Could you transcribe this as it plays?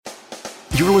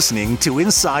You're listening to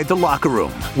Inside the Locker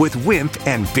Room with Wimp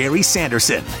and Barry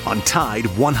Sanderson on Tide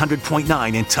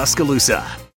 100.9 in Tuscaloosa.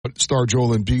 Star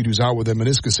Joel Embiid, who's out with a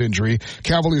meniscus injury.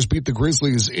 Cavaliers beat the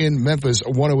Grizzlies in Memphis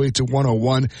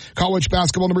 108-101. College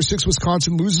basketball, number 6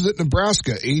 Wisconsin loses at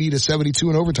Nebraska 80-72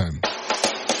 in overtime.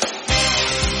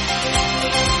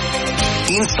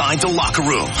 Inside the Locker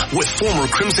Room with former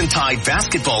Crimson Tide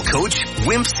basketball coach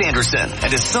Wimp Sanderson and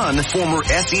his son, former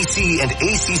SEC and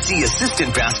ACC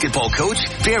assistant basketball coach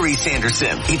Barry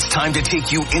Sanderson. It's time to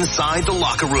take you inside the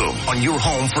locker room on your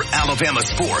home for Alabama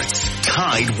sports.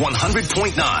 Tide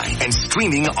 100.9 and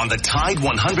streaming on the Tide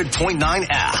 100.9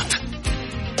 app.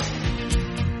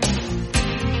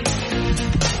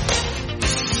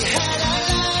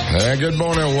 Hey, good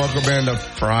morning. Welcome in to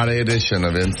Friday edition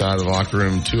of Inside the Locker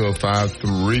Room.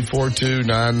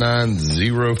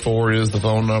 205-342-9904 is the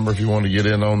phone number if you want to get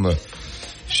in on the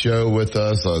show with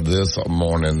us this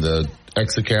morning. The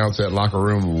X accounts at Locker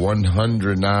Room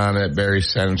 109 at Barry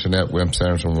Sanderson at Wimp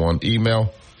Sanderson 1.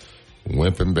 Email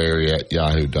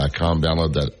wimpandbarry@yahoo.com.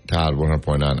 Download that Tide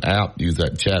 100.9 app. Use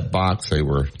that chat box. They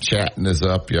were chatting this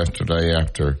up yesterday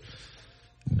after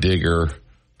Digger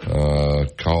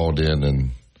called in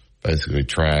and basically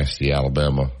trashed the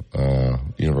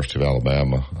University of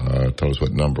Alabama, told us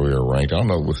what number we were ranked. I don't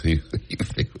know if he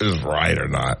was right or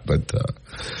not, but,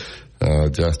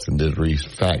 Justin did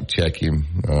fact check him.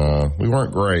 We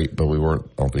weren't great, but we weren't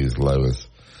as low as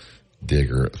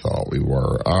Digger thought we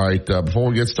were. All right, before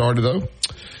we get started though,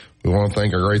 we want to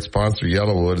thank our great sponsor,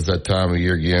 Yellowwood. It's that time of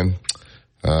year again.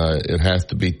 It has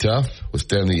to be tough,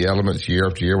 withstand the elements year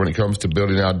after year. When it comes to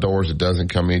building outdoors, it doesn't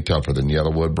come any tougher than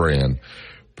Yellowwood brand.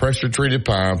 Pressure-treated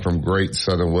pine from Great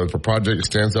Southern Wood. For a project that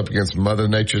stands up against Mother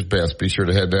Nature's best, be sure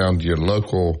to head down to your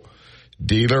local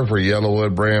dealer for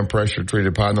Yellowwood brand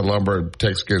pressure-treated pine. The lumber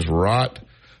protects against rot,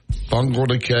 fungal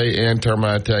decay, and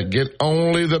termite attack. Get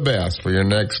only the best for your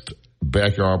next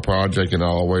backyard project. And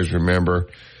always remember,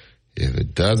 if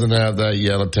it doesn't have that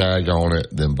yellow tag on it,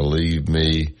 then believe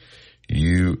me,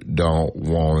 you don't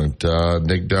want it.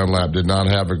 Nick Dunlap did not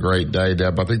have a great day,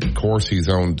 Deb. I think the course he's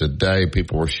on today,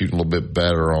 people were shooting a little bit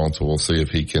better on, so we'll see if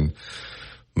he can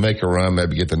make a run,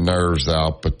 maybe get the nerves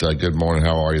out. But good morning.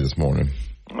 How are you this morning?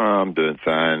 I'm doing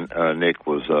fine. Nick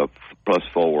was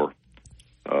 +4,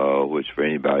 which for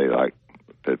anybody like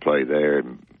that play there,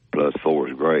 +4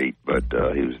 is great, but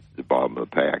he was at the bottom of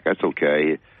the pack. That's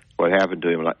okay. What happened to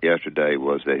him yesterday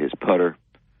was that his putter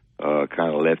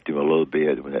kind of left him a little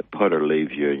bit. When that putter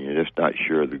leaves you and you're just not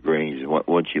sure of the greens, and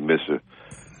once you miss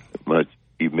an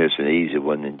easy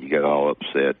one, then you get all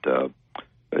upset. But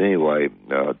anyway,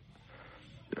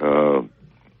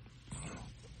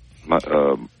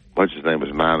 what's his name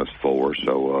was -4,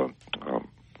 so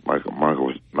Michael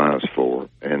was -4,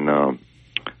 and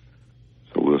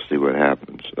so we'll see what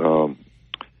happens.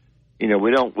 We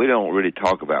don't really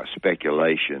talk about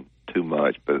speculation too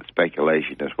much, but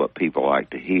speculation is what people like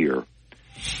to hear.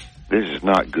 This is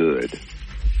not good.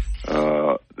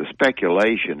 The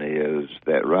speculation is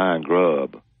that Ryan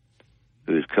Grubb,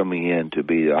 who's coming in to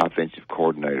be the offensive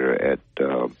coordinator at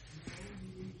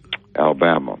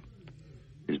Alabama,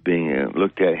 is being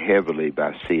looked at heavily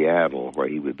by Seattle, where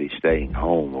he would be staying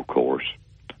home, of course.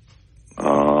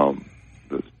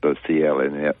 Both Seattle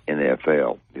and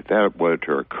NFL. If that were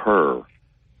to occur,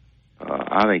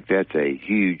 I think that's a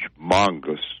huge,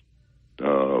 monstrous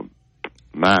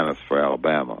minus for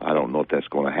Alabama. I don't know if that's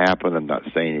going to happen. I'm not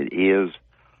saying it is.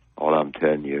 All I'm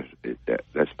telling you is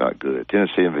that's not good.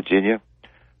 Tennessee and Virginia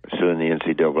are suing the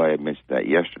NCAA. I mentioned that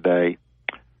yesterday.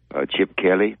 Chip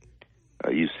Kelly,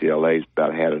 UCLA's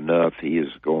about had enough. He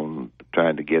is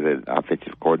trying to get an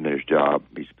offensive coordinator's job.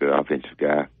 He's a good offensive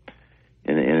guy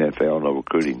in the NFL, no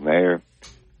recruiting there.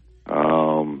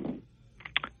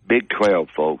 Big 12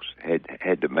 folks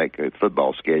had to make a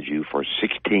football schedule for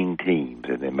 16 teams,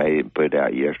 and they made it and put it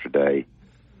out yesterday.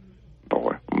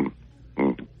 Boy,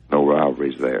 no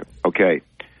rivalries there. Okay,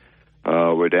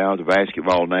 we're down to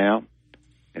basketball now,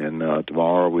 and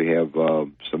tomorrow we have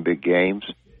some big games.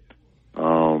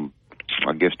 I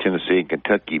guess Tennessee and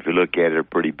Kentucky, if you look at it, are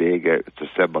pretty big. It's a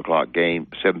 7:00 game,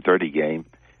 7:30 game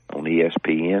on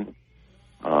ESPN.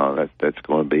 That's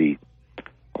going to be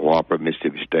a whopper.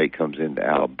 Mississippi State comes into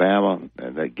Alabama,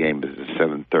 and that game is at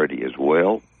 7:30 as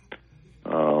well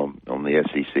on the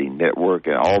SEC network.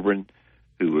 And Auburn,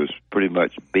 who was pretty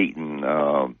much beaten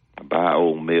by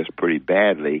Ole Miss pretty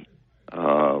badly,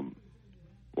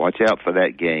 watch out for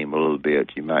that game a little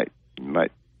bit. You might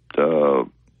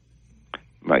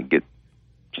get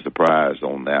surprised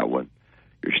on that one.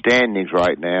 Your standings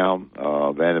right now,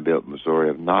 Vanderbilt, Missouri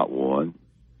have not won.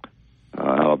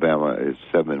 Alabama is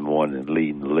 7-1 and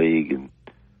leading the league, and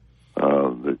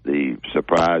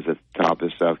surprise at the top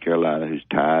is South Carolina, who's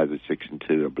tied with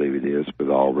 6-2, I believe it is, with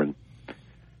Auburn.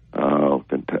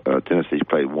 Tennessee's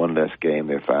played one less game.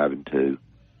 They're 5-2.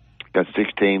 Got 6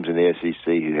 teams in the SEC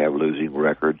who have losing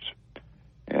records,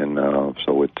 and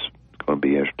so it's going to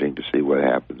be interesting to see what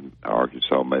happens.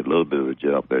 Arkansas made a little bit of a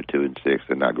jump. They're 2-6.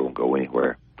 They're not going to go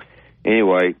anywhere.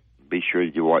 Anyway, be sure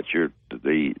you watch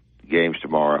the games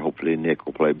tomorrow. Hopefully Nick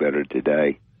will play better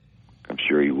today. I'm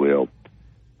sure he will.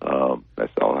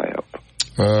 That's all I have.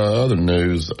 Other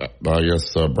news, I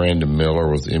guess Brandon Miller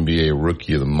was NBA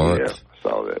Rookie of the Month. Yeah, I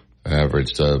saw that.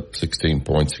 Averaged 16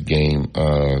 points a game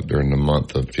during the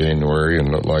month of January, and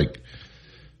looked like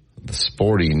the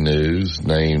sporting news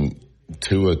named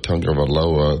Tua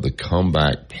Tagovailoa the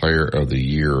Comeback Player of the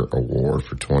Year award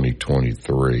for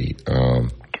 2023.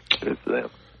 It's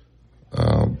them.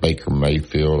 Baker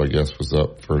Mayfield, I guess, was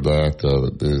up for that.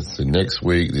 Next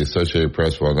week, the Associated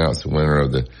Press will announce the winner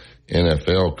of the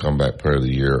NFL Comeback Player of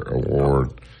the Year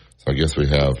award. So I guess we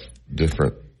have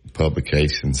different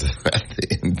publications at the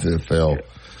NFL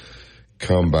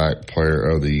Comeback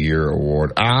Player of the Year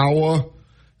award. Iowa,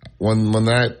 when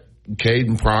that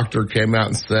Caden Proctor came out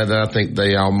and said that, I think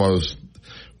they almost,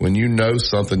 when you know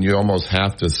something, you almost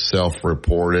have to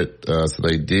self-report it. So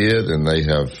they did, and they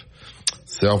have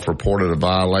self-reported a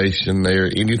violation there.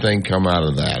 Anything come out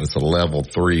of that, it's a level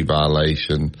 3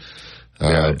 violation.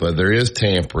 But there is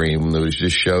tampering. It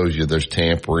just shows you there's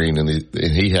tampering, and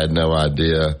he had no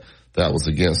idea that was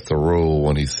against the rule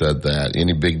when he said that.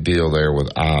 Any big deal there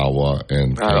with Iowa?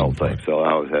 And I don't think so.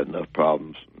 Iowa's had enough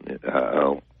problems with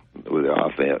the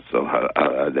offense, so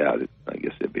I doubt it. I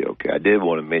guess it'd be okay. I did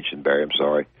want to mention, Barry, I'm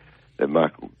sorry, that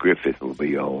Michael Griffith will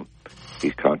be on.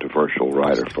 He's a controversial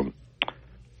writer from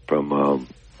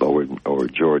over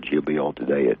Georgia. He'll be on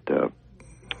today at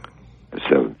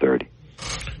 7:30.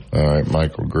 All right,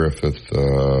 Michael Griffith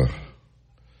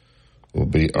will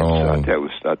be on.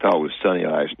 I thought it was sunny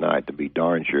last night. To be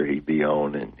darn sure he'd be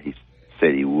on, and he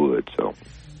said he would. So,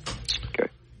 okay.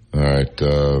 All right,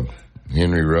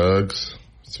 Henry Ruggs.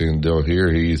 Seeing the deal here,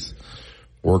 he's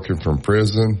working from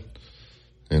prison,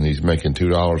 and he's making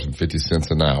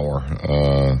 $2.50 an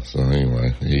hour. So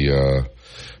anyway, he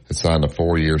signed a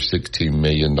 4-year, $16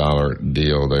 million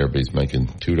deal there, but he's making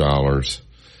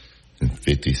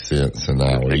 $2.50 an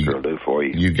hour.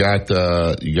 You got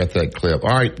that clip. All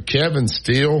right, Kevin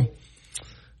Steele.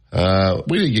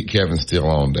 We didn't get Kevin Steele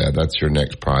on, Dad. That's your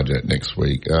next project next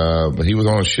week. But he was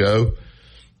on a show,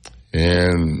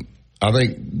 and I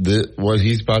think that what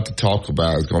he's about to talk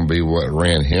about is going to be what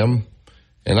ran him.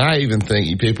 And I even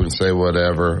think people can say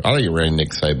whatever. I think it ran Nick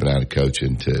Saban out of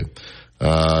coaching too.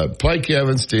 Play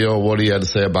Kevin Steele, what he had to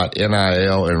say about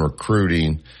NIL and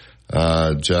recruiting,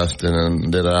 Justin,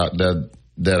 and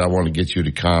that I want to get you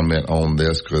to comment on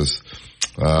this because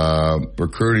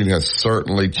recruiting has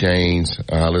certainly changed.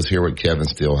 Let's hear what Kevin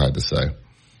Steele had to say.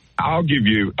 I'll give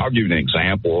you an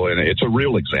example, and it's a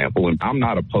real example, and I'm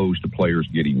not opposed to players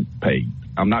getting paid.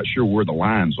 I'm not sure where the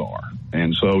lines are.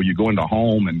 And so you go into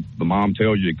home and the mom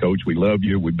tells you, Coach, we love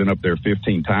you. We've been up there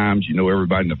 15 times. You know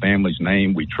everybody in the family's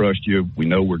name. We trust you. We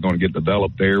know we're going to get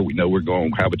developed there. We know we're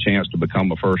going to have a chance to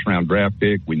become a first-round draft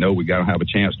pick. We know we got to have a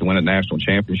chance to win a national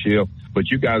championship.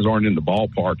 But you guys aren't in the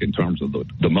ballpark in terms of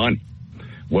the money.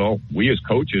 Well, we as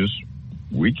coaches,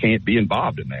 we can't be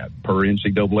involved in that per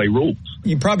NCAA rules.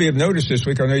 You probably have noticed this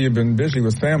week, I know you've been busy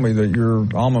with family, that your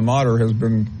alma mater has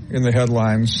been in the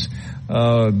headlines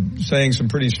saying some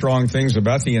pretty strong things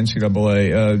about the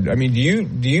NCAA. I mean,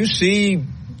 do you see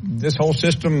this whole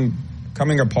system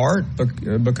coming apart?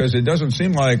 Because it doesn't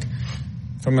seem like,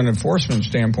 from an enforcement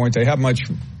standpoint, they have much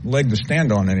leg to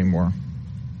stand on anymore.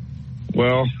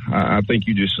 Well, I think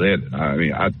you just said it. I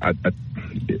mean,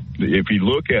 if you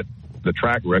look at the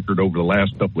track record over the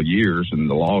last couple of years and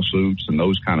the lawsuits and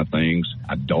those kind of things,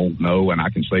 I don't know, and I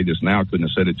can say this now, I couldn't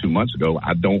have said it 2 months ago,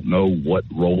 I don't know what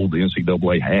role the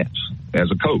NCAA has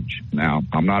as a coach. Now,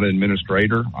 I'm not an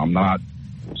administrator. I'm not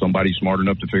somebody smart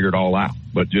enough to figure it all out.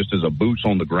 But just as a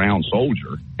boots-on-the-ground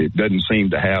soldier, it doesn't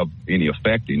seem to have any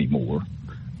effect anymore.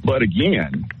 But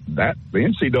again, the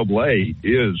NCAA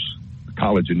is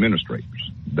college administrators.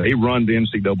 They run the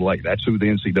NCAA. That's who the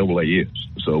NCAA is.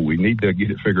 So we need to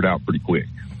get it figured out pretty quick.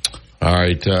 All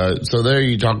right. So there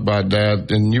you talk about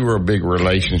that, and you were a big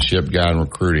relationship guy in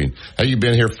recruiting. Hey, you've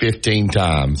been here 15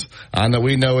 times. I know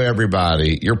we know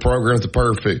everybody. Your program's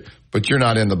perfect, but you're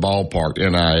not in the ballpark,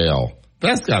 NIL.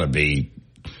 That's got to be.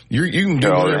 You can do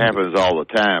it happens all the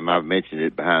time. I've mentioned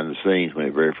it behind the scenes when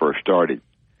it very first started.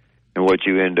 And what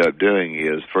you end up doing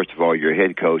is, first of all, your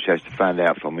head coach has to find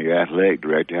out from your athletic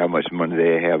director how much money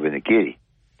they have in the kitty.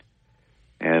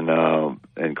 And of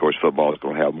course, football is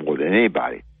going to have more than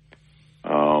anybody.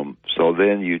 So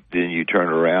then you turn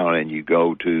around and you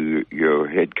go to your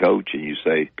head coach and you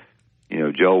say,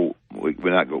 Joe, we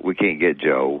can't get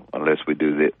Joe unless we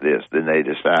do this. Then they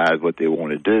decide what they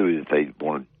want to do. If they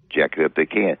want to jack it up, they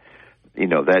can't.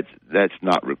 That's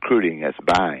not recruiting. That's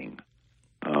buying.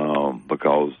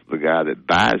 Because the guy that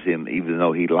buys him, even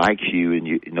though he likes you and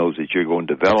knows that you're going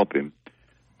to develop him,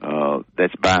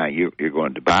 that's buying. You're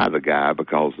going to buy the guy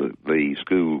because the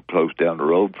school close down the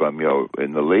road from you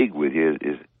in the league with you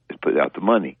is put out the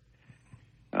money.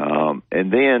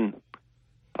 And then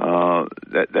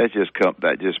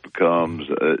that just becomes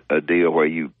a deal where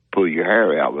you pull your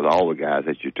hair out with all the guys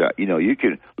that you try. You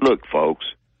can look, folks.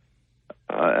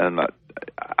 And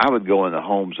I would go in the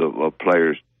homes of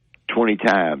players 20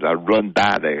 times. I'd run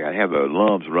by there. I'd have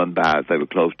alums run by if they were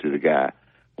close to the guy.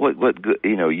 What good,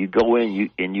 you go in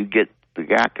and you get the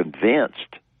guy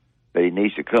convinced that he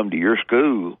needs to come to your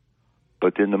school,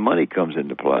 but then the money comes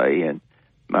into play. And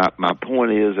my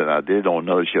point is, and I did on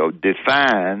another show,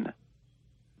 define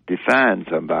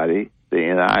somebody, the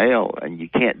NIL, and you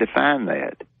can't define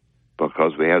that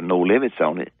because we have no limits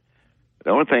on it. The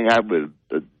only thing I would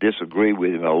disagree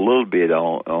with him a little bit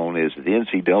on is the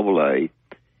NCAA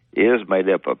is made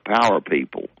up of power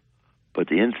people, but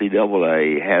the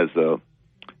NCAA has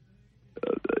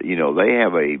they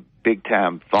have a big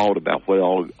time thought about what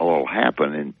all will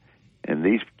happen, and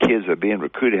these kids that are being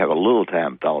recruited have a little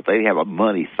time thought. They have a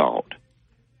money thought,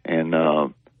 and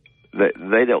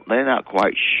they're not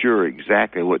quite sure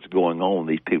exactly what's going on with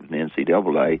these people in the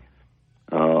NCAA.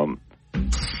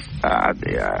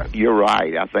 You're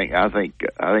right. I think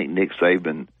Nick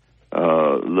Saban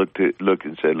looked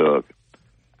and said, "Look,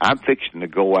 I'm fixing to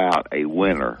go out a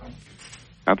winner.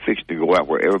 I'm fixing to go out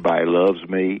where everybody loves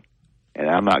me, and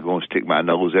I'm not going to stick my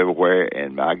nose everywhere.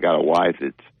 And I got a wife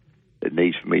that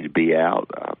needs for me to be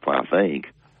out. I think,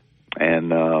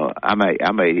 and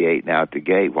I'm 88 now at the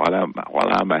gate. While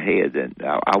I'm ahead, and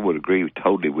I would agree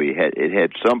totally. It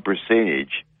had some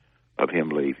percentage of him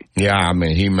leaving. Yeah, I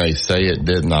mean, he may say it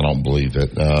didn't. I don't believe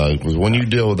it. Because when you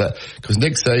deal with that, because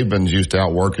Nick Saban's used to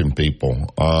outworking people.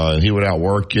 He would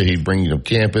outwork you. He'd bring you to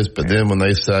campus. But then when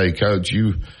they say, Coach,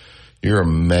 you're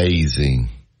amazing,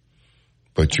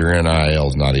 but your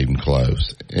NIL's not even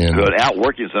close. And good.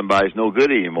 Outworking somebody's no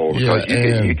good anymore because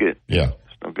you can. Yeah.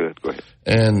 It's no good. Go ahead.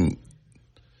 And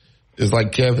it's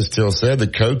like Kevin still said, the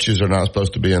coaches are not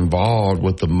supposed to be involved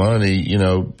with the money,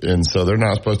 and so they're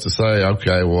not supposed to say,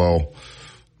 okay, well,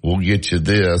 we'll get you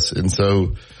this. And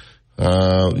so,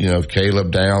 if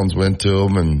Caleb Downs went to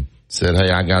him and said,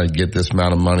 hey, I got to get this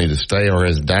amount of money to stay, or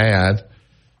his dad,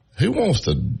 who wants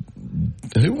to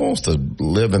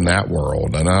live in that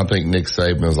world? And I think Nick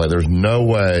Saban was like, there's no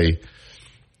way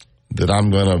that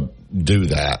I'm going to do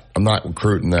that. I'm not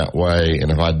recruiting that way,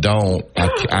 and if I don't,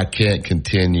 I can't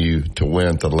continue to win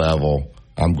at the level.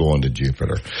 I'm going to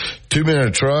Jupiter. 2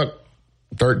 minute truck,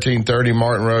 1330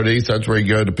 Martin Road East. That's where you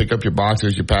go to pick up your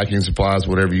boxes, your packing supplies,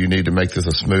 whatever you need to make this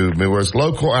a smooth move. Whether it's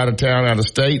local, out of town, out of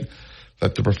state,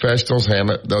 let the professionals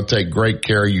handle it. They'll take great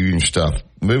care of you and your stuff.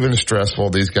 Moving is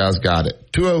stressful. These guys got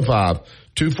it.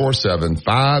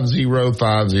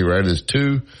 205-247-5050. It is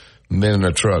 2 men in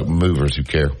a truck, movers who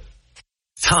care.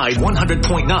 Tide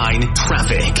 100.9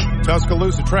 traffic.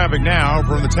 Tuscaloosa traffic now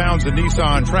from the Townsend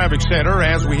Nissan Traffic Center.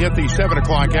 As we hit the 7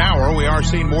 o'clock hour, we are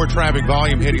seeing more traffic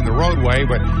volume hitting the roadway,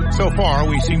 but so far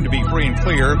we seem to be free and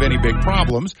clear of any big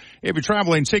problems. If you're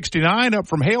traveling 69 up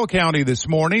from Hale County this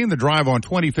morning, the drive on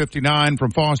 2059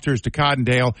 from Foster's to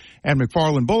Cottondale and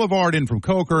McFarland Boulevard in from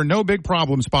Coker, no big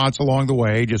problem spots along the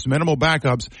way, just minimal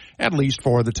backups, at least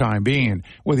for the time being.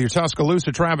 With your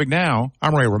Tuscaloosa traffic now,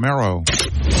 I'm Ray Romero.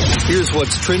 Here's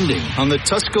what's trending on the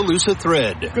Tuscaloosa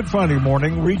thread. Good Friday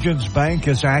morning. Regions Bank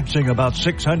is axing about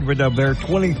 600 of their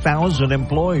 20,000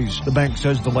 employees. The bank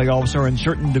says the layoffs are in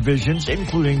certain divisions,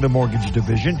 including the mortgage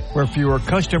division, where fewer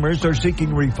customers are seeking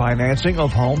refinancing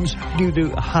of homes due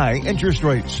to high interest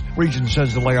rates. Regions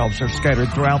says the layoffs are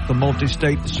scattered throughout the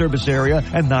multi-state service area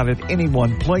and not at any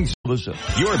one place.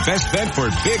 Your best bet for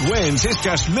big wins is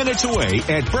just minutes away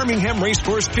at Birmingham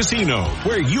Racecourse Casino,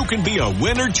 where you can be a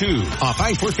winner too. Off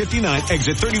I-459,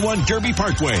 exit 31 Derby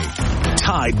Parkway.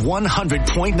 Tide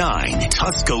 100.9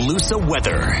 Tuscaloosa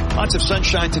weather. Lots of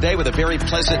sunshine today with a very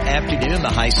pleasant afternoon. The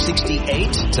high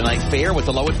 68. Tonight fair with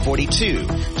the low at 42.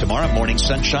 Tomorrow morning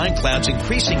sunshine, clouds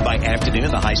increasing by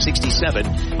afternoon. The high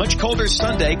 67. Much colder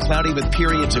Sunday, cloudy with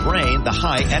periods of rain. The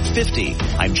high at 50.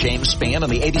 I'm James Spann on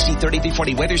the ABC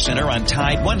 3340 Weather Center on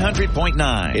Tide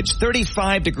 100.9. It's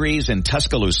 35 degrees in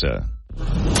Tuscaloosa.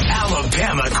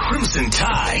 Alabama Crimson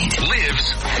Tide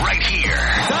lives right here.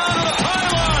 Down to the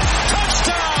pylon.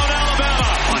 Touchdown,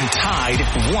 Alabama. On Tide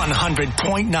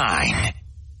 100.9.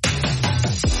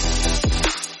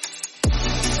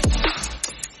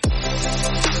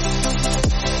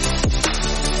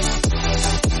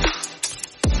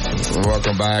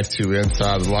 Welcome back to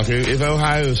Inside the Locker. If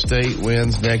Ohio State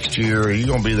wins next year, are you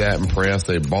going to be that impressed?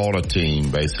 They bought a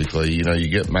team, basically. You know, you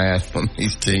get mad from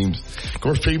these teams. Of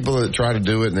course, people that try to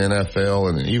do it in the NFL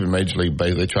and even Major League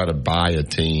Baseball, they try to buy a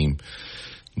team.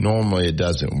 Normally, it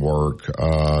doesn't work,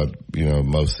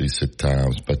 most of these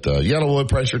times. But Yellowwood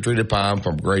pressure-treated pine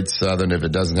from Great Southern, if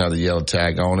it doesn't have the yellow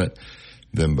tag on it,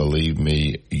 then believe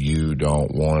me, you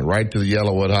don't want it. Right to the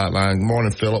Yellowwood hotline. Good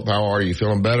morning, Philip. How are you?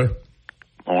 Feeling better?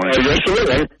 Yes,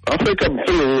 sir. I think I'm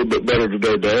feeling a little bit better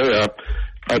today, Barry.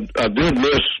 I did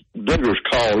miss Digger's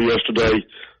call yesterday.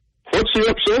 What's he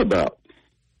upset about?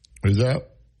 Who's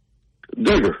that?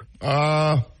 Digger.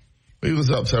 He was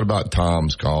upset about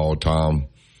Tom's call. Tom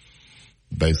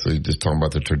basically just talking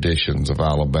about the traditions of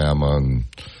Alabama and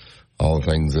all the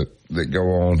things that go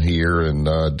on here. And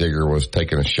Digger was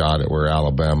taking a shot at where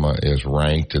Alabama is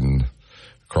ranked and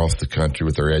across the country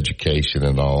with their education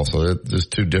and all. So there's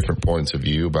two different points of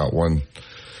view about one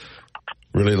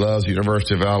really loves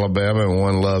University of Alabama and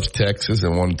one loves Texas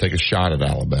and one to take a shot at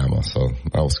Alabama. So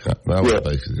that was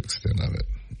basically the extent of it.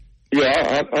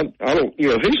 Yeah, I don't,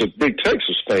 he's a big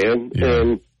Texas fan,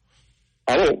 and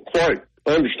I don't quite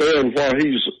understand why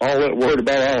he's all that worried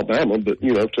about Alabama, but,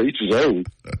 to each his own.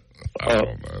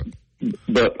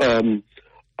 But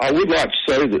I would like to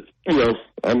say that,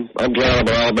 I'm glad I'm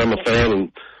an Alabama fan,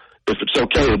 and if it's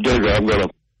okay with Digger, I'm going to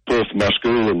pull for my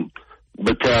school and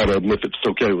be proud of him if it's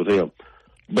okay with him.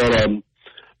 But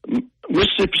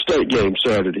Mississippi State game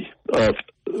Saturday,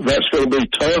 that's going to be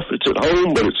tough. It's at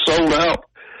home, but it's sold out,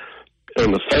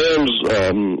 and the fans,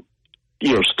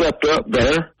 stepped up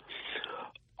there.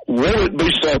 Will it be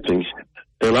something?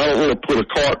 And I don't want to put a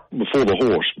cart before the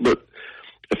horse, but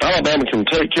if Alabama can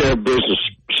take care of business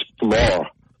tomorrow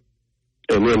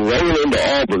and then roll into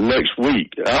Auburn next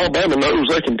week, Alabama knows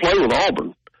they can play with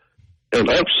Auburn and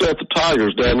upset the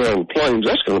Tigers down there on the Plains.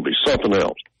 That's going to be something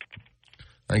else.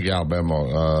 I think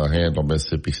Alabama handled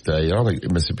Mississippi State. I don't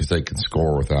think Mississippi State can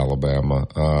score with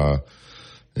Alabama.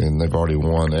 And they've already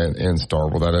won in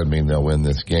Starkville. That doesn't mean they'll win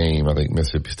this game. I think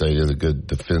Mississippi State is a good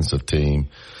defensive team.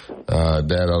 Dad, I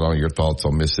don't know your thoughts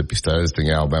on Mississippi State. I just think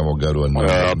Alabama will go to a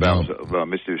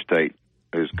Mississippi State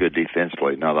is good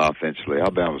defensively, not offensively.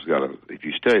 Alabama's got if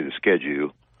you study the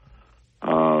schedule,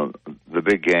 the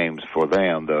big games for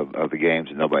them are the games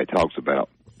that nobody talks about.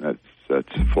 That's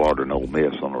Florida and Ole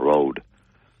Miss on the road.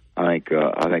 I think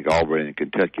Auburn and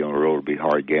Kentucky on the road will be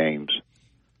hard games.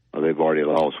 They've already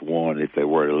lost one. If they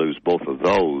were to lose both of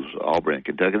those, Auburn and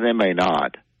Kentucky, they may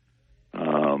not.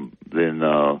 Then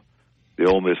the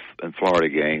Ole Miss and Florida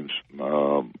games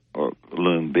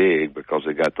loom big because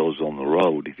they got those on the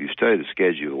road. If you study the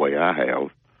schedule the way I have,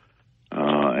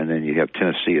 and then you have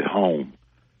Tennessee at home,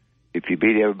 if you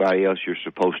beat everybody else you're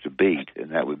supposed to beat,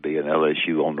 and that would be an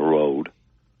LSU on the road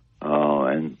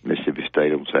and Mississippi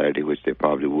State on Saturday, which they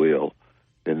probably will,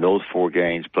 then those four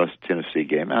games plus the Tennessee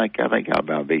game, I think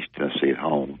Alabama beats Tennessee at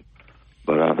home.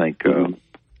 But I think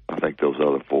those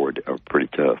other four are pretty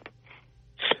tough.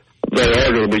 They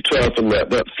are going to be tough, and that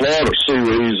Florida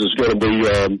series is going to be,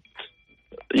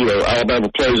 Alabama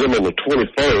plays them on the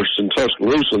 21st in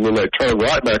Tuscaloosa, and then they turn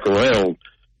right back around,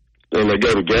 and they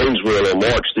go to Gainesville on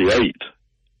March the 8th.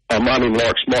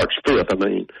 March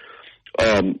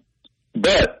 5th,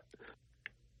 but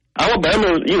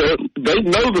Alabama, they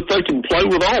know that they can play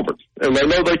with Auburn, and they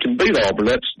know they can beat Auburn.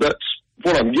 That's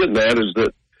what I'm getting at, is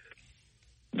that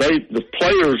the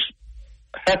players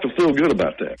have to feel good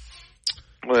about that.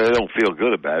 Well, they don't feel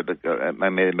good about it, but they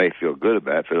may feel good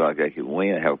about it, feel like they can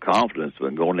win and have confidence.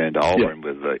 But going into Auburn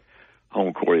with the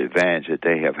home court advantage that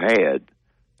they have had,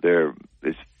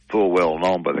 it's full well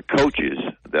known by the coaches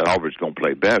that Auburn's going to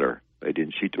play better. They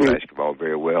didn't shoot the basketball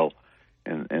very well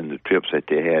in the trips that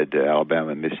they had to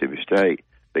Alabama and Mississippi State.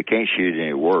 They can't shoot it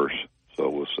any worse, so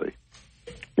we'll see.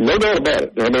 No doubt about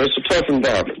it. It's a tough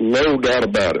environment, no doubt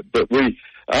about it. But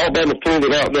Alabama pulled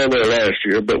it out down there last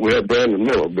year, but we had Brandon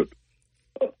Miller. But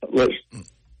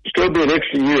it's going to be an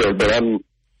extra year, but I'm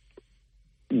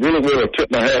really going to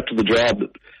tip my hat to the job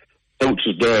that Coach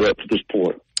has done up to this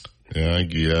point. Yeah, I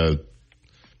think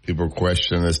people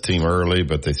question this team early,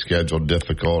 but they scheduled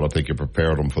difficult. I think it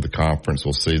prepared them for the conference.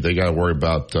 We'll see. They got to worry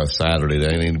about Saturday.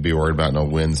 They need to be worried about no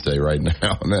Wednesday right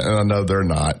now. And I know they're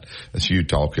not. That's you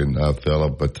talking,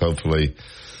 Philip, but hopefully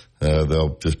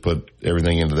they'll just put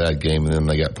everything into that game, and then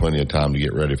they got plenty of time to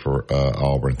get ready for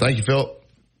Auburn. Thank you, Philip.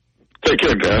 Take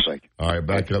care, guys. All right,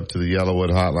 back up to the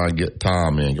Yellowwood hotline. Get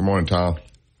Tom in. Good morning, Tom.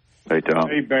 Hey, Tom.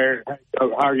 Hey, Barry.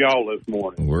 How are y'all this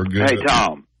morning? We're good. Hey,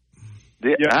 Tom. Do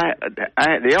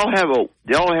y'all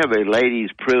have a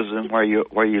ladies' prison where you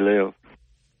live?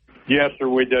 Yes, sir,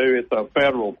 we do. It's a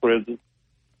federal prison.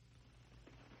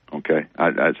 Okay.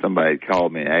 Somebody had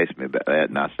called me and asked me about that,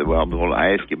 and I said, well, I'm going to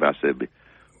ask him. I said,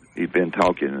 he'd been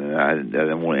talking, and I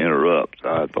didn't want to interrupt, so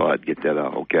I thought I'd get that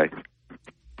out. Okay.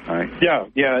 All right. Yeah.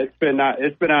 It's been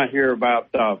out here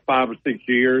about 5 or 6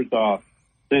 years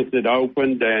since it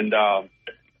opened, and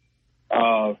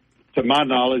to my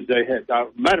knowledge, they had.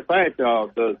 Matter of fact,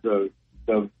 the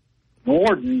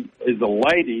warden is a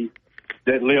lady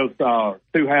that lives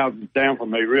 2 houses down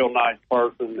from me. Real nice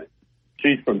person.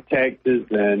 She's from Texas,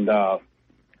 and her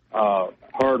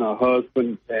and her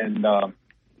husband, and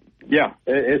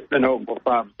it's been open for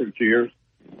 5 or 6 years.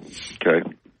 Okay,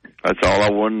 that's all I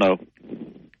want to know.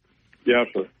 Yes,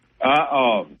 sir.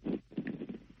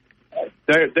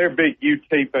 They're big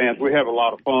UT fans. We have a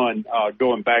lot of fun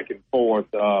going back and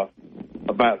forth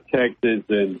about Texas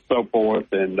and so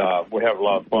forth, and we have a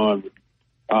lot of fun.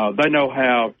 They know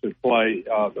how to play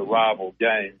the rival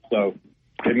game, so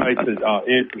it makes it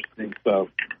interesting. So,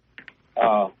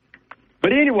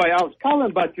 but anyway, I was calling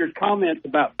about your comments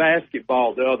about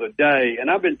basketball the other day, and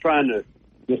I've been trying to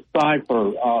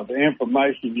decipher the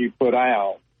information you put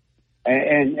out.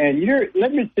 And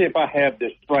let me see if I have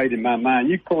this straight in my mind.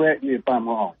 You correct me if I'm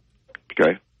wrong.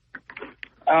 Okay.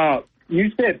 You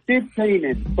said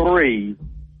 15-3.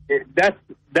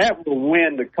 That will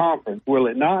win the conference, will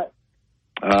it not?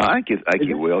 I think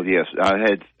it will. Yes,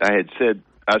 I said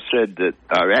that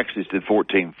I actually said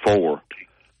 14-4,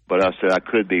 but I said I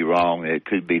could be wrong. It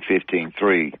could be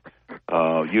 15-3.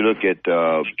 You look at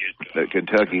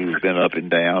Kentucky, who's been up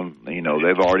and down. You know,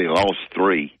 they've already lost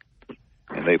 3.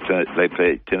 And they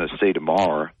play Tennessee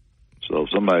tomorrow, so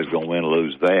somebody's going to win or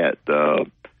lose that.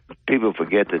 People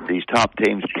forget that these top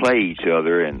teams play each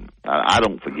other, and I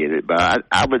don't forget it, but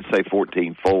I would say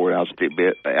 14-4.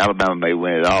 Alabama may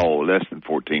win it all, less than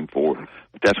 14-4,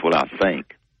 but that's what I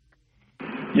think.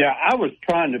 Yeah, I was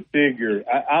trying to figure.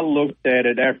 I looked at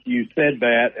it after you said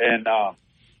that,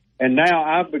 and now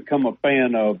I've become a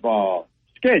fan of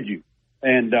schedule,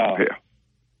 and.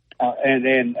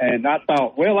 And I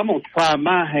thought, well, I'm going to try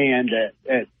my hand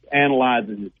at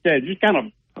analyzing the schedule. It's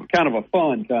kind of a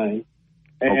fun thing.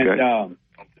 And okay.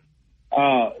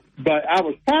 But I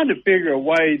was trying to figure a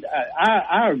way.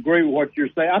 I agree with what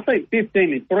you're saying. I think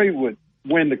 15-3 would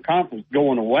win the conference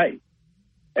going away.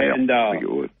 And I think it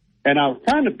would. And I was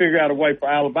trying to figure out a way for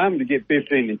Alabama to get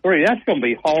 15-3. That's going to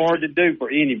be hard to do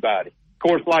for anybody. Of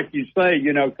course, like you say,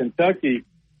 Kentucky.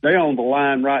 They're on the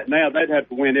line right now. They'd have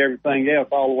to win everything else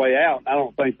all the way out. I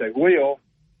don't think they will.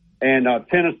 And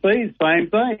Tennessee,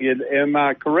 same thing. Am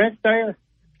I correct there?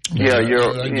 Yeah,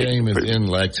 that game is in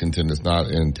Lexington. It's not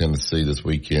in Tennessee this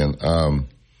weekend.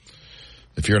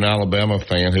 If you're an Alabama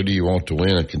fan, who do you want to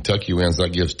win? If Kentucky wins, that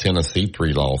gives Tennessee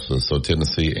 3 losses. So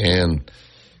Tennessee and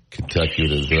Kentucky,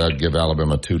 that give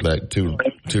Alabama a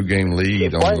two-game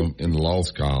lead in the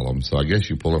loss column. So I guess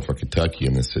you pull it for Kentucky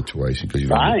in this situation because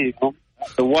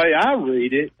the way I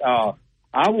read it, I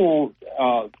want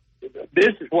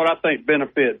this is what I think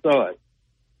benefits us.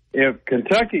 If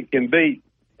Kentucky can beat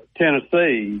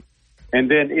Tennessee, and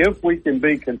then if we can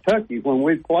beat Kentucky when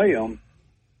we play them,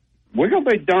 we're going to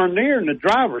be darn near in the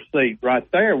driver's seat right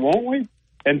there, won't we?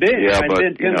 And then, we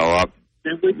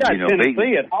got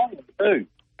Tennessee at home too.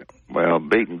 Well,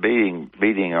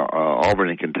 beating Auburn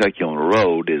and Kentucky on the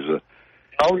road is a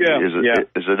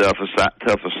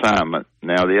tough assignment.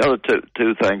 Now, the other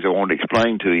two things I want to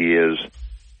explain to you is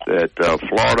that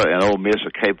Florida and Ole Miss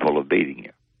are capable of beating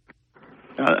you.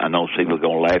 I know people are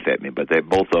going to laugh at me, but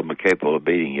both of them are capable of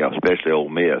beating you, especially Ole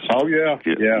Miss. Oh, yeah.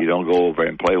 You don't go over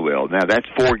and play well. Now, that's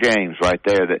 4 games right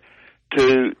there. That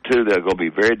two that are going to be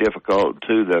very difficult,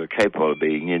 2 that are capable of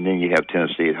beating you, and then you have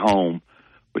Tennessee at home,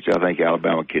 which I think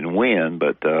Alabama can win.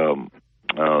 But those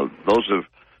are,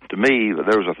 to me,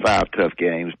 those are 5 tough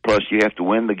games. Plus, you have to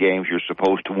win the games you're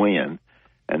supposed to win,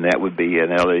 and that would be an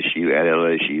LSU at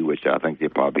LSU, which I think they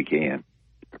probably can.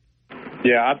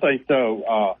 Yeah, I think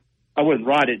so. I wouldn't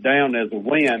write it down as a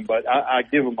win, but I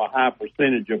give them a high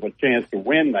percentage of a chance to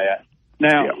win that.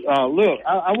 Now, look,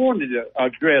 I wanted to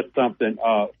address something.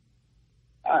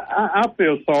 I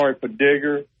feel sorry for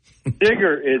Digger.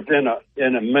 Digger is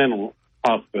in a mental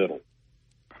hospital,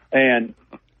 and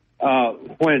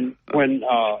when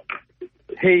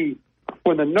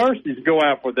the nurses go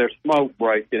out for their smoke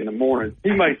break in the morning,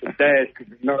 he makes a dash to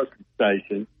the nursing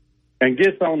station and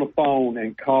gets on the phone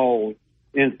and calls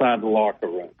inside the locker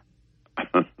room.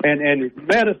 And his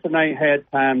medicine ain't had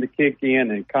time to kick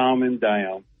in and calm him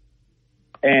down.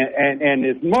 And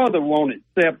his mother won't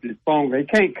accept his phone. He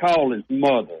can't call his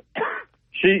mother.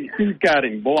 She's got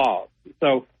him blocked.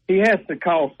 So he has to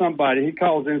call somebody. He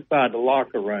calls inside the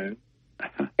locker room,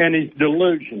 and he's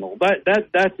delusional.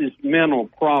 That's his mental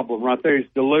problem right there. He's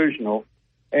delusional.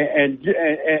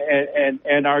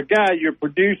 And our guy, your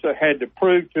producer, had to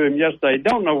prove to him yesterday,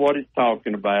 don't know what he's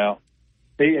talking about.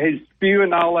 He's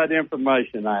spewing all that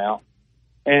information out,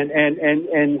 and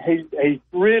he's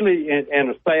really in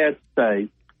a sad state.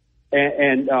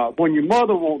 And when your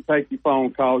mother won't take your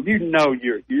phone call, you know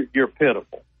you're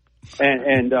pitiful.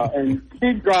 And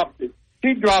she dropped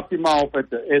him off at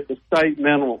the state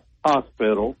mental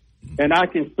hospital, and I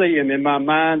can see him in my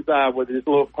mind's eye with his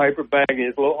little paper bag and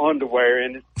his little underwear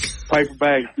in his paper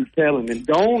bag. He's telling him,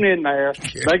 go on in there.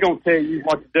 They're gonna tell you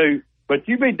what to do. But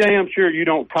you be damn sure you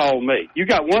don't call me. You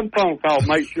got one phone call,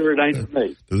 make sure it ain't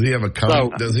me. Does he have a comb?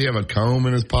 Does he have a comb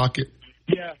in his pocket?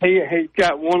 Yeah, he's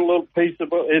got one little piece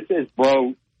of it. It's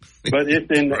broke, but it's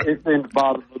in the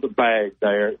bottom of the bag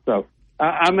there. So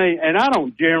I mean, and I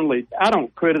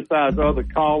don't criticize other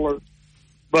callers,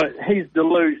 but he's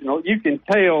delusional. You can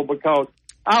tell because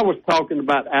I was talking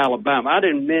about Alabama. I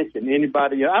didn't mention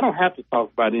anybody else. I don't have to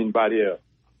talk about anybody else.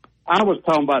 I was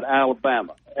talking about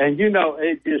Alabama. And, you know,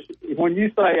 it just, when you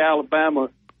say Alabama,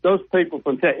 those people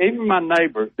from Texas, even my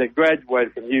neighbor that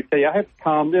graduated from UT, I have to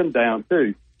calm them down,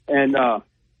 too. And,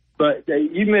 but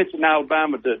you mentioned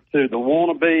Alabama to the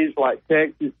wannabes like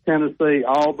Texas, Tennessee,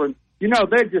 Auburn. You know,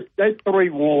 they're three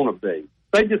wannabes.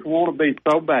 They just want to be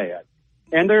so bad.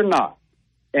 And they're not.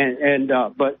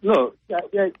 But look,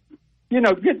 you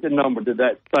know, get the number to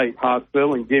that state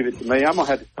hospital and give it to me. I'm going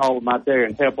to have to call them out there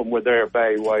and help them with their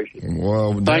evaluation.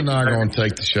 Well, they're not going to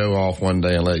take the show off one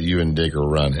day and let you and Digger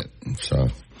run it. So.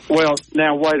 Well,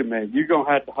 now, wait a minute. You're going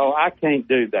to have to hold. I can't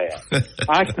do that.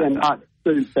 I cannot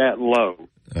stoop that low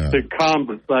to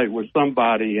conversate with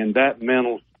somebody in that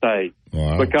mental state.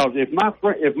 Wow. Because if my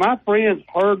friends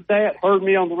heard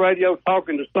me on the radio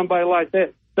talking to somebody like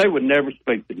that, they would never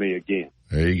speak to me again.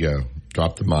 There you go.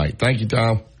 Drop the mic. Thank you,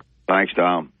 Tom. Thanks,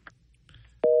 Tom.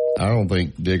 I don't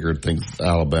think Digger thinks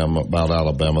about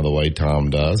Alabama the way Tom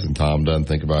does, and Tom doesn't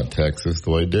think about Texas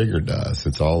the way Digger does.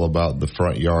 It's all about the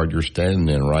front yard you're standing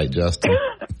in, right, Justin?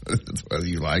 It's whether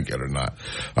you like it or not.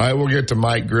 All right, we'll get to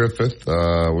Mike Griffith.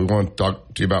 We want to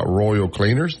talk to you about Royal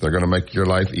Cleaners. They're going to make your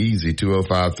life easy.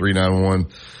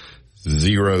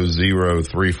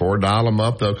 205-391-0034. Dial them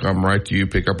up. They'll come right to you,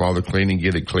 pick up all the cleaning,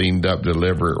 get it cleaned up,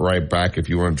 deliver it right back if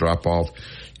you want to drop off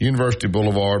University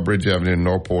Boulevard, Bridge Avenue in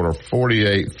Northport, or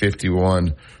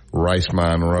 4851 Rice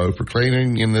Mine Road. For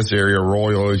cleaning in this area,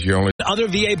 Royal is your only. Other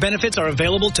VA benefits are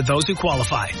available to those who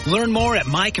qualify. Learn more at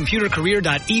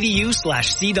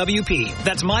mycomputercareer.edu/CWP.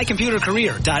 That's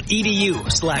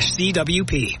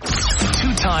mycomputercareer.edu/CWP.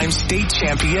 Two-time state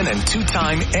champion and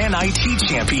two-time NIT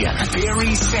champion,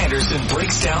 Barry Sanderson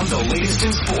breaks down the latest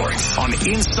in sports on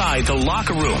Inside the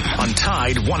Locker Room on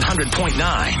Tide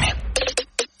 100.9.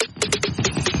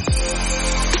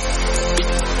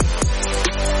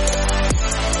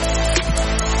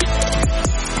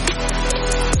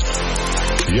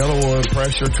 Yellowwood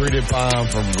pressure-treated pine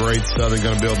from Great Southern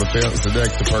going to build the fence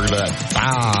next to perk of that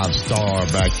 5-star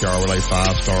backyard. We lay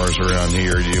 5 stars around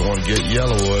here. You want to get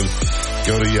Yellowwood,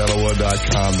 go to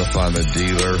yellowwood.com to find a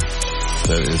dealer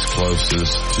that is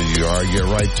closest to you. All right, get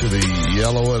right to the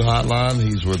Yellowwood hotline.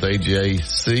 He's with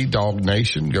AJC, Dog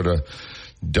Nation. Go to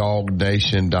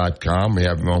dognation.com. We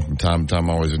have him on from time to time.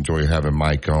 I always enjoy having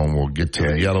Mike on. We'll get to the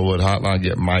Yellowwood hotline,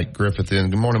 get Mike Griffith in.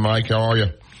 Good morning, Mike. How are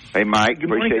you? Hey, Mike. Good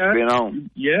morning, appreciate you being on.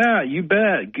 Yeah, you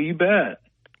bet. You bet.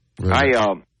 Hey,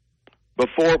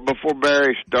 before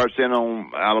Barry starts in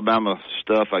on Alabama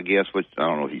stuff, I guess, which I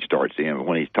don't know if he starts in, but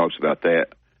when he talks about that,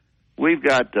 we've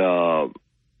got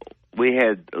we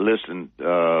had listened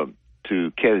to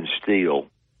Kevin Steele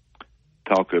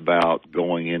talk about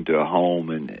going into a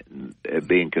home and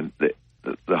being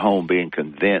the home being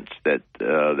convinced that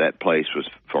that place was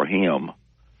for him.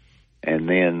 And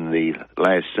then the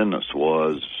last sentence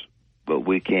was, but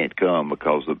we can't come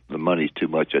because the money's too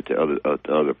much at the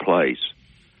other place.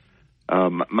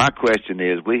 My question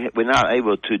is, we're not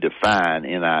able to define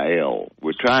NIL.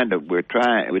 We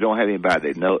don't have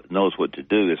anybody that knows what to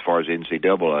do as far as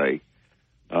NCAA.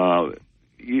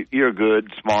 You're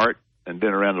good, smart, and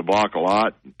been around the block a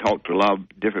lot, and talked to a lot of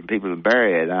different people than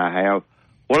Barry and I have.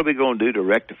 What are we going to do to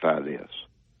rectify this?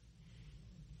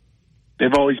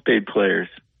 They've always paid players.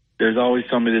 There's always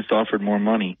somebody that's offered more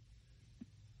money.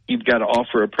 You've got to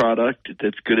offer a product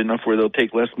that's good enough where they'll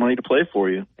take less money to play for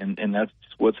you. And that's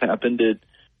what's happened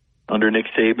under Nick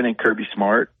Saban and Kirby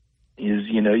Smart is,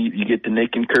 you get the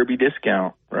Nick and Kirby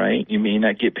discount, right? You may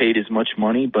not get paid as much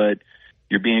money, but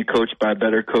you're being coached by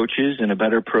better coaches and a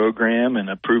better program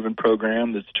and a proven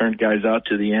program that's turned guys out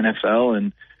to the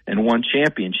NFL and won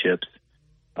championships.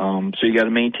 So you got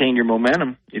to maintain your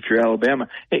momentum if you're Alabama.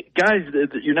 Hey, guys,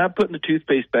 you're not putting the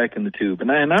toothpaste back in the tube.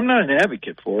 And I'm not an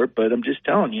advocate for it, but I'm just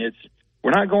telling you,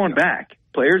 we're not going back.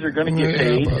 Players are going to get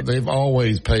paid. But they've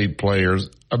always paid players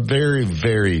a very,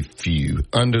 very few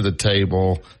under the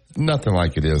table. Nothing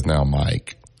like it is now,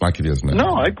 Mike. Like it is now.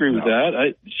 No, I agree with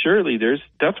that. Surely there's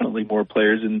definitely more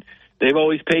players, and they've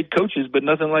always paid coaches, but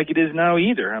nothing like it is now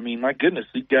either. I mean, my goodness,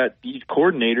 you've got these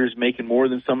coordinators making more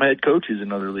than some head coaches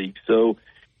in other leagues. So,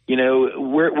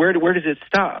 where does it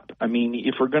stop? I mean,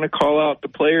 if we're going to call out the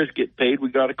players get paid,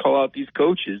 we got to call out these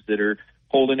coaches that are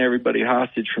holding everybody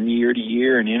hostage from year to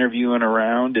year and interviewing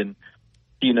around and,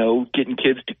 getting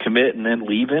kids to commit and then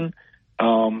leaving.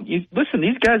 Listen,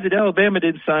 these guys at Alabama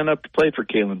didn't sign up to play for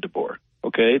Kalen DeBoer.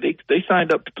 Okay, they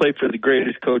signed up to play for the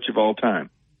greatest coach of all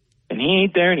time, and he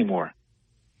ain't there anymore.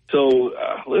 So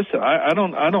listen, I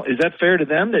don't. Is that fair to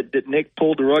them that Nick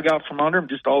pulled the rug out from under him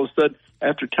just all of a sudden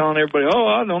after telling everybody, "Oh,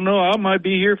 I don't know, I might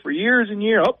be here for years and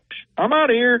years. Oh, I'm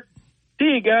out of here. See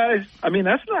you guys." I mean,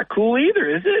 that's not cool either,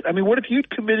 is it? I mean, what if you'd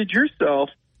committed yourself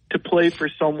to play for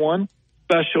someone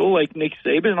special like Nick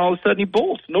Saban, and all of a sudden he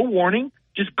bolts, no warning,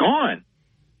 just gone?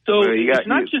 So it's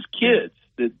not just kids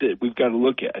that we've got to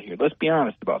look at here. Let's be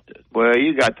honest about this. Well,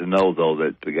 you got to know though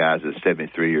that the guys at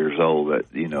 73 years old that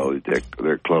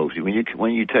they're close. When you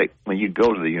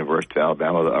go to the University of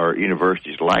Alabama or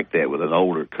universities like that with an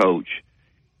older coach,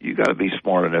 you got to be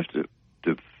smart enough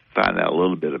to find out a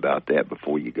little bit about that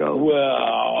before you go.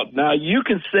 Well, now you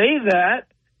can say that,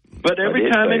 but every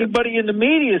time anybody in the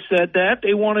media said that,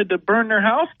 they wanted to burn their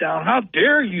house down. How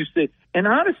dare you say? And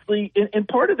honestly, and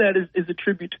part of that is a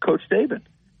tribute to Coach Saban.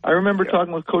 I remember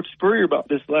talking with Coach Spurrier about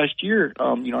this last year.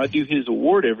 I do his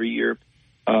award every year,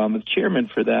 the chairman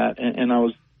for that, and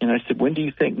I said, when do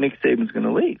you think Nick Saban's going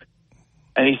to leave?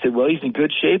 And he said, well, he's in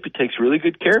good shape. He takes really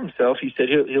good care of himself. He said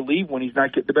he'll leave when he's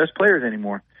not getting the best players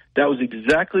anymore. That was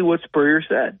exactly what Spurrier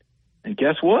said. And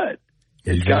guess what?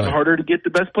 It's gotten harder to get the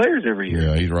best players every year.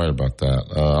 Yeah, he's right about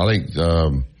that. I think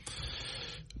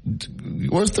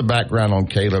what's the background on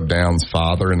Caleb Downs'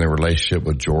 father and their relationship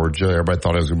with Georgia? Everybody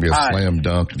thought it was going to be a slam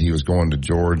dunk and he was going to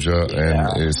Georgia. Yeah,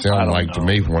 and it sounded like to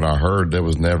me from what I heard there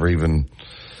was never even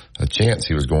a chance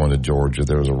he was going to Georgia.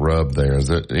 There was a rub there. Is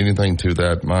there anything to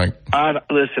that, Mike?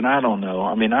 Listen, I don't know.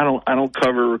 I mean, I don't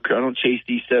chase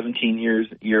these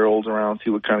 17-year-olds around,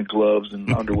 see what kind of gloves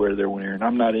and underwear they're wearing.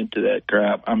 I'm not into that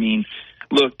crap. I mean,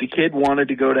 look, the kid wanted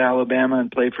to go to Alabama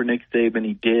and play for Nick Saban.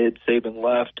 He did. Saban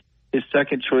left. His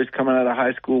second choice coming out of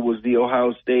high school was the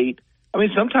Ohio State. I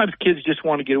mean, sometimes kids just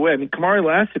want to get away. I mean, Kamari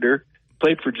Lassiter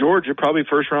played for Georgia, probably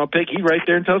first-round pick. He's right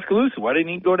there in Tuscaloosa. Why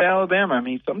didn't he go to Alabama? I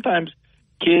mean, sometimes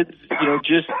kids,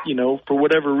 for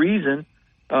whatever reason,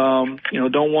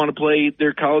 don't want to play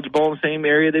their college ball in the same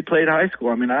area they played high school.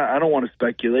 I mean, I don't want to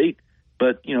speculate,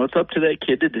 but, it's up to that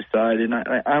kid to decide. And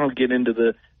I don't get into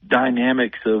the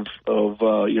dynamics of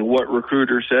what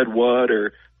recruiter said what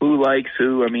or who likes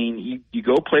who. I mean, you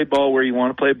go play ball where you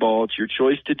want to play ball. It's your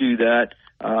choice to do that.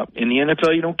 In the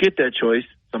NFL, you don't get that choice.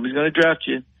 Somebody's going to draft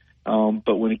you.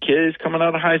 But when a kid is coming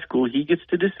out of high school, he gets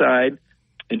to decide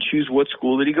and choose what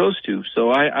school that he goes to. So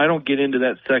I don't get into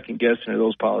that second guessing of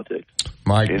those politics.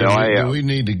 Mike, do we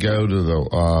need to go to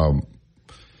the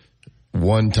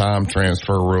one-time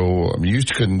transfer rule? I mean, you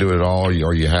couldn't do it all,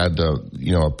 or you had to,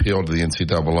 appeal to the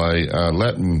NCAA,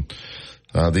 letting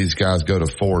these guys go to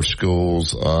 4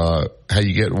 schools. How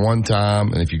you get one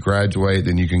time, and if you graduate,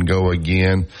 then you can go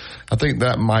again. I think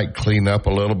that might clean up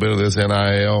a little bit of this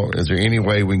NIL. Is there any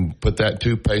way we can put that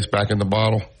toothpaste back in the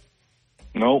bottle?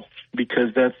 Nope,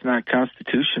 because that's not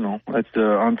constitutional. That's an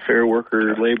unfair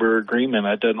worker-labor agreement.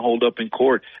 That doesn't hold up in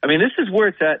court. I mean, this is where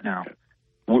it's at now.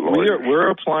 We're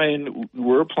applying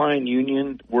worker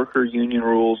union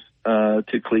rules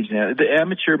to collegiate. The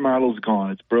amateur model's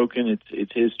gone. It's broken.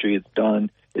 It's history. It's done.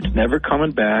 It's never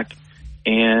coming back.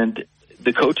 And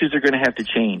the coaches are going to have to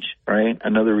change, right?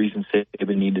 Another reason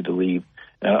Saban needed to leave.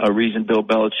 A reason Bill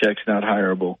Belichick's not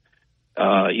hireable.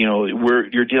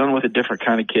 You're dealing with a different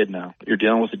kind of kid now. You're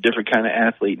dealing with a different kind of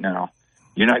athlete now.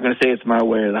 You're not going to say it's my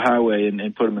way or the highway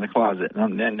and put them in the closet.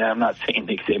 And I'm not saying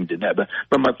Nick Saban did that,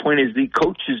 but my point is the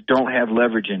coaches don't have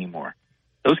leverage anymore.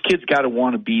 Those kids got to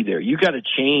want to be there. You got to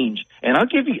change. And I'll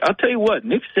tell you what,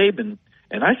 Nick Saban,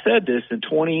 and I said this in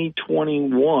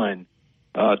 2021,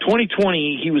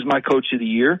 2020, he was my coach of the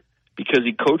year because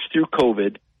he coached through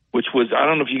COVID, which was, I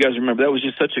don't know if you guys remember, that was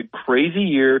just such a crazy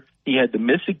year. He had to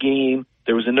miss a game.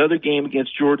 There was another game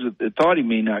against Georgia that thought he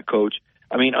may not coach.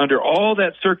 I mean, under all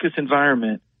that circus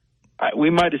environment, we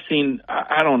might have seen,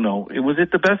 I don't know, was it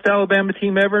the best Alabama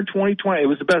team ever in 2020? It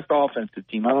was the best offensive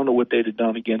team. I don't know what they'd have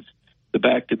done against the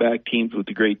back-to-back teams with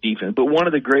the great defense, but one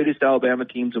of the greatest Alabama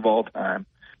teams of all time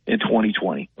in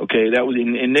 2020. Okay, that was,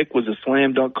 and Nick was a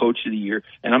slam dunk coach of the year,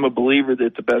 and I'm a believer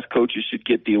that the best coaches should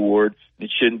get the award.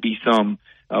 It shouldn't be some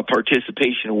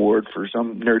participation award for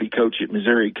some nerdy coach at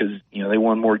Missouri because they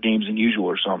won more games than usual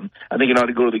or something. I think it ought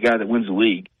to go to the guy that wins the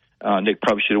league. Nick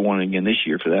probably should have won it again this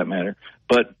year for that matter.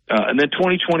 But and then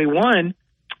 2021,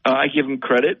 I give him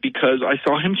credit because I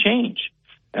saw him change.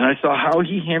 And I saw how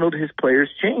he handled his players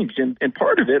change. And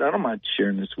part of it, I don't mind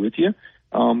sharing this with you.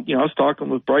 I was talking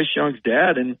with Bryce Young's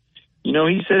dad, and,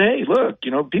 he said, hey, look,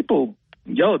 people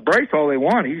yell at Bryce all they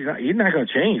want. He's not going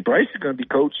to change. Bryce is going to be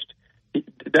coached.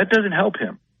 That doesn't help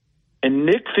him. And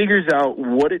Nick figures out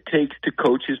what it takes to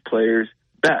coach his players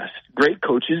best. Great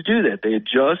coaches do that. They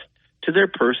adjust to their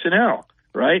personnel,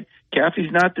 right?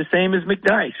 Caffey's not the same as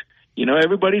McDyess.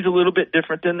 Everybody's a little bit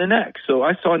different than the next. So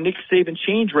I saw Nick Saban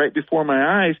change right before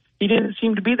my eyes. He didn't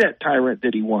seem to be that tyrant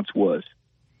that he once was.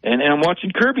 And I'm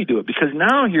watching Kirby do it because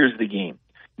now here's the game.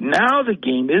 Now the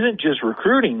game isn't just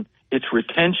recruiting, it's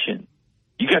retention.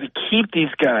 You got to keep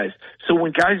these guys. So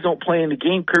when guys don't play in the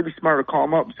game, Kirby Smart will call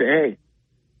them up and say, hey,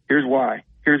 here's why.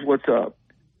 Here's what's up.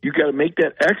 You got to make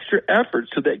that extra effort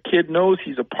so that kid knows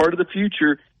he's a part of the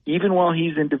future even while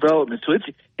he's in development. So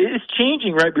it's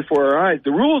changing right before our eyes. The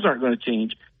rules aren't going to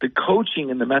change. The coaching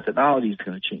and the methodology is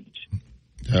going to change.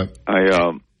 Yep. I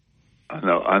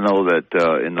know that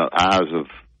in the eyes of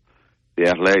the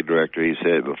athletic director, he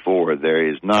said before, there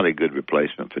is not a good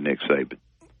replacement for Nick Saban.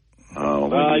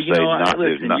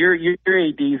 Your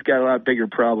AD's got a lot bigger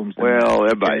problems. Well,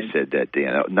 everybody said that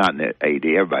then. Not in AD.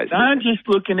 Everybody said I'm just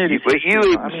looking at it. But you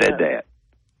even said that.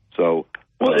 So.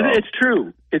 Well, it's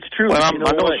true. It's true. Well, I know.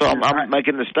 So I'm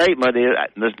making the statement.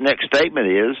 This next statement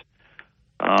is,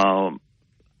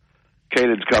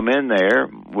 Caleb's come in there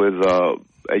with.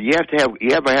 You have to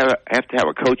have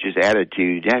a coach's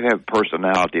attitude. You have to have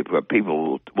personality, but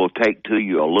people will take to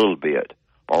you a little bit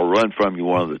or run from you,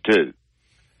 one of the two.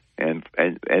 And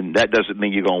that doesn't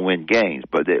mean you're going to win games,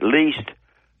 but at least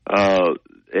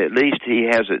he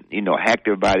hasn't hacked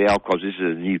everybody out because this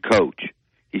is a new coach.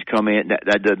 He's come in.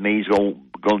 That doesn't mean he's going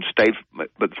to stay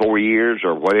but 4 years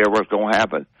or whatever's going to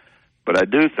happen. But I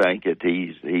do think that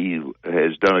he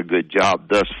has done a good job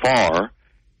thus far.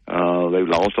 They've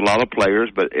lost a lot of players,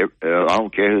 but I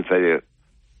don't care who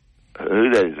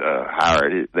they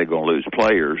hired. They're going to lose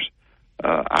players.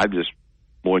 I just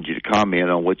wanted you to comment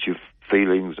on what your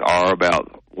feelings are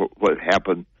about what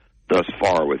happened thus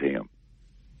far with him.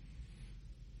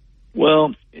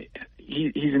 Well,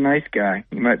 he's a nice guy.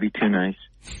 He might be too nice.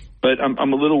 But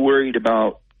I'm a little worried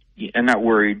about, and not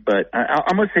worried, but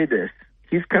I'm going to say this.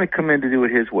 He's going to come in to do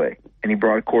it his way, and he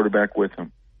brought a quarterback with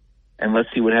him. And let's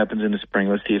see what happens in the spring.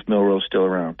 Let's see if Milroe's still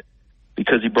around.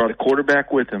 Because he brought a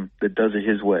quarterback with him that does it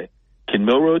his way. Can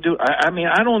Milroe do it? I mean,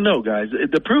 I don't know, guys.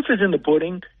 The proof is in the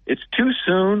pudding. It's too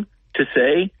soon to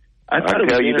say. I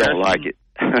tell you don't like it.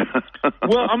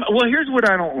 Well, here's what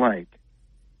I don't like.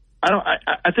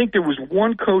 I think there was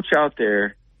one coach out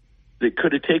there that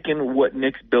could have taken what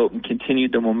Nick's built and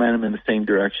continued the momentum in the same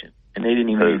direction, and they didn't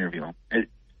even interview him.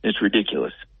 It's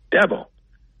ridiculous.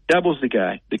 Dabo's the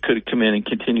guy that could have come in and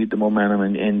continued the momentum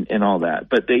and all that.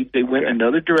 But they went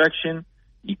another direction.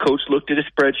 The coach looked at a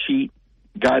spreadsheet,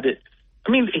 got it.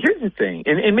 I mean, here's the thing,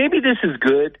 and maybe this is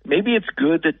good. Maybe it's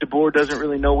good that DeBoer doesn't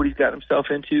really know what he's got himself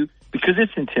into because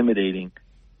it's intimidating.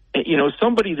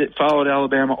 Somebody that followed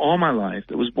Alabama all my life,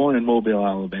 that was born in Mobile,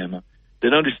 Alabama,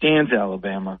 that understands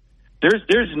Alabama,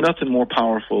 there's nothing more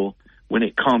powerful when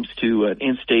it comes to an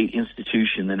in-state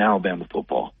institution than Alabama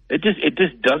football. It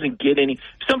just doesn't get any.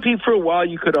 Some people, for a while,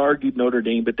 you could argue Notre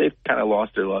Dame, but they've kind of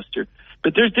lost their luster.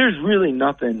 But there's really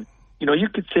nothing. You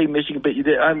could say Michigan, but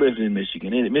I lived in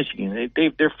Michigan. In Michigan,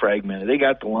 they're fragmented. They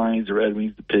got the Lions, the Red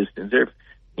Wings, the Pistons. They're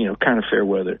kind of fair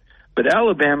weather. But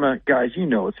Alabama, guys,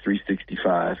 it's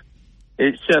 365.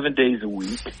 It's 7 days a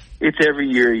week. It's every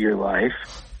year of your life.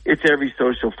 It's every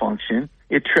social function.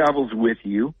 It travels with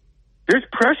you. There's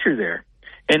pressure there.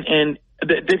 And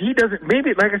that he doesn't,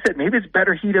 maybe, like I said, maybe it's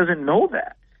better he doesn't know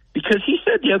that. Because he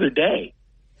said the other day,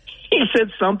 he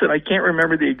said something, I can't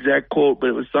remember the exact quote, but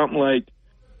it was something like,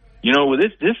 with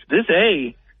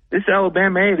this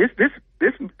Alabama A,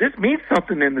 this means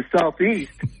something in the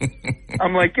Southeast.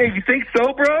 I'm like, hey, you think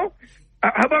so, bro?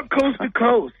 How about coast to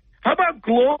coast? How about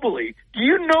globally? Do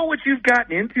you know what you've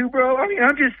gotten into, bro? I mean,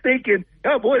 I'm just thinking,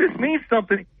 oh, boy, this means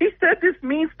something. He said this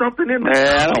means something in the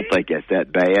Southeast. I don't think that's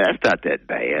that bad. That's not that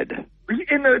bad.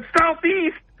 In the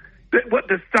Southeast,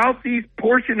 the Southeast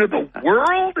portion of the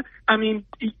world? I mean,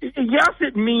 yes,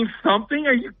 it means something.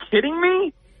 Are you kidding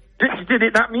me? Did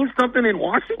it not mean something in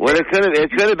Washington? Well, it could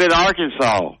have been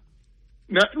Arkansas.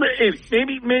 No,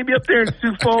 maybe up there in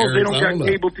Sioux Falls they don't got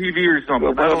cable TV or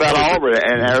something. What about Auburn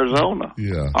and Arizona?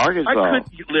 Yeah, Arkansas. I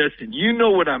couldn't listen. You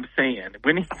know what I'm saying.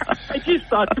 I just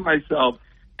thought to myself,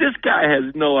 this guy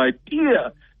has no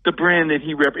idea the brand that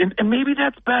he represents, and maybe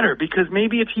that's better because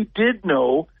maybe if he did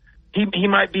know, he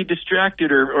might be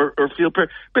distracted or feel.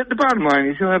 But the bottom line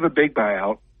is he'll have a big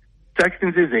buyout.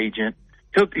 Sexton's his agent.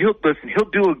 He'll listen. He'll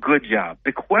do a good job.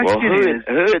 The question is,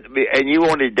 and you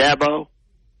wanted Dabo?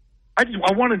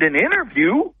 I wanted an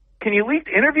interview. Can you at least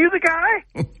interview the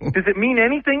guy? Does it mean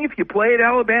anything if you play at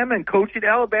Alabama and coach at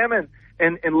Alabama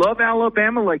and love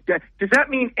Alabama like that? Does that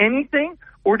mean anything,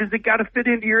 or does it got to fit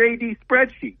into your AD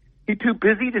spreadsheet? He too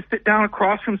busy to sit down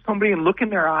across from somebody and look in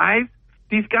their eyes?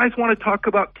 These guys want to talk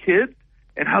about kids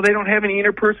and how they don't have any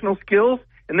interpersonal skills,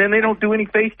 and then they don't do any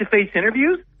face-to-face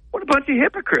interviews? What a bunch of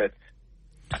hypocrites.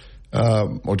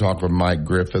 We'll talk with Mike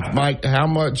Griffith. Mike, how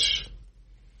much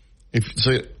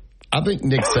I think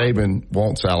Nick Saban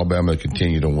wants Alabama to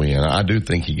continue to win. I do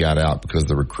think he got out because of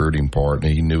the recruiting part,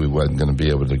 and he knew he wasn't going to be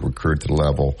able to recruit to the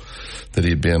level that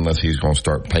he'd been unless he was going to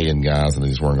start paying guys, and they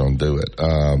just weren't going to do it.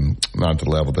 Not at the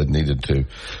level they needed to.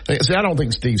 See, I don't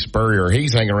think Steve Spurrier,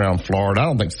 he's hanging around Florida. I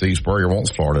don't think Steve Spurrier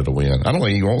wants Florida to win. I don't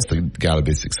think he wants the guy to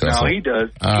be successful. No, he does.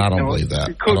 I don't believe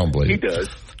that. Coach, I don't believe he it. does.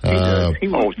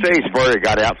 Steve Spurrier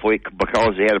got out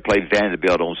because he had to play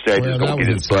Vanderbilt on Saturday. Well, that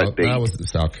was in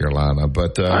South Carolina,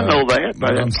 but I know that.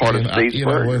 But that's part of Steve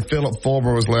Spurrier. When Philip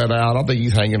Fulmer was let out, I think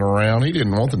he's hanging around. He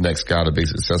didn't want the next guy to be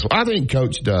successful. I think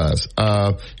Coach does.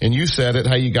 And you said it.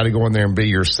 Hey, you got to go in there and be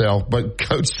yourself. But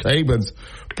Coach Saban's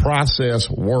process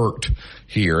worked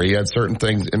here. He had certain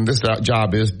things, and this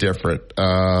job is different.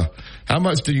 How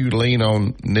much do you lean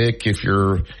on Nick if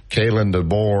you're Kalen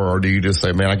DeBoer, or do you just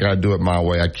say, man, I got to do it my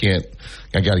way? I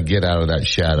got to get out of that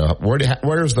shadow.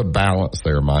 Where's the balance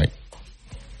there, Mike?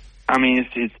 I mean,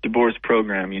 it's DeBoer's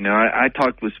program. You know, I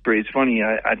talked with Spurrier. It's funny.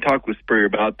 I talked with Spurrier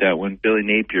about that when Billy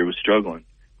Napier was struggling.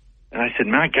 And I said,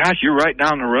 my gosh, you're right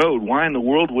down the road. Why in the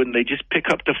world wouldn't they just pick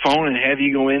up the phone and have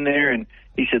you go in there? And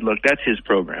he said, look, that's his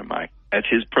program, Mike. That's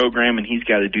his program, and he's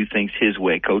got to do things his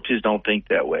way. Coaches don't think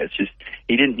that way. It's just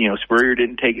Spurrier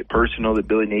didn't take it personal that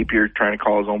Billy Napier is trying to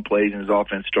call his own plays and his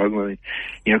offense struggling.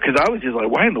 Because I was just like,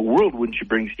 why in the world wouldn't you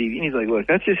bring Steve? And he's like, look,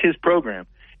 that's just his program.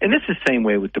 And this is the same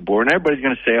way with DeBoer. And everybody's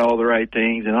going to say all the right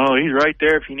things, and, he's right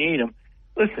there if you need him.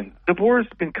 Listen, DeBoer's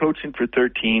been coaching for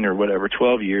 13 or whatever,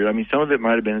 12 years. I mean, some of it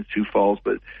might have been in Sioux Falls,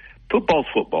 but football's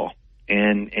football.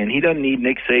 And he doesn't need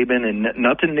Nick Saban, and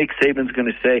nothing Nick Saban's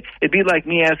going to say. It'd be like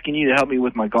me asking you to help me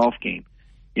with my golf game.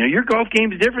 You know, your golf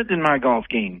game is different than my golf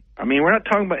game. I mean, we're not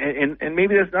talking about, and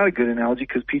maybe that's not a good analogy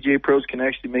because PGA pros can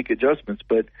actually make adjustments,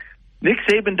 but Nick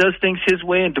Saban does things his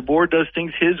way and DeBoer does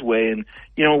things his way. And,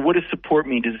 what does support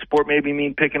mean? Does support maybe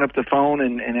mean picking up the phone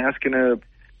and asking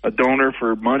a donor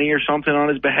for money or something on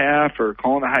his behalf, or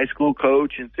calling a high school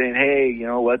coach and saying, hey,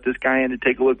 let this guy in to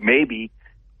take a look? Maybe.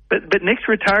 But Nick's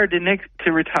retired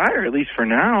to retire, at least for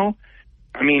now.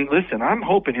 I mean, listen, I'm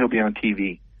hoping he'll be on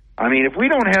TV. I mean, if we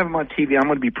don't have him on TV, I'm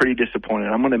going to be pretty disappointed.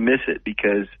 I'm going to miss it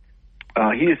because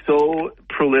he is so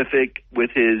prolific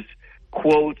with his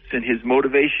quotes and his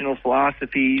motivational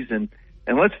philosophies. And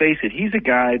let's face it, he's a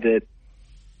guy that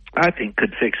I think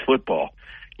could fix football.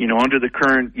 Under the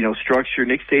current, structure,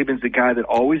 Nick Saban's the guy that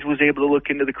always was able to look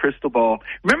into the crystal ball.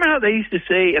 Remember how they used to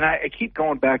say, and I keep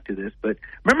going back to this, but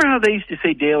remember how they used to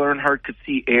say Dale Earnhardt could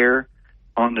see air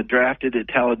on the drafted at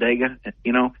Talladega?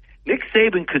 Nick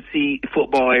Saban could see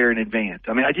football air in advance.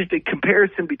 I mean, the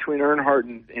comparison between Earnhardt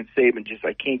and Saban,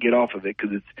 I can't get off of it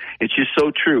because it's just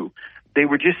so true. They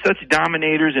were just such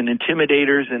dominators and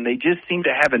intimidators, and they just seemed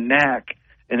to have a knack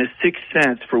and a sixth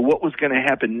sense for what was going to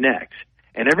happen next.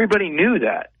 And everybody knew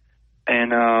that.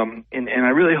 And I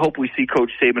really hope we see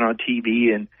Coach Saban on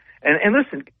TV. And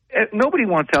listen, nobody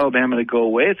wants Alabama to go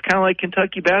away. It's kind of like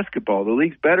Kentucky basketball. The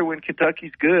league's better when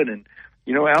Kentucky's good. And,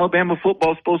 Alabama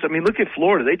football's supposed to, look at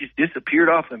Florida. They just disappeared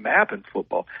off the map in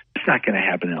football. It's not going to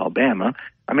happen in Alabama.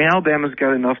 Alabama's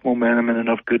got enough momentum and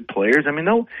enough good players.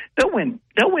 They'll win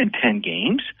 10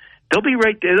 games. They'll be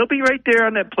right there. They'll be right there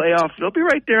on that playoff. They'll be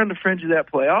right there on the fringe of that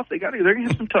playoff. They're going to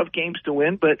have some tough games to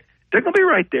win, but they're going to be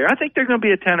right there. I think they're going to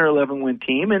be a 10 or 11 win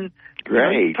team. And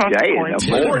great, Jay,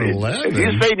 10 or 11. Have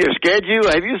you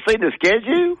seen their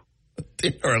schedule?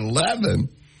 10 or 11.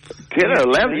 10 or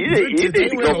 11. You need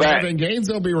to go back. 11 games,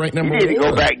 they'll be right number 1. You need to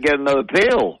go back and get another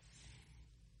pill.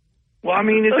 Well,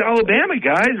 it's Alabama,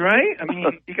 guys, right?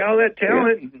 You got all that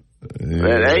talent.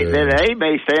 That A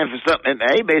may stand for something.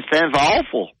 A may stand for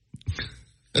awful.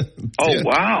 Oh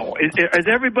wow! Is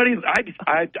everybody? I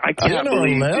can't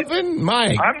believe 11,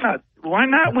 Mike. I'm not. Why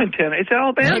not win 10? It's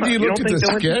Alabama. Have you looked at the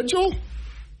schedule?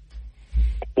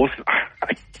 Well,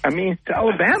 I mean, it's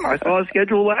Alabama. I saw a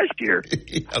schedule last year.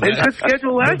 They had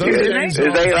schedule last year. It ain't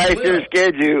last year's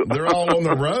schedule. They're all on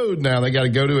the road now. They got to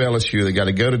go to LSU. They got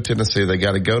to go to Tennessee. They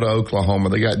got to go to Oklahoma.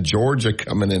 They got Georgia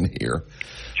coming in here.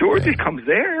 Georgia comes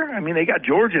there. I mean, they got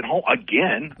Georgia at home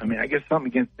again. I mean, I guess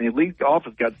something against the league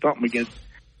office got something against.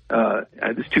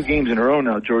 There's 2 games in a row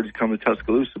now. Georgia's coming to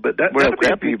Tuscaloosa, but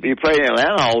you play in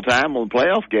Atlanta all the time on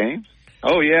playoff games.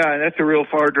 Oh yeah, and that's a real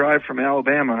far drive from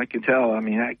Alabama. I can tell. I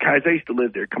mean, guys, I used to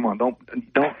live there. Come on, don't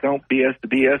BS the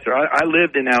BS. I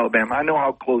lived in Alabama. I know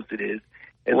how close it is.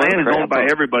 Atlanta's owned by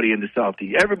everybody in the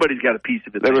Southeast. Everybody's got a piece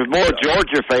of it. There was more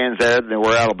Georgia fans there than there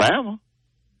were Alabama.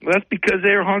 Well, that's because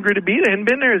they were hungry to be there. They hadn't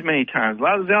been there as many times. A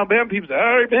lot of those Alabama people say,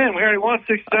 "Oh, man, we already won 6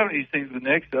 or 7 of these things with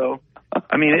Nick." So,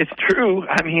 I mean, it's true.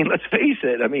 I mean, let's face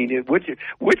it. I mean, which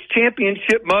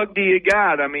championship mug do you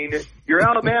got? I mean, your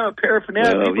Alabama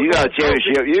paraphernalia. Well, you got a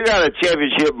championship. You got a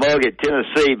championship mug at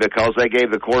Tennessee because they gave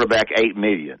the quarterback $8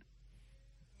 million.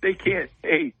 They can't.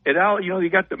 Hey, you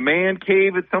got the man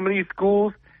cave at some of these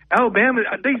schools. Alabama,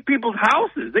 these people's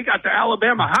houses. They got the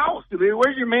Alabama house.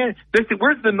 Where's your man? They said,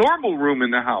 where's the normal room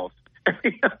in the house?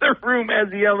 Every other room has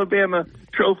the Alabama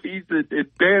trophies and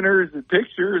banners and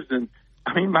pictures. And,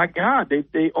 I mean, my God,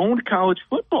 they owned college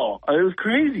football. It was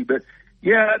crazy. But,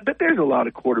 yeah, but there's a lot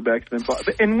of quarterbacks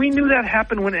involved. And we knew that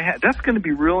happened when it happened. That's going to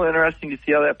be real interesting to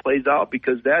see how that plays out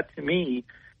because that, to me,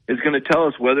 is going to tell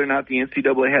us whether or not the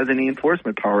NCAA has any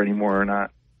enforcement power anymore or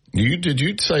not. Did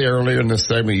you say earlier in this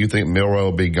segment you think Milroe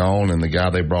will be gone and the guy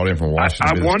they brought in from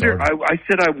Washington? I wonder. I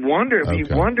said I wonder. Okay.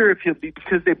 We wonder if he'll be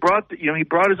because they brought he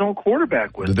brought his own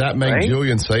quarterback with him. Did that make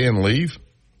Julian Sayin leave?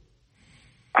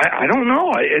 I don't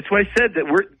know. It's why I said that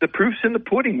the proof's in the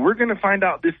pudding. We're going to find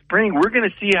out this spring. We're going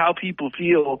to see how people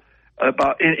feel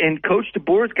about. And Coach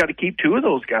DeBoer's got to keep 2 of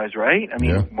those guys, right? I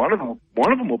mean, one of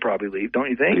them will probably leave, don't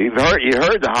you think? You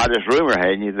heard the hottest rumor,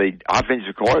 hadn't you? The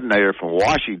offensive coordinator from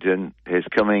Washington is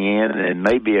coming in and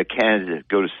maybe a candidate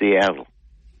to go to Seattle.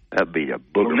 That'd be a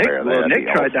booger bear. Nick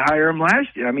tried to hire him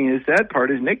last year. I mean, the sad part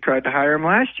is Nick tried to hire him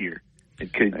last year.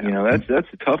 It could,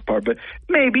 that's the tough part. But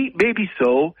maybe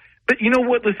so. But you know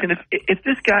what? Listen, if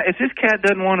this cat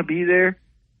doesn't want to be there,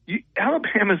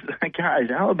 Alabama's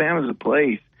a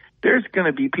place. There's going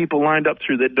to be people lined up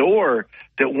through the door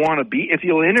that want to be. If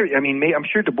you'll interview, I mean, I'm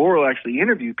sure DeBoer will actually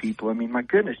interview people. I mean, my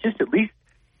goodness, just at least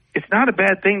it's not a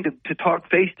bad thing to talk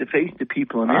face to face to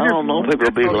people. And I don't know if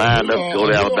people will be lined up to go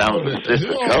to Alabama's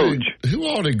assistant coach. Who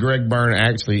all did Greg Byrne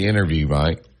actually interview,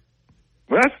 Mike?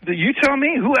 Well, you tell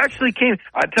me who actually came.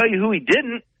 I tell you who he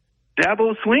didn't.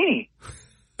 Dabo Swinney.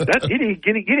 He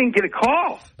didn't get a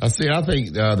call. I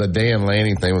think the Dan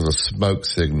Lanning thing was a smoke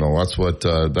signal. That's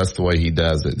the way he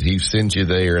does it. He sends you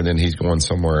there and then he's going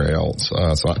somewhere else.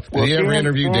 Did he ever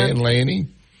interview Dan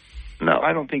Lanning? No,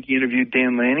 I don't think he interviewed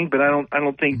Dan Lanning, but I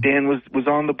don't think Dan was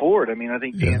on the board. I mean, I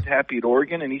think Dan's happy at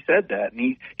Oregon, and he said that, and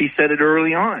he said it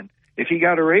early on. If he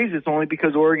got a raise, it's only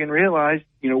because Oregon realized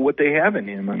what they have in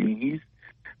him. I mean, he's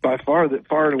by far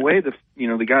and away the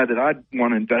guy that I'd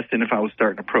want to invest in if I was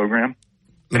starting a program.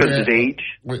 Because of his age.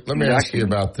 Let me ask you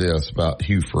about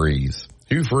Hugh Freeze.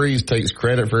 Hugh Freeze takes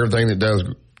credit for everything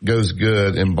that goes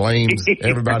good and blames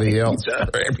everybody else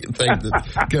for everything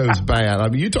that goes bad. I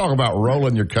mean, you talk about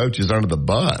rolling your coaches under the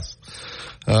bus.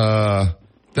 Hugh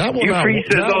Freeze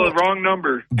says all the wrong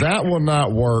numbers. That will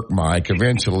not work, Mike.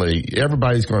 Eventually,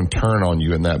 everybody's going to turn on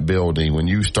you in that building when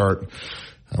you start.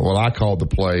 Well, I called the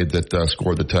play that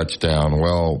scored the touchdown.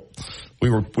 Well, we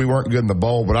weren't good in the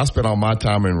bowl, but I spent all my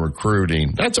time in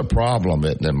recruiting. That's a problem,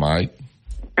 isn't it, Mike?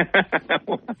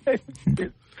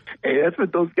 Hey, that's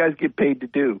what those guys get paid to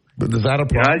do. But is that a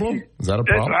problem?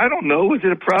 I don't know. Is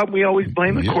it a problem? We always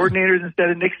blame the coordinators instead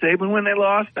of Nick Saban when they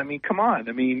lost. I mean, come on.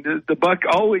 I mean, the buck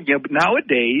always. But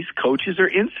nowadays, coaches are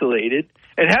insulated.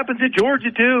 It happens at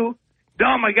Georgia too.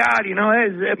 Oh my God!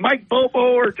 Is Mike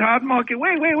Bobo or Todd Monken?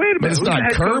 Wait a minute. But it's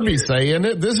not Kirby saying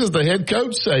it. This is the head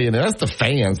coach saying it. That's the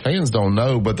fans. Fans don't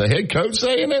know, but the head coach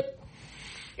saying it.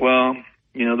 Well,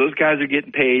 those guys are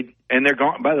getting paid, and they're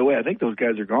gone. By the way, I think those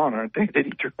guys are gone, aren't they? Did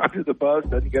he throw under the bus?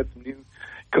 Then you got some new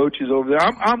coaches over there.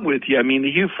 I'm with you. I mean,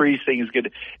 the Hugh Freeze thing is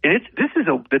good, and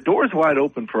the door's wide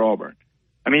open for Auburn.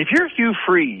 I mean, if you're Hugh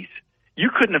Freeze,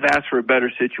 you couldn't have asked for a better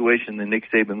situation than Nick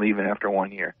Saban leaving after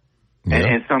 1 year. Yeah.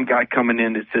 And some guy coming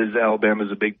in that says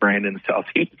Alabama's a big brand in the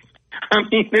Southeast. I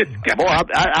mean, I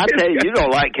tell you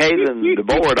don't like Kalen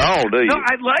DeBoer at all, do you? No,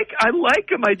 I like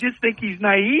him. I just think he's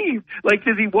naive. Like,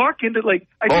 does he walk into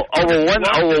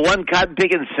over one cotton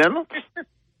picking center?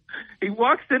 He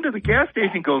walks into the gas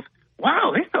station and goes,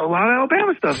 wow, they sell a lot of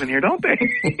Alabama stuff in here, don't they?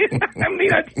 I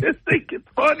mean, I just think it's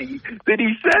funny that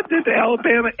he said that the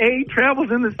Alabama A travels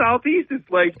in the Southeast. It's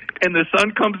like, and the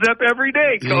sun comes up every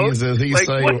day, Coach. He's like,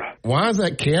 saying, why is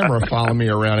that camera following me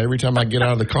around every time I get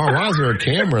out of the car? Why is there a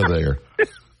camera there?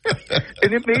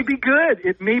 And it may be good.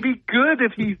 It may be good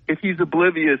if he's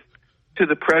oblivious to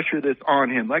the pressure that's on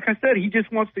him. Like I said, he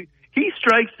just wants to. He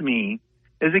strikes me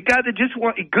as a guy that just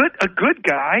wants a good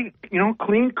guy, you know,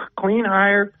 clean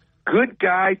hire, good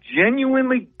guy,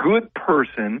 genuinely good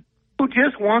person who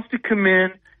just wants to come in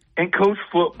and coach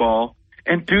football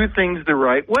and do things the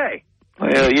right way.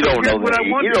 Well, you don't know that.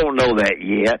 You don't know that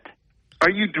yet. Are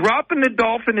you dropping the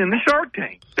Dolphin in the Shark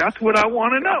Tank? That's what I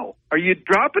want to know. Are you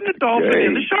dropping the Dolphin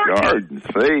in the Shark Tank?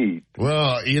 Feed.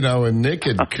 Well, you know, and Nick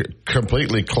had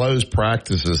completely closed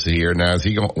practices here. Now,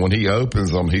 when he opens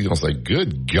them, he's going to say,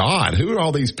 good God, who are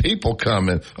all these people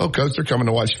coming? Oh, Coach, they're coming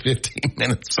to watch 15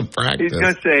 minutes of practice. He's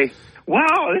going to say,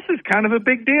 wow, this is kind of a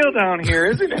big deal down here,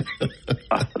 isn't it?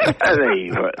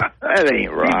 that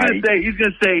ain't right. He's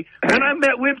going to say, when I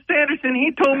met Wimp Sanderson,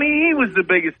 he told me he was the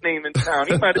biggest name in town.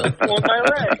 He might have been pulling my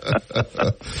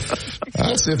leg.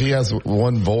 I'll see if he has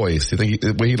one voice. You think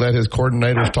will he let his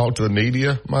coordinators talk to the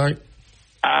media, Mike?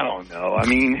 I don't know. I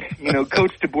mean, you know,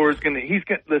 Coach DeBoer is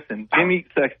listen, Jimmy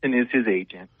Sexton is his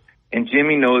agent. And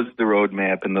Jimmy knows the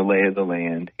roadmap and the lay of the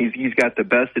land. He's got the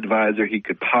best advisor he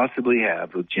could possibly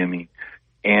have with Jimmy.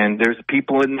 And there's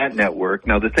people in that network.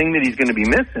 Now, the thing that he's going to be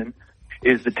missing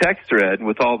is the text thread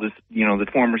with all this, you know, the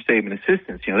former Saban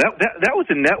assistants. You know, that was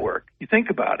a network. You think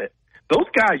about it. Those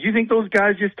guys, you think those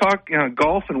guys just talk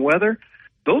golf and weather?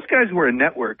 Those guys were a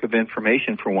network of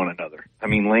information for one another. I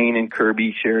mean, Lane and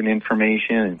Kirby sharing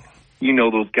information. And, you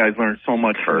know, those guys learned so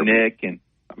much from Nick and,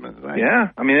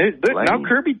 yeah, I mean, now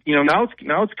Kirby, you know, now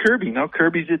it's Kirby. Now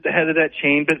Kirby's at the head of that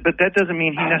chain, but that doesn't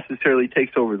mean he necessarily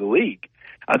takes over the league.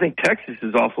 I think Texas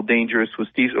is awful dangerous with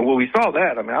Steve. Well, we saw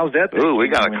that. I mean, I was at the. Ooh, we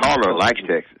got a caller that likes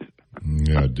Texas.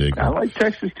 Yeah, I like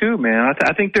Texas too, man.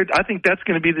 I think that's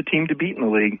going to be the team to beat in the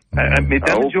league. All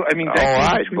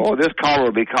right, boy, this caller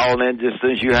will be calling in just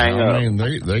as you hang up. I mean,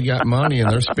 they got money and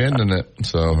they're spending it.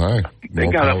 So hey, they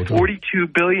got a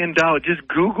 $42 billion. Just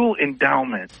Google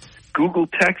endowment. Google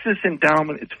Texas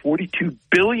endowment. It's $42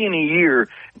 billion a year.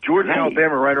 Georgia and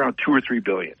Alabama right around $2 or $3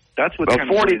 billion. That's what.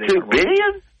 $42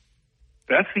 billion.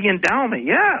 That's the endowment.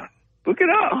 Yeah, look it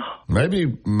up. Maybe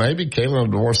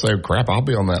Kalen DeBoer say, "Crap, I'll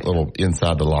be on that little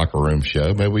inside the locker room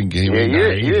show. Maybe we can give him."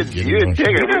 You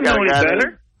don't know any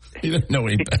better. He doesn't know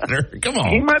any better. Come on.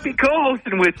 He might be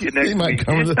co-hosting with you next week. He might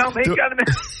come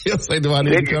he'll say, do I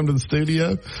need to come to the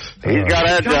studio? He's got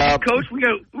that job. Coach, we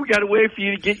got to wait for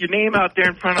you to get your name out there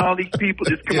in front of all these people.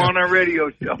 Just come on our radio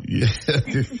show. Yeah.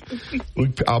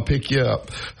 I'll pick you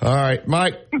up. All right,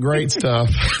 Mike, great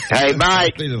stuff. Hey,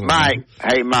 Mike.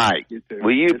 Hey, Mike.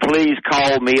 Will you please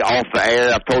call me off the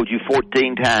air? I've told you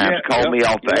 14 times. Call me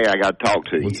off the air. I got to talk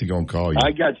to you. What's he going to call you?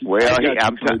 I got you. Well,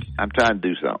 I'm trying to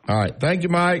do something. All right. Thank you,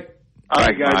 Mike. All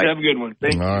right, guys. Mike. Have a good one.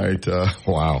 Thank you. All right.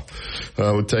 Wow.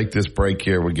 We'll take this break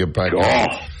here. We'll get back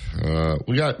on.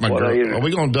 We got my girl. Are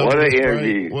we going to double this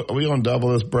break? Are we going to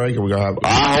double this break? Or we going to have?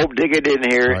 I hope Digger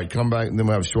didn't hear it. All right, come back and then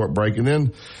we'll have a short break, and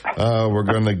then we're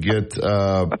going to get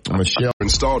Michelle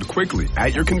installed quickly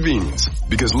at your convenience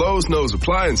because Lowe's knows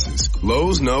appliances.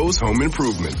 Lowe's knows home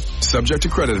improvement. Subject to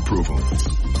credit approval.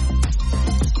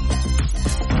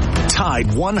 Tide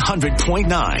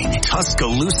 100.9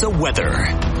 Tuscaloosa weather.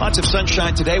 Lots of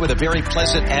sunshine today with a very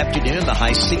pleasant afternoon. The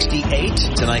high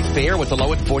 68. Tonight fair with the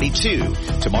low at 42.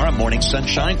 Tomorrow morning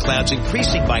sunshine. Clouds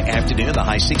increasing by afternoon. The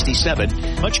high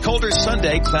 67. Much colder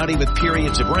Sunday. Cloudy with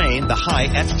periods of rain. The high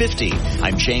at 50.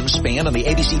 I'm James Spann on the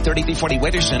ABC 3340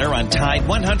 Weather Center on Tide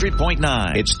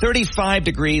 100.9. It's 35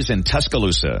 degrees in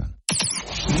Tuscaloosa.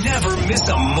 Never miss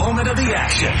a moment of the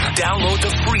action. Download the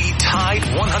free Tide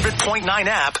 100.9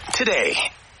 app today.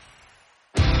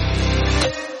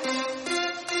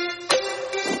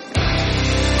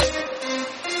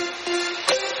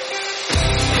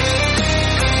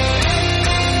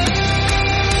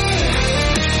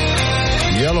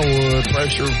 Yellowwood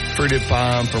pressure treated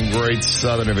pine from Great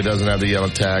Southern. If it doesn't have the yellow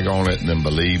tag on it, then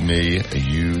believe me,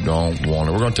 you don't want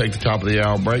it. We're going to take the top of the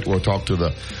hour break. We'll talk to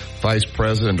the Vice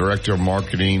President, Director of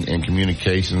Marketing and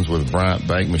Communications with Bryant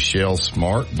Bank, Michelle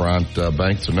Smart. Bryant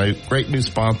Bank's a great new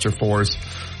sponsor for us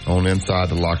on Inside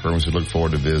the Locker Room. So we look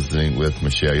forward to visiting with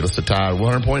Michelle. You listen to Tide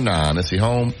 100.9. It's the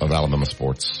home of Alabama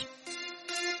sports.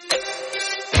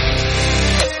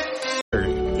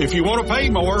 If you want to pay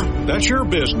more, that's your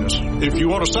business. If you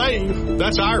want to save,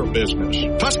 that's our business.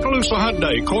 Tuscaloosa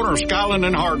Hyundai, corner of Skyland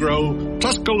and Hargrove,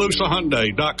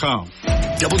 TuscaloosaHyundai.com.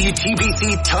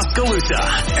 WTBC Tuscaloosa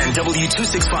and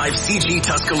W265CG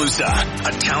Tuscaloosa,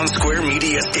 a Town Square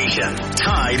media station.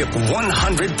 Tide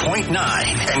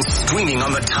 100.9 and streaming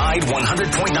on the Tide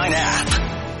 100.9 app.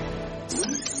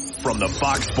 From the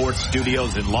Fox Sports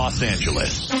Studios in Los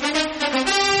Angeles,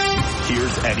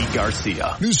 here's Eddie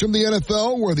Garcia. News from the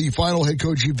NFL, where the final head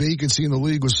coaching vacancy in the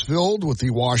league was filled, with the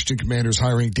Washington Commanders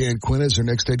hiring Dan Quinn as their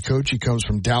next head coach. He comes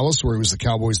from Dallas, where he was the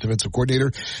Cowboys defensive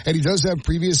coordinator, and he does have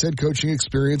previous head coaching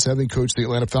experience, having coached the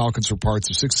Atlanta Falcons for parts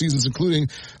of 6 seasons, including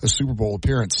a Super Bowl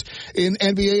appearance. In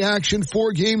NBA action,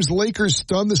 4 games, Lakers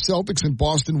stunned the Celtics in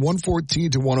Boston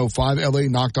 114-105. LA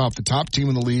knocked off the top team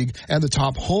in the league and the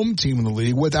top home team in the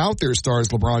league without their stars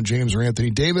LeBron James or Anthony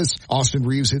Davis. Austin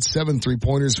Reeves hit 7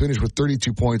 3-pointers, finished with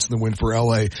 32 points in the win for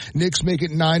LA. Knicks make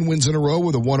it 9 wins in a row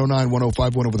with a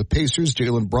 109-105 win over the Pacers.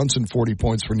 Jalen Brunson, 40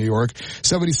 points for New York.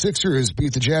 76ers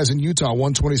beat the Jazz in Utah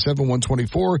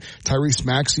 127-124. Tyrese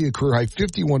Maxey, a career high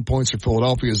 51 points for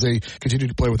Philadelphia as they continue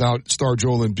to play without star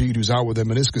Joel Embiid, who's out with a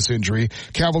meniscus injury.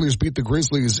 Cavaliers beat the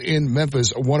Grizzlies in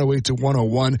Memphis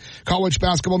 108-101. College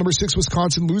basketball, number 6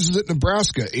 Wisconsin loses at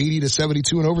Nebraska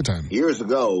 80-72 in overtime. Years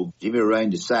ago, Jimmy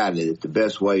Rain decided that the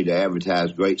best way to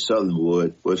advertise Great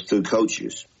Southernwood was through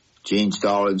coaches. Gene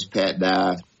Stallings, Pat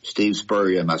Dye, Steve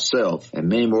Spurrier, and myself, and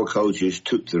many more coaches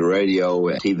took to the radio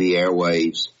and TV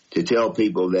airwaves to tell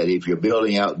people that if you're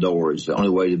building outdoors, the only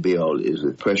way to build is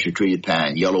with pressure-treated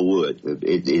pine, yellow wood.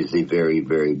 It is the very,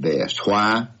 very best.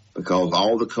 Why? Because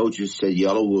all the coaches said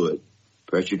yellow wood,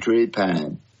 pressure-treated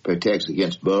pine, protects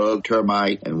against bug,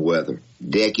 termite, and weather.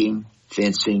 Decking,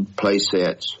 fencing, play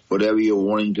sets, whatever you're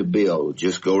wanting to build,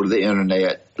 just go to the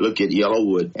internet, look at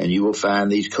Yellowwood, and you will find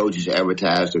these coaches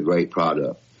advertised a great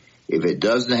product. If it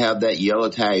doesn't have that yellow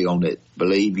tag on it,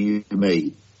 believe you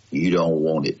me, you don't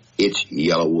want it. It's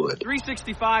Yellowwood.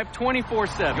 365,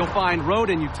 24/7. You'll find road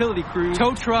and utility crews,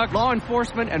 tow truck, law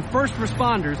enforcement, and first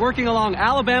responders working along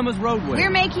Alabama's roadway. We're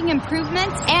making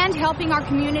improvements and helping our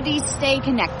communities stay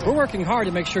connected. We're working hard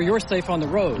to make sure you're safe on the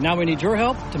road. Now we need your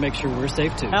help to make sure we're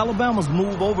safe too. Alabama's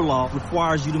move over law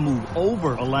requires you to move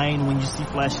over a lane when you see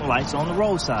flashing lights on the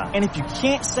roadside. And if you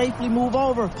can't safely move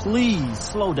over, please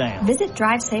slow down. Visit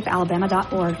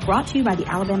DriveSafeAlabama.org, brought to you by the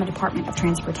Alabama Department of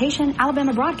Transportation,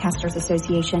 Alabama Broadcasters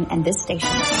Association, and this station.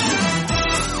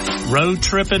 Road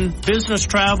tripping, business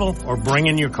travel, or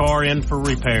bringing your car in for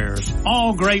repairs.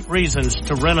 All great reasons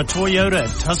to rent a Toyota at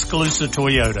Tuscaloosa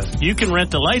Toyota. You can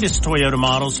rent the latest Toyota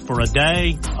models for a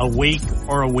day, a week,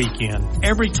 or a weekend.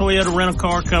 Every Toyota rental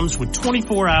car comes with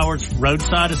 24 hours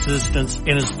roadside assistance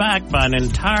and is backed by an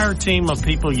entire team of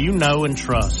people you know and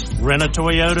trust. Rent a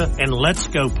Toyota and let's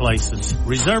go places.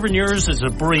 Reserving yours is a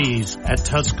breeze at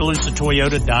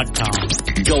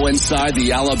TuscaloosaToyota.com. Go inside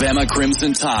the Alabama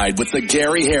Crimson Tide with the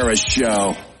Gary Harris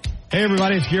Show. Hey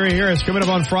everybody, it's Gary Harris. Coming up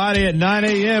on Friday at 9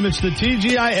 a.m., it's the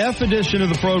TGIF edition of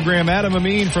the program. Adam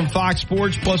Amin from Fox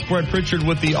Sports, plus Brett Pritchard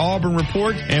with the Auburn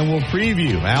Report, and we'll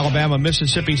preview Alabama,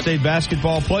 Mississippi State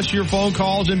basketball, plus your phone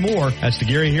calls and more. That's the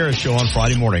Gary Harris Show on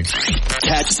Friday morning.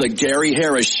 Catch the Gary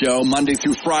Harris Show Monday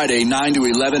through Friday, 9 to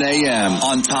 11 a.m.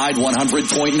 on Tide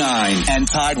 100.9 and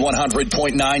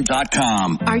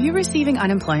Tide100.9.com. Are you receiving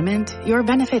unemployment? Your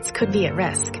benefits could be at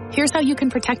risk. Here's how you can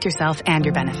protect yourself and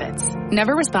your benefits.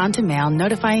 Never respond to mail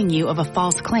notifying you of a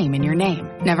false claim in your name.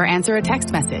 Never answer a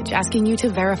text message asking you to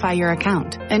verify your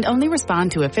account. And only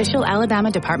respond to official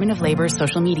Alabama Department of Labor's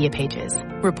social media pages.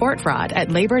 Report fraud at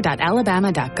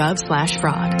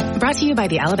labor.alabama.gov/fraud. Brought to you by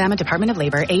the Alabama Department of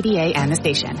Labor, ABA, and the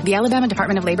station. The Alabama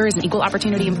Department of Labor is an equal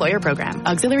opportunity employer program.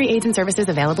 Auxiliary aids and services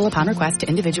available upon request to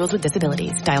individuals with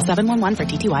disabilities. Dial 711 for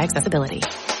TTY accessibility.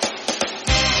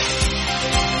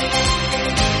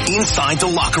 Inside the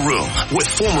Locker Room with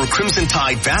former Crimson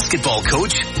Tide basketball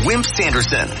coach Wimp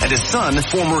Sanderson and his son,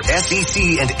 former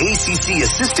SEC and ACC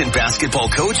assistant basketball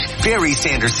coach Barry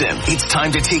Sanderson. It's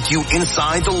time to take you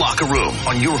inside the locker room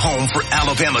on your home for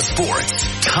Alabama sports.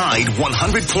 Tide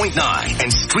 100.9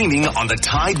 and streaming on the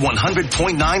Tide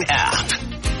 100.9 app.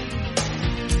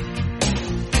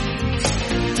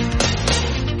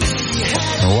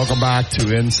 Welcome back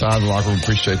to Inside the Locker Room.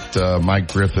 Appreciate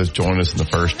Mike Griffith joining us in the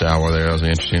first hour there. That was an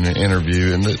interesting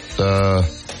interview. And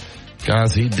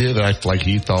guys, he did act like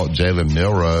he thought Jalen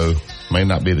Milroe may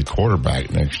not be the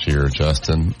quarterback next year,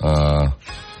 Justin. I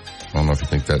don't know if you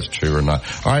think that's true or not.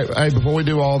 All right, hey, before we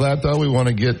do all that, though, we want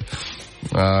to get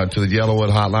to the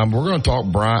Yellowwood Hotline. We're going to talk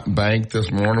Bryant Bank this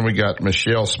morning. We got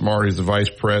Michelle Smart, who's the Vice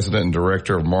President and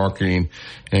Director of Marketing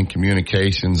and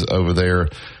Communications over there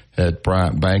at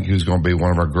Bryant Bank, who's going to be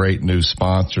one of our great new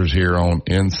sponsors here on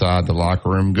Inside the Locker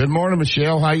Room. Good morning,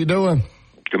 Michelle. How you doing?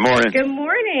 Good morning. Good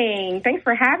morning. Thanks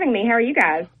for having me. How are you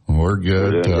guys? We're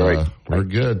good. We're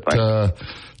good.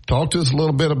 Talk to us a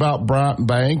little bit about Bryant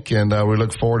Bank, and we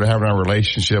look forward to having our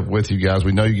relationship with you guys.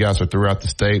 We know you guys are throughout the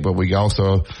state, but we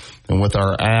also, and with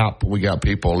our app, we got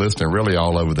people listening really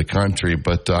all over the country.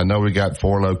 But I know we got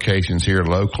 4 locations here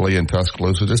locally in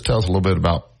Tuscaloosa. Just tell us a little bit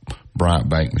about Bryant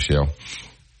Bank, Michelle.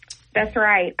 That's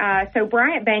right. So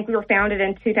Bryant Bank, we were founded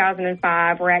in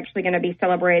 2005. We're actually going to be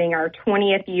celebrating our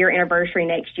 20th year anniversary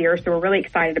next year, so we're really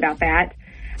excited about that.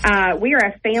 We are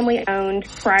a family-owned,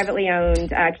 privately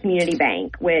owned community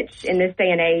bank, which in this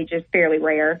day and age is fairly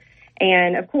rare.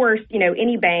 And, of course,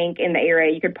 any bank in the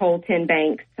area, you could poll 10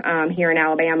 banks here in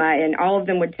Alabama, and all of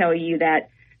them would tell you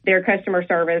that their customer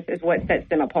service is what sets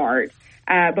them apart.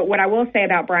 But what I will say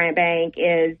about Bryant Bank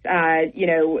is,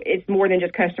 it's more than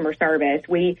just customer service.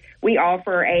 We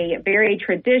offer a very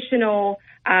traditional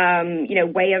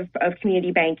way of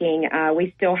community banking.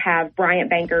 We still have Bryant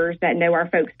bankers that know our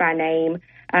folks by name.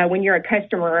 When you're a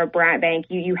customer of Bryant Bank,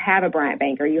 you have a Bryant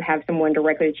banker. You have someone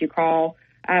directly that you call.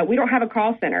 We don't have a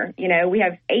call center. We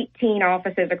have 18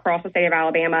 offices across the state of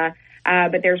Alabama,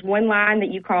 but there's one line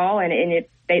that you call, and it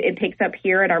picks up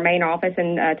here at our main office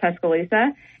in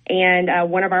Tuscaloosa, and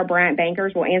one of our Bryant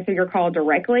bankers will answer your call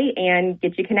directly and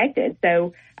get you connected.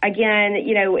 So, again,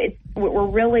 we're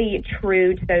really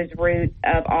true to those roots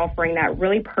of offering that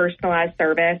really personalized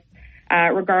service,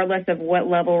 regardless of what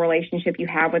level relationship you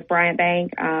have with Bryant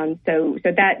Bank. So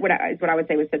that is what I would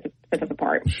say would set us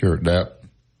apart. Sure, that.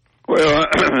 Well,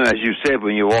 as you said,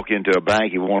 when you walk into a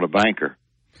bank, you want a banker,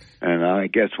 and I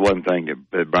guess one thing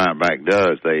that Bryant Bank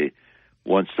does, they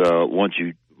once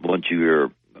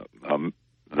you're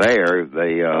there,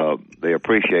 they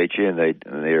appreciate you, and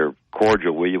they're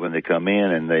cordial with you when they come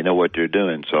in, and they know what they're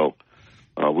doing. So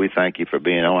we thank you for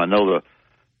being on. I know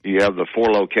you have the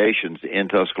 4 locations in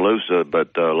Tuscaloosa,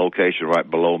 but location right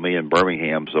below me in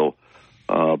Birmingham, so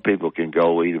people can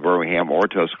go either Birmingham or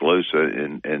Tuscaloosa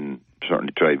and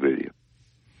certainly trade with you.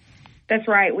 That's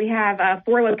right. We have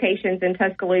 4 locations in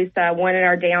Tuscaloosa, one in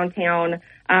our downtown,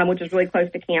 which is really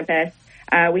close to campus.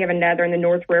 We have another in the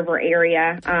North River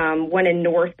area, one in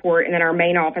Northport, and then our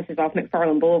main office is off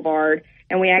McFarland Boulevard.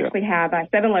 And we actually have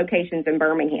 7 locations in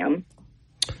Birmingham.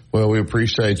 Well, we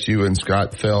appreciate you and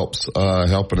Scott Phelps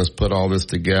helping us put all this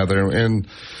together. And,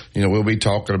 we'll be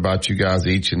talking about you guys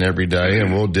each and every day,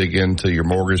 and we'll dig into your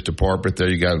mortgage department there.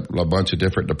 You got a bunch of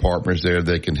different departments there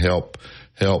that can help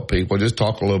people. Just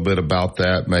talk a little bit about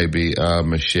that, maybe,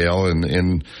 Michelle.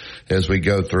 And as we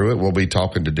go through it, we'll be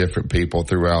talking to different people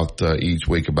throughout each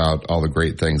week about all the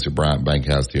great things that Bryant Bank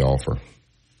has to offer.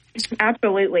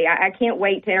 Absolutely. I can't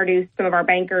wait to introduce some of our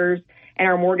bankers and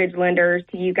our mortgage lenders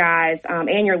to you guys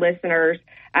and your listeners.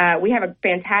 We have a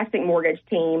fantastic mortgage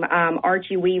team.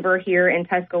 Archie Weaver here in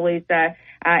Tuscaloosa.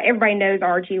 Everybody knows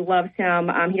Archie, loves him.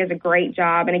 He does a great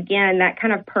job. And again, that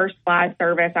kind of personalized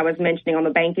service I was mentioning on the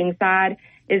banking side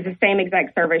is the same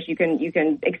exact service you can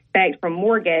expect from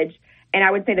mortgage. And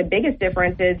I would say the biggest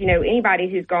difference is, anybody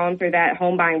who's gone through that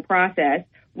home buying process,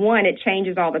 one, it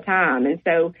changes all the time. And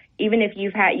so even if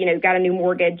you've had, got a new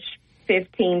mortgage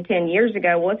 10 years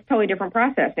ago, well, it's a totally different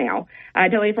process now, a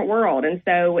totally different world. And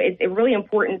so it's really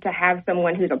important to have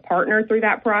someone who's a partner through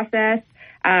that process,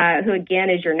 who, again,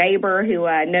 is your neighbor, who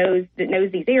knows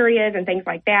these areas and things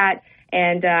like that.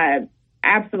 And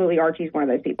absolutely, Archie's one of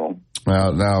those people.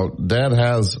 Now, Dad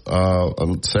has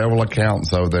several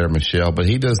accounts over there, Michelle, but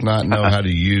he does not know how to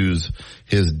use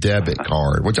his debit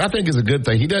card, which I think is a good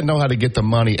thing. He doesn't know how to get the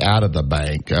money out of the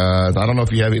bank. I don't know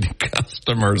if you have any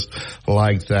customers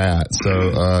like that.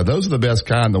 So those are the best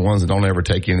kind, the ones that don't ever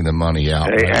take any of the money out.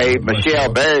 Hey,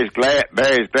 Michelle, Barry's glad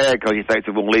because he thinks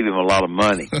it won't leave him a lot of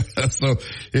money. So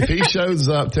if he shows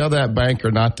up, tell that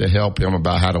banker not to help him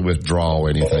about how to withdraw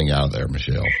anything out of there,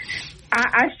 Michelle.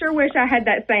 I sure wish I had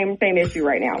that same issue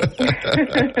right now.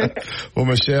 Well,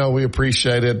 Michelle, we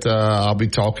appreciate it. I'll be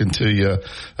talking to you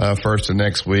first of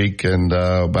next week, and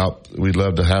we'd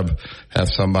love to have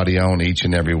somebody on each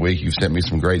and every week. You've sent me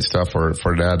some great stuff for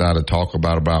Dad and I to talk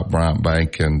about Bryant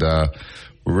Bank, and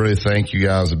we really thank you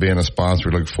guys for being a sponsor.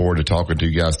 We look forward to talking to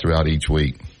you guys throughout each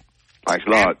week. Thanks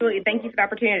a lot. Absolutely. Thank you for the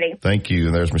opportunity. Thank you.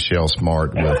 And there's Michelle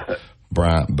Smart with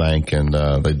Bryant Bank, and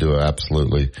they do an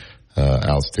absolutely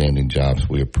outstanding jobs.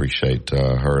 We appreciate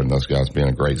her and those guys being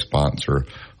a great sponsor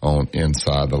on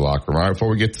Inside the Locker Room. All right, before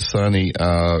we get to Sonny,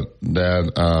 Dad,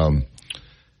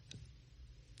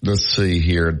 let's see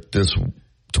here.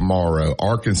 Tomorrow,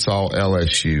 Arkansas,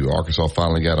 LSU. Arkansas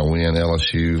finally got a win.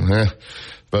 LSU,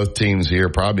 both teams here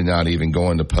probably not even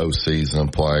going to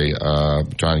postseason play,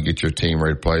 trying to get your team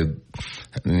ready to play.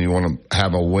 And you want to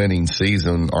have a winning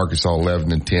season. Arkansas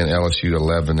 11-10, LSU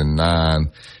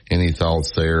 11-9. Any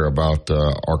thoughts there about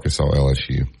Arkansas,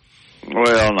 LSU?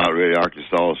 Well, not really.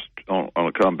 Arkansas is on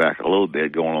a comeback a little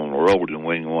bit, going on the road and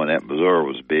winning one at Missouri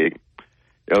was big.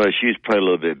 LSU's played a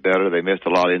little bit better. They missed a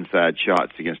lot of inside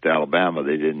shots against Alabama.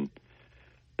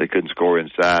 They couldn't score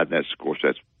inside, and of course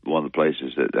that's one of the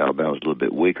places that Alabama was a little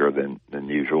bit weaker than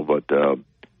usual. But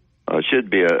it should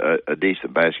be a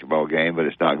decent basketball game, but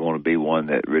it's not going to be one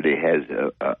that really has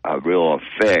a real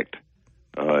effect.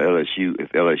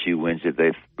 If LSU wins it,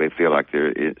 they feel like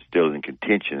they're still in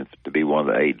contention to be one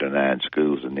of the 8 or 9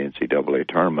 schools in the NCAA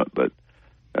tournament. But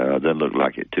it doesn't look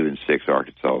like it. 2-6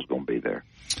 Arkansas is going to be there.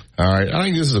 All right, I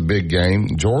think this is a big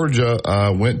game. Georgia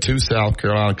went to South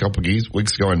Carolina a couple of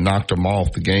weeks ago and knocked them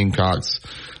off. The Gamecocks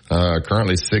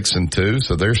currently 6-2,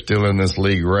 so they're still in this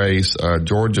league race.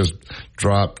 Georgia's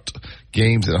dropped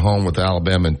games at home with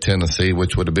Alabama and Tennessee,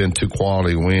 which would have been 2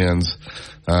 quality wins.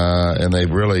 And they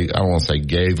really, I don't want to say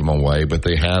gave them away, but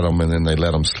they had them and then they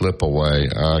let them slip away.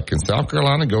 Can South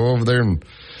Carolina go over there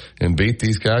and beat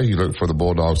these guys? You look for the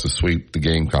Bulldogs to sweep the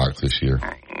Gamecocks this year.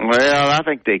 Well, I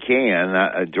think they can.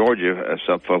 Georgia,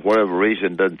 for whatever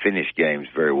reason, doesn't finish games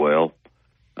very well.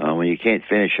 When you can't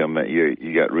finish them,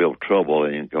 you got real trouble,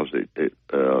 and because it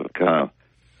kind of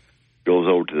goes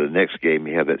over to the next game,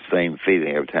 you have that same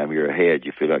feeling every time you're ahead.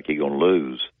 You feel like you're going to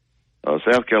lose.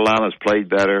 South Carolina's played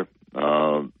better.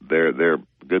 They're a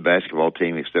good basketball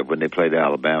team, except when they played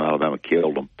Alabama. Alabama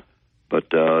killed them.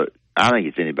 But I think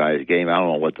it's anybody's game. I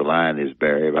don't know what the line is,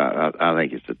 Barry, but I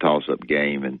think it's a toss-up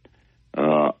game, and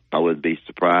I wouldn't be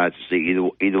surprised to see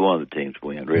either one of the teams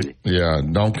win, really. Yeah,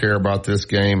 don't care about this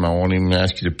game. I won't even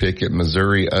ask you to pick it.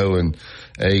 Missouri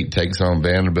 0-8 takes on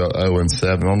Vanderbilt 0-7.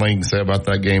 The only thing you can say about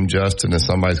that game, Justin, is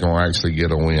somebody's going to actually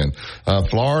get a win.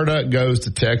 Florida goes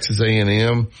to Texas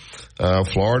A&M.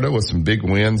 Florida with some big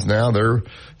wins now. They're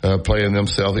playing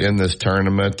themselves in this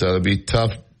tournament. It'll be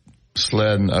tough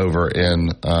sledding over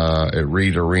at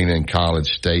Reed Arena in College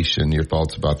Station. Your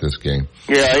thoughts about this game?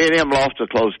 Yeah, A&M lost a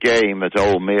close game at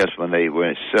Ole Miss when they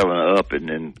went 7-up, and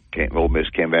then Ole Miss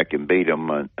came back and beat them.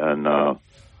 And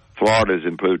Florida's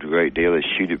improved a great deal. They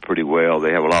shoot it pretty well.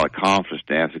 They have a lot of confidence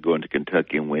now after going to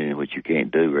Kentucky and winning, which you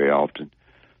can't do very often.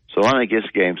 So I think this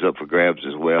game's up for grabs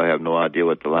as well. I have no idea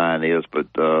what the line is, but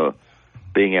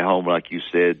being at home, like you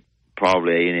said,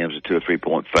 probably A&M's a 2 or 3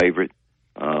 point favorite.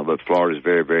 But Florida's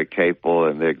very, very capable,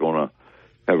 and they're going to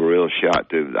have a real shot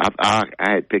to. I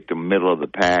had picked the middle of the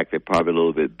pack. They're probably a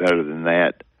little bit better than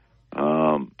that.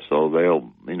 So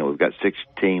they'll, we've got 6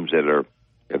 teams that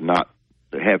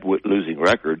have losing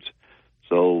records.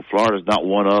 So Florida's not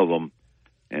one of them,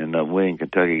 and the winning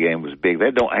Kentucky game was big.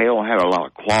 They don't have a lot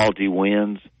of quality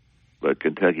wins, but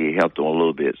Kentucky helped them a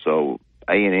little bit. So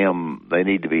A&M, they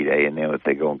need to beat A&M if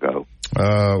they're going to go.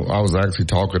 I was actually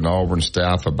talking to Auburn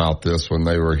staff about this when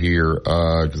they were here,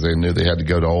 because they knew they had to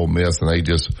go to Ole Miss, and they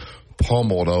just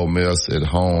pummeled Ole Miss at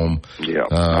home,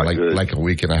 like a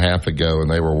week and a half ago.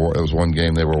 And it was one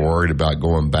game they were worried about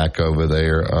going back over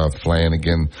there.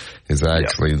 Flanagan is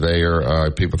actually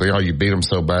there. People think, you beat them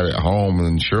so bad at home,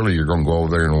 and surely you're going to go over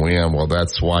there and win. Well,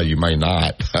 that's why you may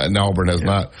not. And Auburn has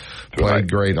not played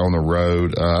great on the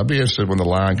road. I'll be interested when the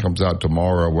line comes out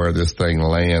tomorrow where this thing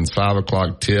lands.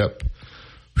 5:00 tip.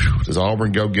 Does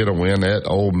Auburn go get a win at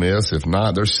Ole Miss? If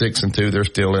not, they're 6-2. They're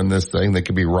still in this thing. They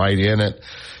could be right in it.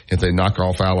 If they knock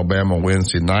off Alabama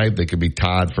Wednesday night, they could be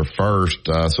tied for first.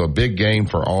 So a big game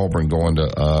for Auburn going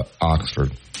to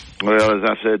Oxford. Well, as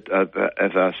I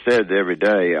said every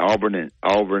day, Ole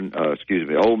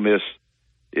Miss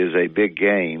is a big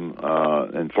game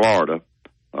in Florida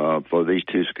for these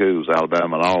 2 schools,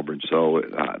 Alabama and Auburn. So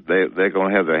they're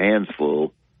going to have their hands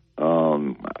full.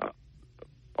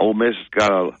 Ole Miss has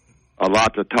got a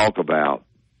lot to talk about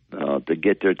to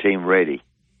get their team ready.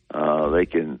 They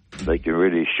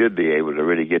should be able to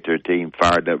really get their team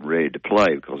fired up and ready to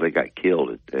play, because they got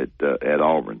killed at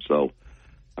Auburn. So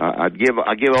I give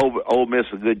Ole Miss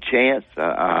a good chance.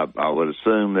 I would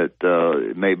assume that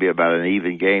it may be about an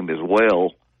even game as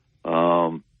well.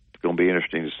 It's going to be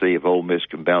interesting to see if Ole Miss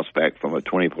can bounce back from a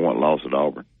 20-point loss at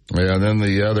Auburn. Yeah, and then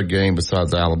the other game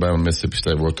besides Alabama, Mississippi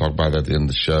State, we'll talk about that at the end of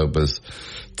the show, but it's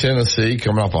Tennessee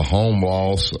coming off a home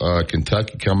loss,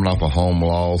 Kentucky coming off a home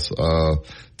loss,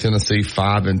 Tennessee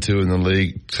 5-2 in the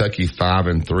league, Kentucky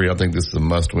 5-3. I think this is a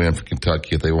must-win for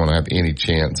Kentucky if they want to have any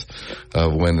chance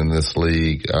of winning this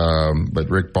league. But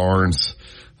Rick Barnes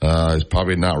is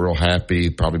probably not real happy,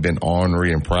 probably been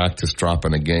ornery in practice,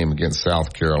 dropping a game against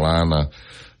South Carolina.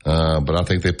 But I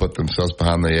think they put themselves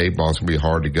behind the 8 ball. It's going to be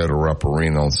hard to go to Rupp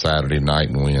Arena on Saturday night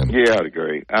and win. Yeah, I'd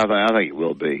agree. I think it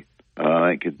will be. I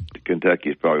think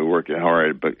Kentucky is probably working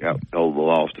hard, but hold the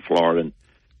loss to Florida, and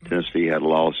Tennessee had a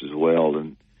loss as well.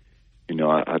 And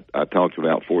I talked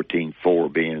about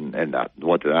 14-4 being, and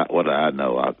what do I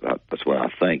know? That's what I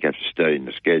think after studying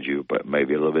the schedule, but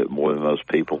maybe a little bit more than most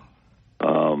people.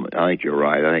 I think you're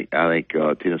right. I think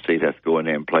Tennessee has to go in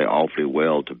there and play awfully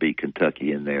well to beat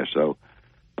Kentucky in there. So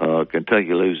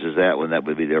Kentucky loses that one, that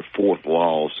would be their fourth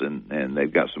loss, and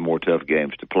they've got some more tough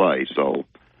games to play. So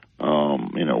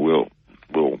we'll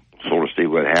sort of see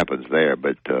what happens there.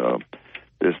 But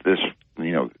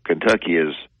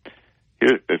Kentucky's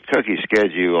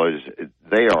schedule is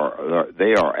they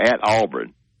are at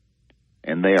Auburn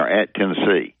and they are at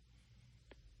Tennessee,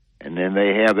 and then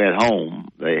they have at home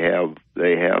they have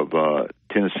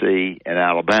Tennessee and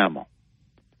Alabama.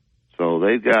 So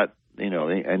they've got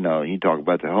you talk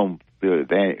about the home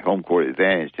court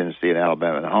advantage. Tennessee and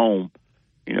Alabama at home,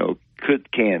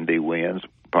 can be wins,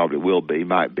 probably will be,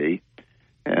 might be,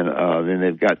 and then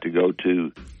they've got to go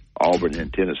to Auburn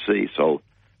and Tennessee. So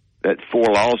that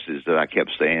 4 losses that I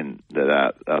kept saying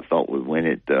that I thought would win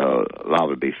it,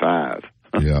 liable to be 5.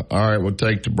 Yeah. All right, we'll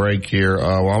take the break here.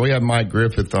 While we have Mike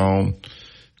Griffith on,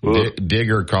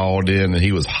 Digger called in and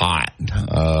he was hot.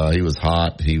 He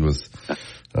was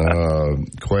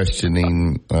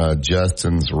questioning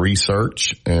Justin's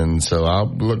research, and so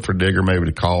I'll look for Digger maybe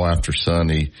to call after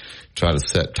Sunday, try to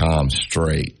set Tom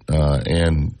straight,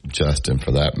 and Justin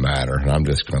for that matter. And I'm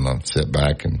just going to sit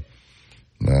back and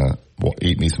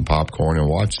eat me some popcorn and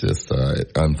watch this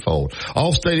unfold.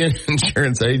 Allstate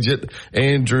Insurance agent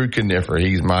Andrew Kniffer.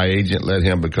 He's my agent. Let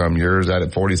him become yours. Out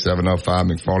at 4705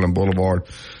 McFarland Boulevard,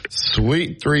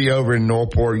 Suite 3 over in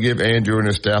Northport. Give Andrew and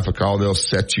his staff a call. They'll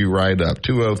set you right up.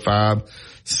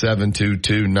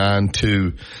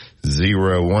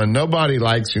 205-722-9201. Nobody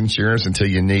likes insurance until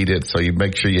you need it, so you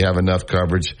make sure you have enough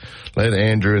coverage. Let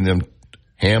Andrew and them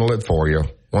handle it for you.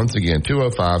 Once again,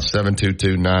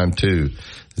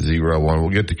 205-722-9201. We'll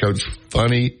get to Coach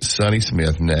Funny Sonny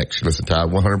Smith next. Listen, Tide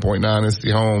 100.9 is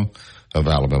the home of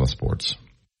Alabama sports.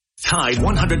 Tide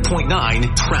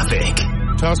 100.9 traffic.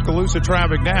 Tuscaloosa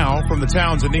traffic now from the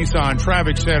Townsend Nissan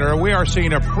Traffic Center. We are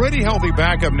seeing a pretty healthy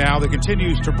backup now that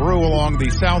continues to brew along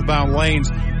the southbound lanes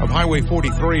of Highway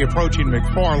 43 approaching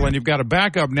McFarland. You've got a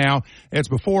backup now. It's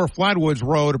before Flatwoods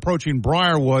Road approaching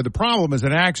Briarwood. The problem is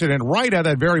an accident right at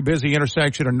that very busy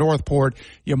intersection in Northport.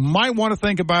 You might want to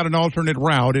think about an alternate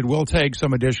route. It will take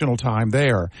some additional time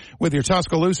there. With your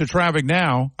Tuscaloosa traffic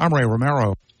now, I'm Ray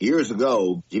Romero. Years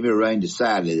ago, Jimmy Rain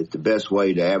decided that the best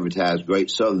way to advertise Great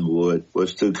Southernwood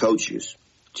was through coaches.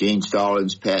 Gene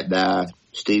Stallings, Pat Dye,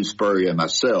 Steve Spurrier, and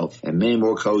myself, and many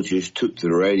more coaches took to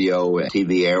the radio and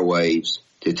TV airwaves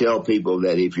to tell people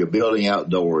that if you're building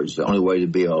outdoors, the only way to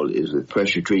build is with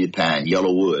pressure-treated pine,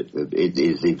 yellow wood. It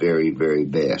is the very, very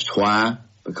best. Why?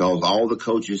 Because all the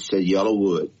coaches said yellow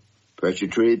wood,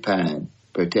 pressure-treated pine,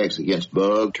 protects against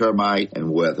bug, termite,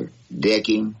 and weather.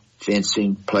 Decking,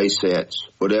 fencing, play sets,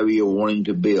 whatever you're wanting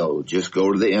to build, just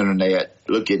go to the internet,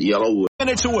 look at Yellowwood.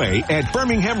 Minutes away at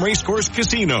Birmingham Racecourse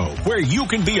Casino, where you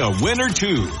can be a winner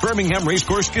too. Birmingham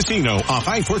Racecourse Casino off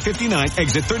I-459,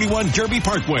 exit 31 Derby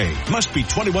Parkway. Must be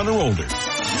 21 or older.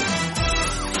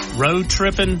 Road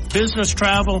tripping, business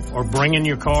travel, or bringing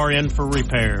your car in for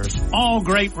repairs. All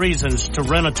great reasons to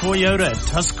rent a Toyota at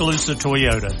Tuscaloosa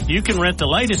Toyota. You can rent the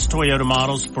latest Toyota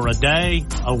models for a day,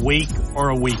 a week, or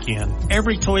a weekend.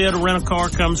 Every Toyota rental-car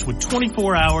comes with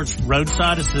 24 hours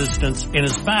roadside assistance and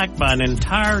is backed by an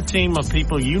entire team of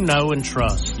people you know and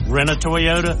trust. Rent a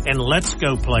Toyota and let's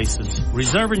go places.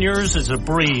 Reserving yours is a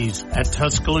breeze at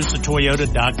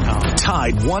TuscaloosaToyota.com.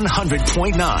 Tide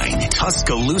 100.9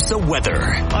 Tuscaloosa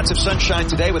weather. Lots of sunshine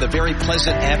today with a very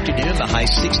pleasant afternoon. The high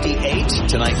 68.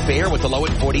 Tonight fair with the low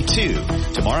at 42.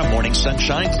 Tomorrow morning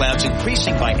sunshine, clouds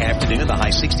increasing by afternoon. The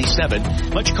high 67.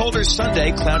 Much colder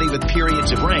Sunday, cloudy with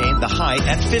periods of rain. The high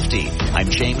at 50. I'm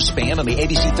James Spann on the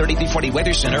ABC 3340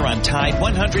 Weather Center on Tide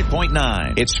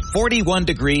 100.9. It's 41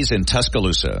 degrees in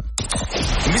Tuscaloosa.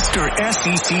 Mr.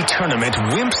 SEC Tournament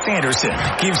Wimp Sanderson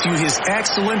gives you his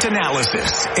excellent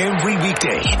analysis every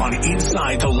weekday on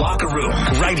Inside the Locker Room,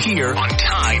 right here on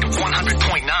Tide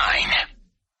 100.9.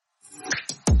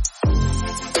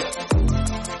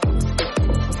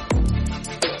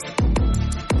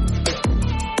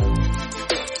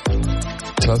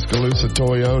 Tuscaloosa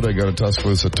Toyota. Go to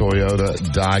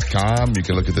TuscaloosaToyota.com. You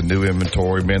can look at the new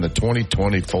inventory. Man, the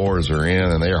 2024s are in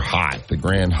and they are hot. The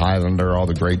Grand Highlander, all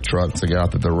the great trucks they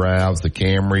got, the Ravs, the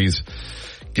Camrys.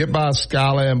 Get by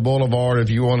Skyland Boulevard. If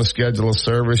you want to schedule a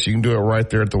service, you can do it right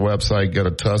there at the website. Go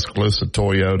to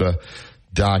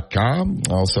TuscaloosaToyota.com.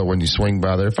 Also, when you swing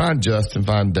by there, find Justin,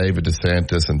 find David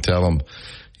DeSantis, and tell them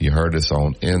you heard us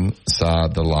on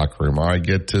Inside the Locker Room. All right,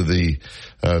 get to the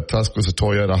Tuscaloosa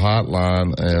Toyota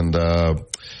hotline, and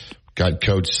Got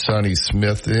Coach Sonny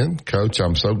Smith in. Coach,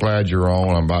 I'm so glad you're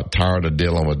on. I'm about tired of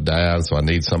dealing with Dad, so I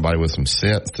need somebody with some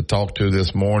sense to talk to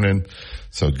this morning.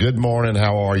 So good morning.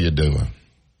 How are you doing?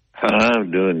 I'm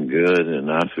doing good,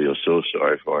 and I feel so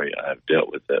sorry for you. I've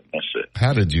dealt with that myself.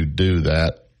 How did you do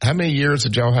that? How many years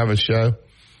did y'all have a show?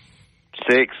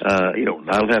 6.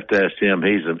 I'll have to ask him.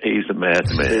 He's a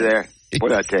math man. See there? What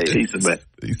did I tell you? He's a math.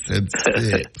 He said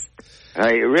 6.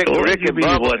 Hey, Rick and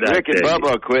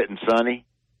Bubba are quitting, Sonny.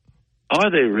 Are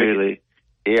they really?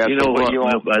 Yeah. You know what?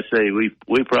 I say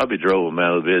we probably drove them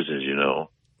out of business. You know.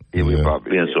 Yeah, we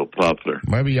probably being so popular.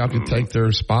 Maybe y'all can take their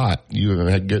spot. You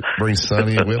bring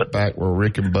Sonny and Whip back with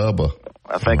Rick and Bubba.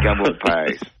 I think I'm going to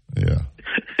pass. Yeah.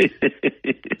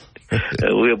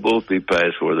 We'll both be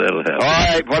passed for that'll happen. All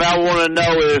right, what I want to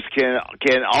know is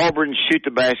can Auburn shoot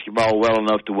the basketball well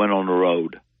enough to win on the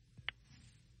road?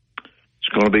 It's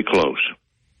going to be close.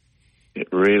 It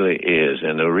really is,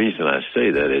 and the reason I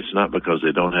say that it's not because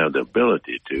they don't have the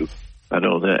ability to. I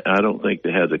don't think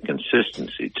they have the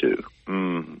consistency to.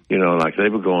 You know, like they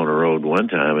would go on the road one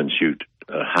time and shoot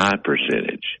a high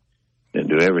percentage and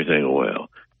do everything well.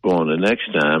 Go on the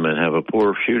next time and have a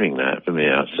poor shooting night from the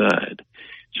outside.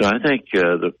 So I think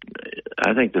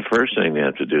the first thing they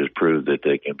have to do is prove that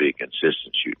they can be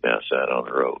consistent shooting outside on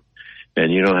the road.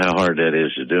 And you know how hard that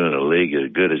is to do in a league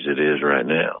as good as it is right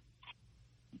now.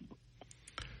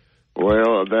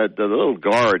 Well, the little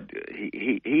guard,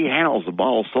 he handles the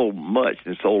ball so much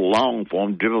and so long for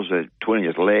him, dribbles it between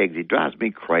his legs. He drives me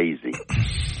crazy.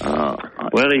 Well,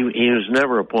 he was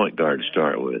never a point guard to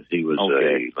start with. He was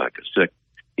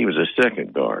he was a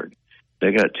second guard.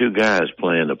 They got 2 guys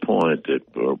playing the point that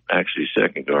were actually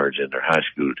second guards in their high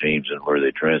school teams and where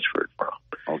they transferred from.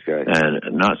 Okay.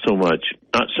 And not so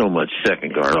much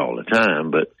second guard all the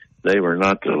time, but they were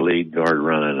not the lead guard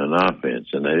running an offense,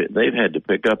 and they've had to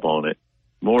pick up on it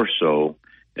more so,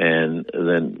 and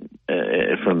then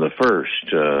from the first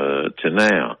to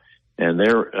now. And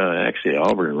they're actually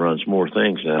Auburn runs more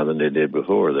things now than they did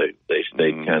before. They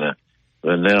stayed kind of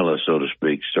vanilla, so to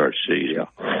speak, start season.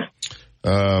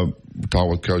 Talk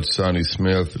with Coach Sonny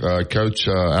Smith. Coach,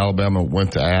 Alabama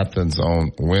went to Athens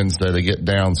on Wednesday. They get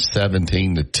down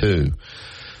 17-2,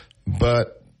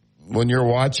 but when you're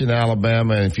watching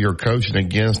Alabama, and if you're coaching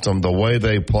against them, the way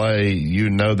they play, you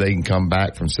know they can come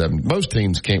back from 7. Most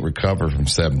teams can't recover from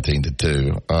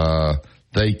 17-2.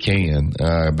 They can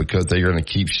because they're going to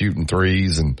keep shooting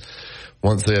threes, and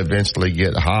once they eventually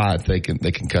get hot, they can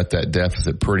cut that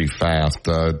deficit pretty fast.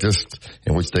 Just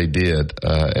in which they did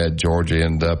at Georgia,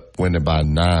 end up winning by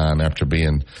 9 after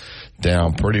being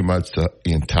down pretty much the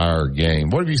entire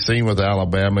game. What have you seen with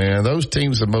Alabama? And those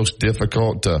teams are most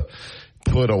difficult to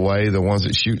put away, the ones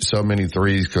that shoot so many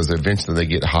threes, because eventually they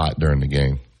get hot during the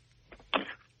game.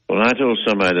 Well, I told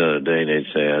somebody the other day,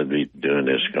 they'd say I'd be doing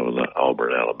this kind of the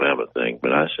Auburn-Alabama thing,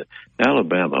 but I said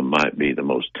Alabama might be the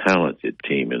most talented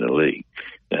team in the league.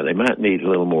 Now, they might need a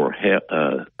little more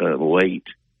weight.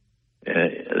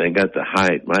 They got the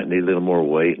height, might need a little more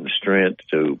weight and strength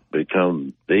to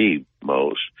become the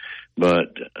most,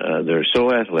 but they're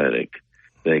so athletic.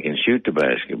 They can shoot the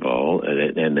basketball,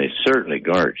 and they certainly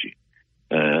guard you.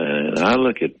 And I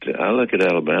look at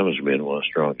Alabama as being one of the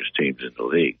strongest teams in the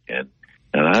league, and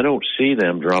I don't see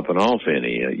them dropping off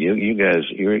any. You guys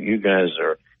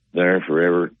are there for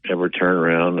every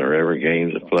turnaround or every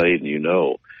game that's played, and you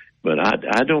know. But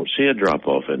I don't see a drop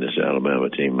off in this Alabama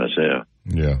team myself.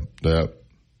 Yeah, that.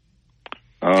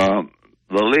 The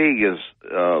league is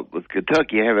with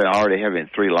Kentucky already having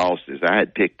 3 losses. I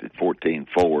had picked at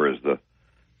 14-4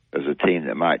 as a team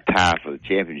that might tie for the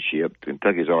championship.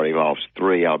 Kentucky's already lost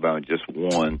 3. Alabama just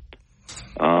 1.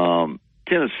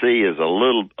 Tennessee is a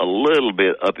little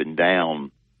bit up and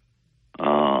down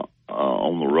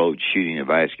on the road shooting the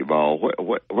basketball.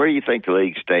 Where do you think the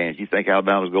league stands? You think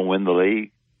Alabama's going to win the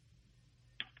league?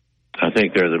 I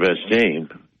think they're the best team.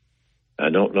 I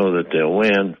don't know that they'll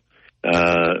win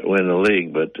the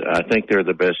league, but I think they're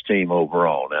the best team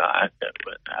overall. Now,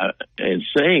 in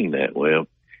saying that, well,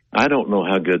 I don't know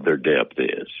how good their depth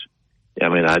is. I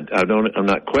mean, I'm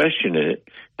not questioning it.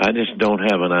 I just don't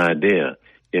have an idea.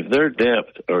 If their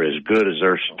depth are as good as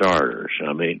their starters,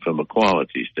 I mean, from a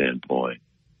quality standpoint,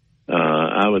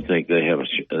 I would think they have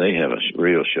a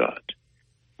real shot.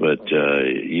 But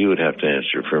you would have to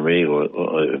answer for me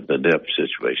if the depth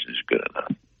situation is good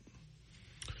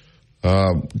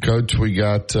enough. Coach, we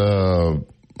got a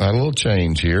little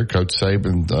change here. Coach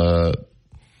Saban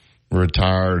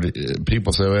retired.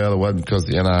 People say, well, it wasn't because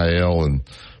the NIL and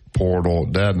portal.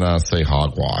 Dad and I say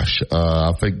hogwash.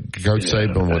 I think Coach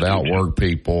Saban would outwork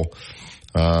people,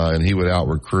 and he would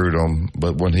out-recruit them.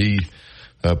 But when he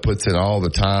puts in all the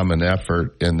time and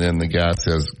effort, and then the guy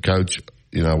says, Coach,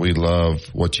 we love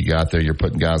what you got there. You're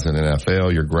putting guys in the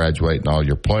NFL. You're graduating all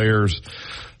your players.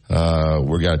 We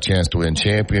got a chance to win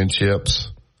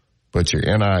championships, but your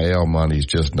NIL money is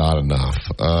just not enough.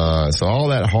 So all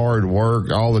that hard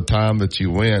work, all the time that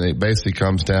you win, it basically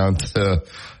comes down to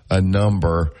a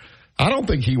number. I don't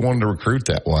think he wanted to recruit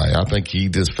that way. I think he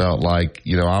just felt like,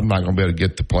 I'm not going to be able to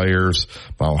get the players.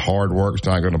 My hard work's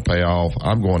not going to pay off.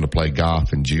 I'm going to play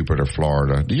golf in Jupiter,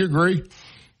 Florida. Do you agree?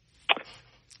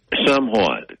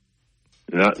 Somewhat.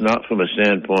 Not from a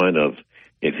standpoint of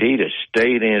if he'd have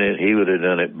stayed in it, he would have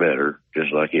done it better,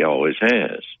 just like he always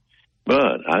has.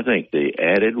 But I think the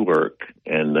added work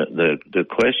and the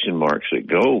question marks that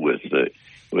go with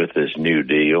this new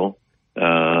deal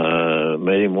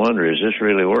made him wonder, is this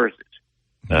really worth it?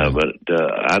 I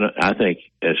think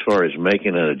as far as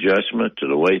making an adjustment to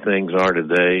the way things are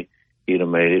today, he'd have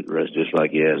made it just like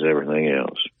he has everything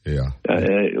else. Yeah.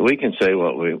 We can say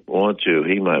what we want to.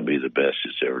 He might be the best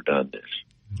that's ever done this.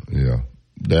 Yeah.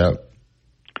 That.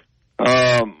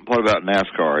 What about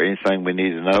NASCAR? Anything we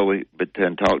need to know? We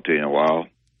haven't talked to you in a while.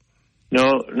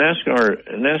 No,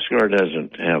 NASCAR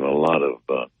doesn't have a lot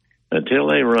of, until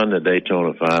they run the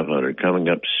Daytona 500 coming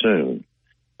up soon,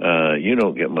 you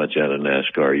don't get much out of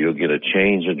NASCAR. You'll get a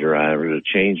change of drivers, a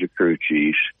change of crew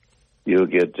chiefs. You'll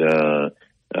get,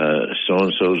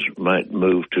 so-and-so's might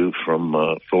move from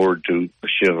Ford to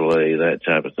Chevrolet, that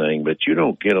type of thing. But you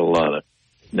don't get a lot of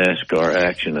NASCAR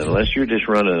action unless you're just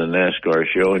running a NASCAR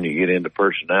show and you get into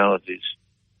personalities.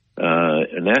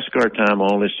 NASCAR time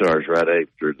only starts right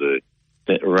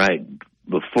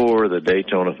before the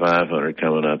Daytona 500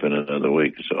 coming up in another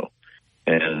week or so.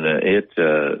 And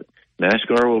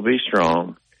NASCAR will be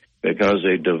strong because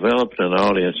they developed an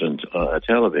audience and a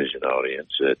television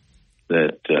audience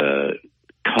that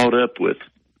caught up with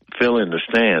filling the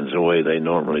stands the way they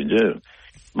normally do.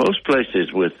 Most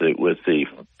places with the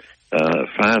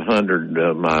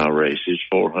 500 mile races,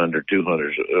 400,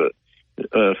 200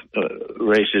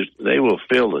 races, they will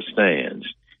fill the stands.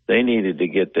 They needed to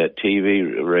get that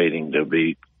TV rating to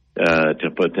be to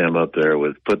put them up there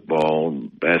with football,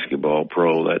 basketball,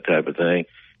 pro, that type of thing,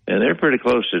 and they're pretty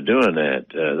close to doing that.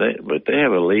 But they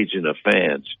have a legion of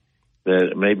fans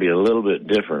that may be a little bit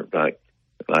different. Like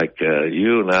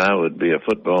you and I would be a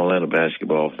football and a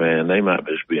basketball fan. They might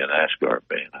just be a NASCAR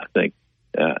fan. I think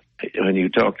when you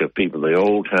talk to people, the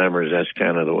old timers, that's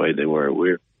kind of the way they were.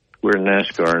 We're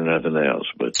NASCAR and nothing else,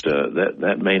 but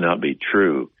that may not be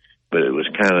true. But it was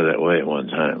kind of that way at one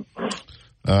time.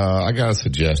 I got a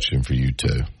suggestion for you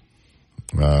two.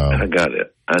 I got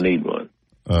it. I need one.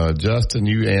 Justin,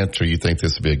 you answer. You think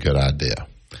this would be a good idea?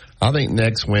 I think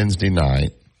next Wednesday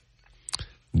night,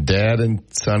 Dad and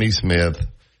Sonny Smith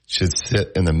should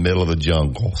sit in the middle of the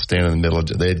jungle, stand in the middle of.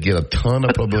 They'd get a ton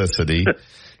of publicity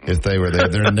if they were there.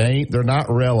 They're not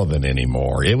relevant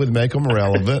anymore. It would make them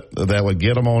relevant. That would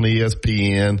get them on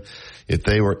ESPN if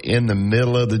they were in the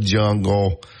middle of the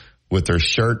jungle with their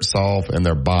shirts off and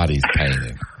their bodies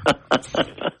painted.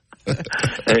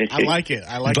 I like it.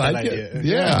 I like that idea.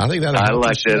 Yeah, I think that. I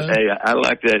like that. Hey, I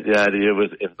like that idea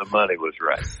if the money was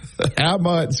right. How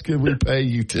much could we pay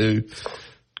you to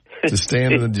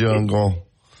stand in the jungle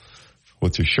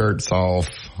with your shirts off?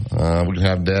 We can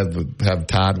have Dad have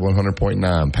Tide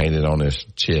 100.9 painted on his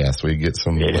chest. We get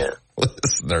some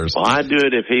listeners. Well, I'd do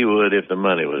it if he would, if the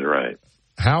money was right.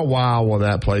 How wild will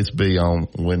that place be on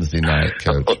Wednesday night,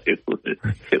 Coach? It would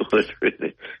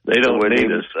really. They don't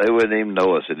need us. They wouldn't even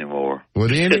know us anymore.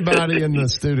 Would anybody in the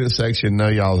student section know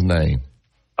y'all's name?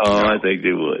 Oh, I think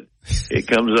they would. It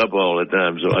comes up all the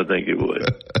time, so I think it would.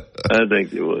 I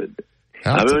think it would.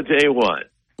 I'm going to tell you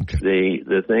what. Okay.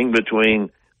 The thing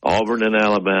between Auburn and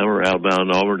Alabama, or Alabama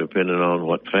and Auburn, depending on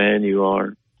what fan you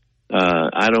are,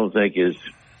 I don't think it's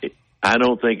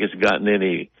gotten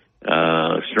any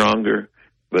stronger.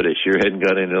 But it sure hadn't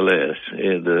got any less.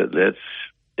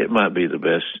 It might be the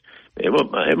best.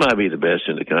 It might be the best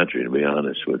in the country, to be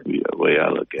honest with you, the way I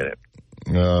look at it.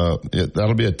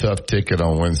 That'll be a tough ticket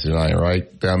on Wednesday night,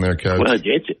 right, down there, Coach? Well,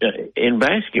 in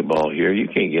basketball here, you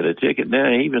can't get a ticket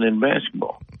now, even in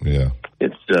basketball. Yeah.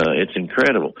 It's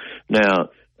incredible.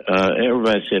 Now,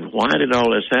 everybody said, why did all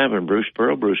this happen? Bruce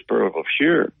Pearl,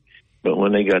 sure. But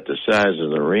when they got the size of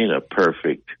the arena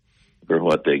perfect for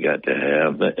what they got to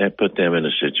have, that put them in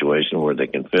a situation where they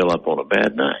can fill up on a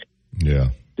bad night. Yeah.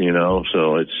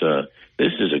 So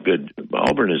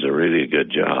Auburn is a really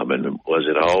good job. And was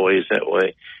it always that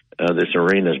way? This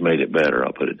arena's made it better,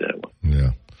 I'll put it that way.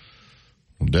 Yeah.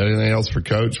 Well, anything else for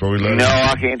Coach before we let No,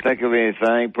 I can't think of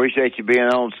anything. Appreciate you being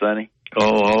on, Sonny.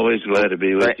 Oh, always glad to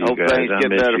be with you guys. Things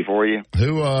get better for you.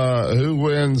 Who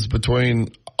wins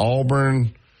between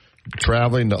Auburn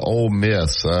traveling to Ole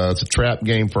Miss? It's a trap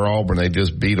game for Auburn. They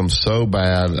just beat them so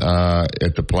bad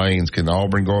at the Plains. Can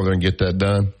Auburn go over there and get that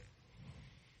done?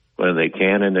 Well, they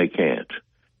can and they can't.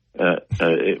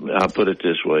 I'll put it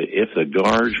this way. If the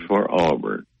guards for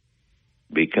Auburn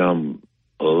become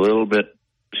a little bit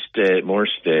more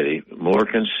steady, more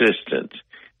consistent,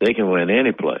 they can win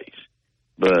any place.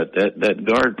 But that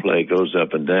guard play goes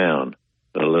up and down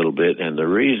a little bit, and the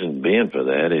reason being for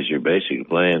that is you're basically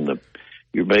playing the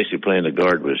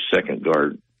guard with second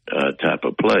guard type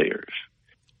of players.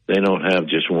 They don't have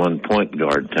just one point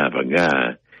guard type of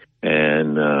guy.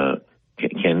 And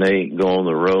can they go on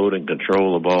the road and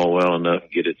control the ball well enough,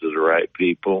 get it to the right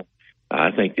people? I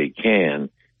think they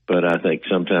can, but I think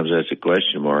sometimes that's a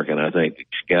question mark, and I think the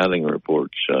scouting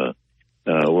reports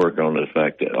work on the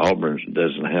fact that Auburn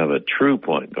doesn't have a true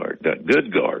point guard. Got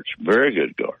good guards, very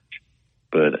good guards,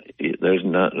 but there's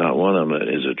not one of them that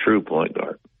is a true point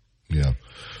guard. Yeah.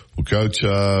 Well, Coach,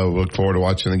 look forward to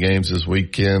watching the games this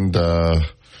weekend.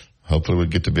 Hopefully we'll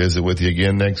get to visit with you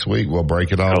again next week. We'll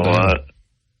break it all down.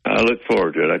 I look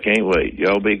forward to it. I can't wait.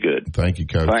 Y'all be good. Thank you,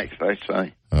 Coach. Thanks,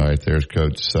 Sonny. All right, there's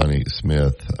Coach Sonny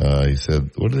Smith. He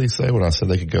said, what did he say when I said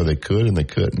they could go? They could and they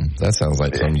couldn't. That sounds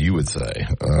like something you would say.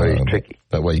 Tricky.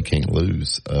 That way you can't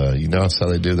lose. You notice how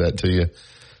they do that to you,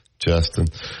 Justin?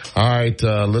 All right,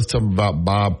 let's talk about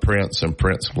Bob Prince and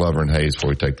Prince Glover and Hayes before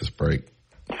we take this break.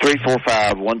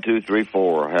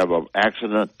 345-1234. Have an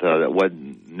accident that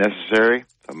wasn't necessary.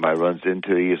 Somebody runs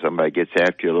into you. Somebody gets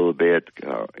after you a little bit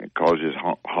and causes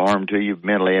harm to you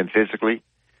mentally and physically,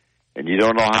 and you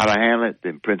don't know how to handle it,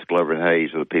 then Prince Glover and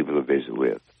Hayes are the people to visit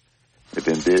with. They've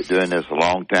been doing this a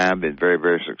long time, been very,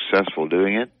 very successful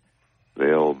doing it.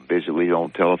 They'll visit with you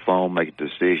on telephone, make a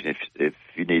decision if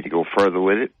you need to go further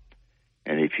with it.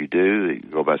 And if you do, you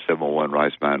go by 701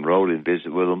 Rice Mine Road and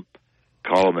visit with them.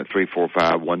 Call them at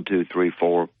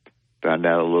 345-1234. Find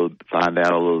out a little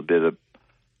bit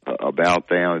about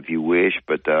them if you wish,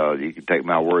 but you can take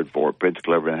my word for it. Prince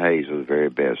Glover and Hayes are the very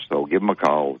best. So give them a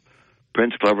call.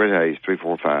 Prince Glover and Hayes,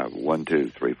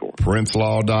 345-1234.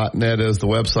 PrinceLaw.net is the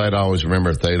website. Always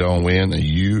remember, if they don't win,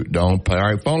 you don't pay. All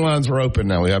right, phone lines are open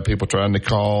now. We have people trying to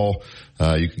call.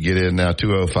 You can get in now,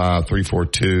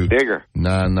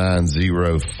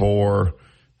 205-342-9904.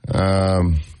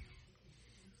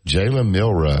 Jalen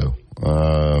Milroe.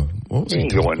 What was he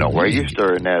ain't going nowhere. You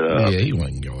stirring that up. Yeah, he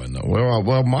wasn't going nowhere.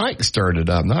 Well, Mike stirred it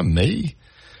up, not me.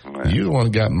 Well, you the one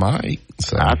who got Mike.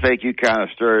 So. I think you kind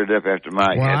of stirred it up after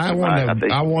Mike. Well, I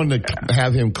wanted to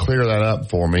have him clear that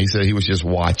up for me. He said he was just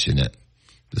watching it.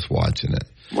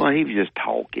 Well, he was just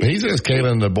talking. He says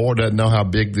Kalen, the board doesn't know how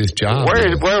big this job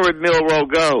is. Where would Milroe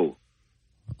go?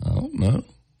 I don't know.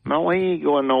 No, he ain't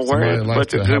going nowhere. Somebody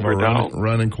likes to have a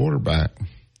running quarterback.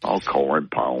 Oh, corn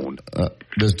pond.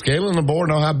 Does Kalen the board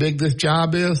know how big this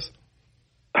job is?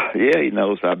 Yeah, he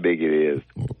knows how big it is.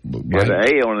 He has an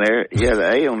A on there. He has an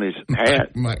A on his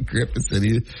hat. Mike Griffin said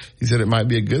he said it might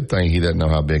be a good thing he doesn't know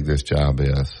how big this job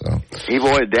is. So he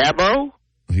wanted Dabo?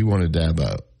 He wanted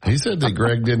Dabo. He said that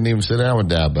Greg didn't even sit down with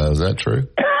Dabo. Is that true?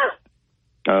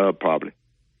 Probably.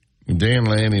 Dan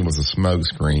Lanning was a smoke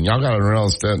screen. Y'all got to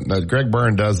realize that Greg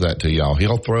Byrne does that to y'all.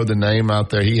 He'll throw the name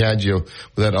out there. He had you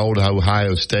with that old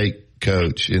Ohio State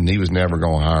coach, and he was never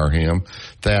going to hire him.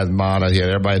 Thad Matta, he had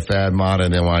everybody Thad Matta,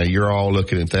 and then while you're all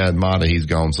looking at Thad Matta, he's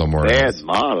gone somewhere else. Thad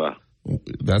Matta?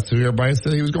 That's who everybody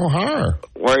said he was going to hire.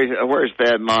 Where's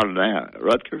Thad Matta now?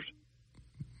 Rutgers?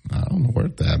 I don't know where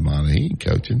Thad Matta. He ain't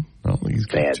coaching. I don't think he's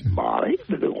coaching. Thad Matta? He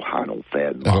didn't hire no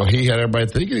Thad Matta. Well, he had everybody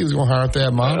thinking he was going to hire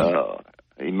Thad Matta.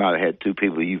 He might have had two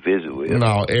people you visit with.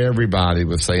 No, everybody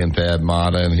was saying Thad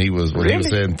Matta, and he was when he was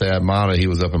saying Thad Matta, he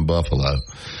was up in Buffalo.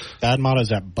 Thad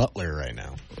Matta's at Butler right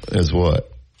now. Is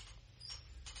what?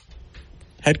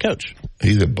 Head coach.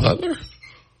 He's at Butler?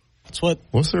 That's what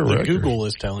What's their record? Google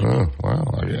is telling me. Oh, wow.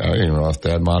 I didn't realize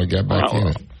Thad Matta got back in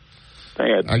it.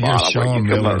 I guess Sean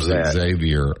Miller's at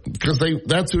Xavier. Because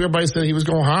that's who everybody said he was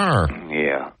going to hire.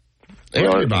 Yeah.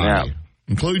 Everybody.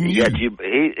 Including you.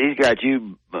 He's got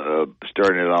you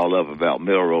stirring it all up about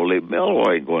Milroe.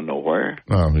 Milroe ain't going nowhere.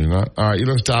 No, he's not. All right, you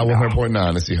listen to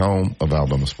 100.9. It's the home of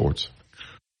Alabama Sports.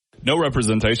 No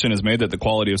representation is made that the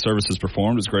quality of services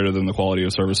performed is greater than the quality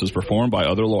of services performed by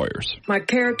other lawyers. My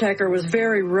caretaker was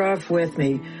very rough with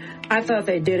me. I thought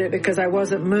they did it because I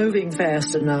wasn't moving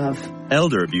fast enough.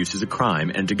 Elder abuse is a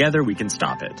crime, and together we can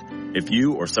stop it. If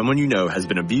you or someone you know has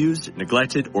been abused,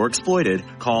 neglected, or exploited,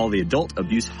 call the Adult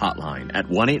Abuse Hotline at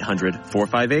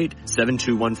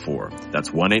 1-800-458-7214. That's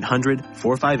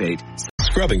 1-800-458.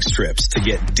 Scrubbing strips to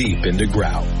get deep into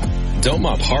grout. Don't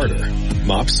mop harder,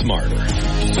 mop smarter.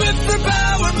 Swiffer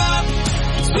Power Mop.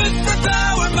 Swiffer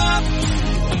Power Mop.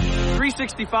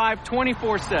 365,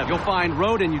 24/7. You'll find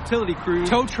road and utility crews,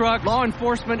 tow truck, law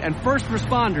enforcement, and first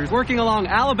responders working along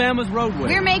Alabama's roadway.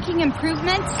 We're making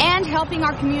improvements and helping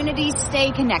our communities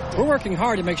stay connected. We're working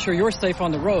hard to make sure you're safe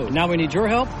on the road. Now we need your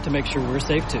help to make sure we're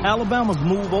safe too. Alabama's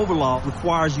move over law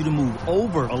requires you to move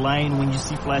over a lane when you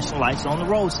see flashing lights on the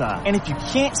roadside. And if you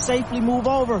can't safely move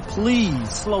over, please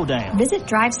slow down. Visit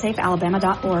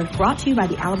DriveSafeAlabama.org, brought to you by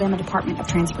the Alabama Department of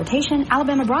Transportation,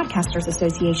 Alabama Broadcasters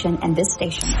Association, and this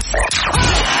station. Stay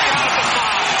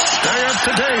up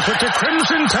to date with the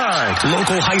Crimson Tide.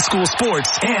 Local high school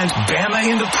sports and Bama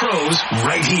in the pros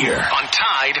right here on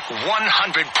Tide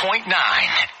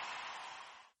 100.9.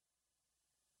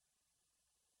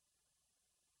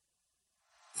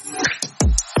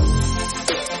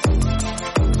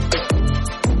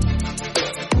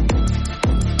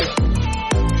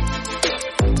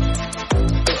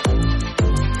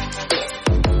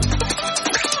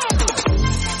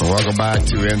 Welcome back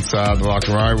to Inside the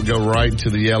Locker Room. All right, we'll go right to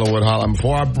the Yellowwood Hotline.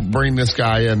 Before I bring this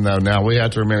guy in, though, now we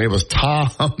have to remember it was Tom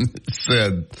that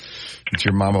said that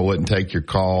your mama wouldn't take your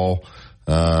call.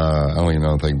 I don't even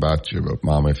know anything about you, but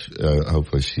Mom,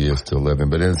 hopefully she is still living.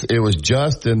 But it was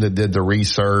Justin that did the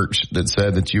research that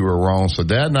said that you were wrong. So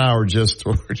Dad and I were just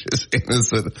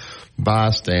innocent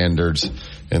bystanders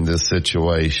in this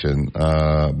situation.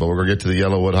 But we're going to get to the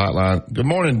Yellowwood Hotline. Good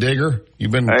morning, Digger.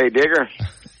 Hey, Digger.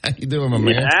 How you doing, my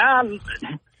man?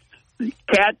 Yeah,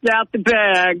 cat's out the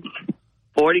bag.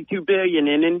 $42 billion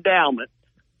in endowment.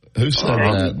 Who said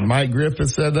that? Mike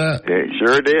Griffith said that? It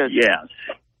sure did. Yes.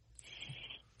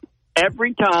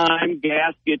 Every time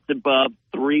gas gets above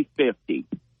 $3.50,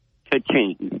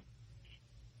 ka-ching.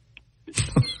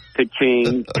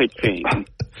 Ka-ching, ka-ching.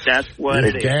 That's what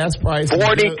it is. Gas prices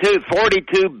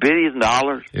 $42 billion.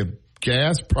 If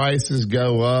gas prices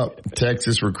go up,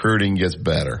 Texas recruiting gets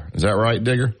better. Is that right,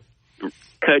 Digger?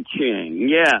 Ka-ching,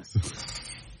 yes.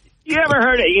 You ever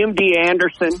heard of MD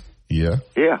Anderson? Yeah.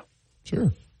 Yeah.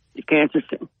 Sure. The cancer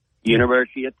center,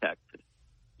 University of Texas.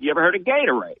 You ever heard of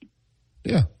Gatorade?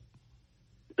 Yeah.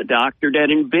 The doctor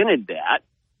that invented that,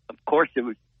 of course, it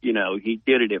was, he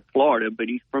did it at Florida, but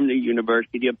he's from the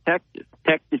University of Texas.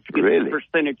 Texas gets a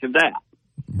percentage of that.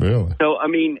 Really? So,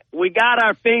 we got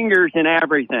our fingers in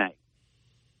everything.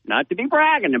 Not to be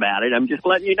bragging about it. I'm just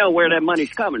letting you know where that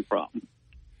money's coming from.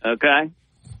 Okay?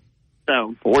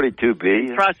 So. $42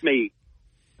 billion. Trust me.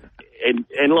 And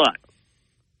look,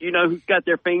 you know who's got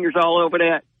their fingers all over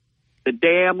that? The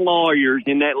damn lawyers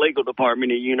in that legal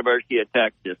department at the University of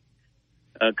Texas.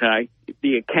 Okay?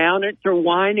 The accountants are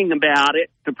whining about it.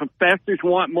 The professors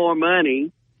want more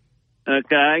money.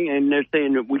 Okay? And they're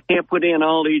saying that we can't put in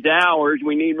all these hours.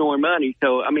 We need more money.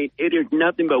 So, it is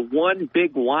nothing but one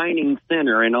big whining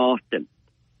center in Austin.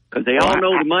 Because they all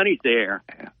know the money's there.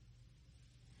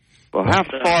 Well, how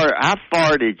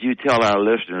far did you tell our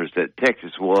listeners that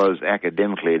Texas was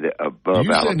academically above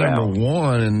you Alabama? You said number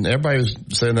one, and everybody was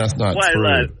saying that's not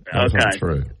true. That's not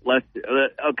true. Let's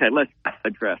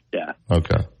address that.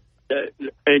 Okay.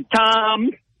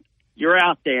 Tom, you're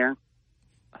out there.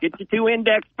 Get your two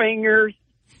index fingers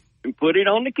and put it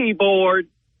on the keyboard.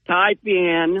 Type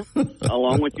in,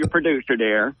 along with your producer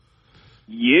there,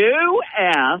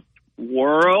 U.S.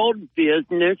 World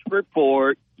Business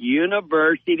Report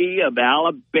University of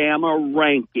Alabama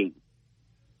ranking.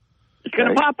 It's going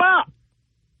to pop up.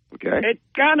 Okay. It's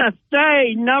going to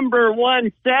say number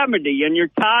 170, and you're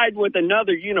tied with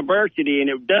another university, and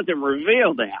it doesn't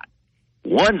reveal that.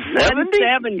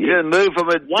 170? You didn't move from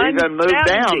it. You didn't move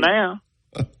down now.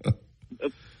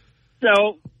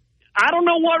 So, I don't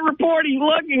know what report he's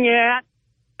looking at.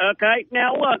 Okay,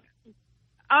 now look,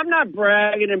 I'm not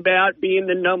bragging about being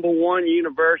the number one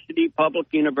public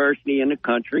university in the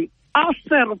country. I'll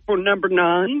settle for number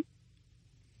 9.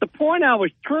 The point I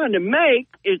was trying to make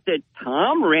is that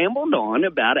Tom rambled on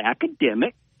about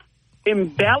academics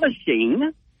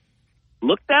embellishing.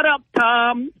 Look that up,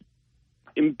 Tom.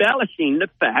 Embellishing the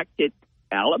fact that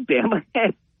Alabama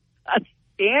has a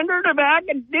standard of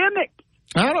academics.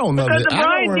 I don't know. I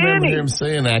don't remember him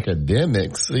saying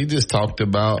academics. He just talked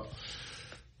about.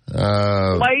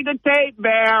 Play the tape,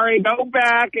 Barry. Go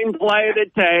back and play the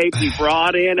tape. He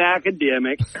brought in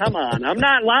academics. Come on, I'm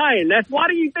not lying. What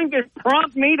do you think has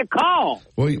prompted me to call?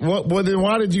 Well, then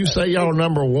why did you say y'all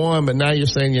number 1, but now you're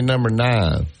saying you're number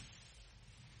 9?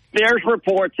 There's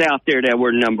reports out there that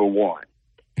we're number 1.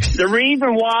 The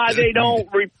reason why they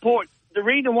don't report, the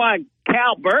reason why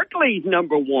Cal Berkeley's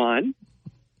number 1,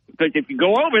 because if you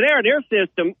go over there, their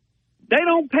system, they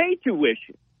don't pay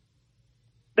tuition.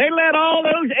 They let all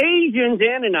those Asians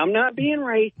in, and I'm not being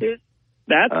racist.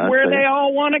 That's where they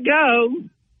all want to go.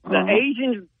 The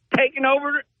Asians taking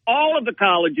over all of the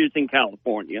colleges in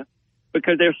California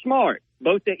because they're smart.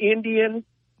 Both the Indians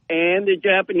and the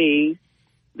Japanese,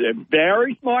 they're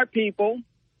very smart people.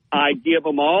 I give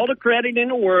them all the credit in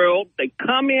the world. They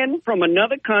come in from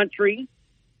another country.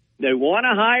 They want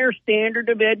a higher standard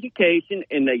of education,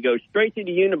 and they go straight to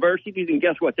the universities, and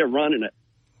guess what? They're running it.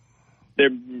 They're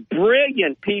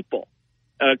brilliant people,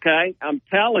 okay? I'm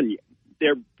telling you,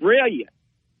 they're brilliant,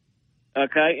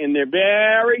 okay? And they're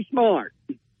very smart.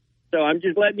 So I'm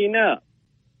just letting you know.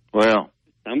 Well,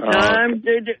 sometimes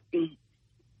in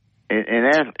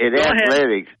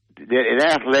athletics,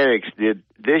 did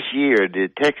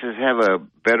Texas have a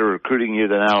better recruiting year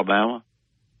than Alabama?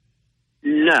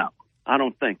 No, I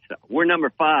don't think so. We're number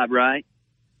 5, right?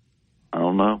 I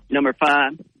don't know. Number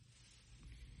 5?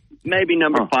 Maybe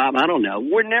number 5. I don't know.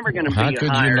 We're never going to be higher.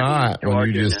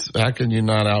 How can you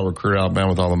not out recruit Alabama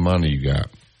with all the money you got?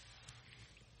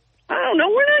 I don't know.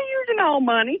 We're not using all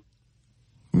money.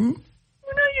 We're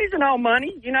not using all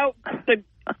money. You know, the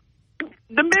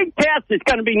big test is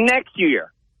going to be next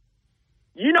year.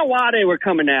 You know why they were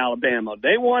coming to Alabama?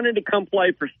 They wanted to come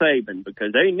play for Saban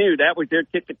because they knew that was their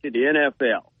ticket to the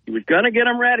NFL. He was going to get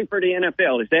them ready for the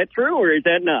NFL. Is that true or is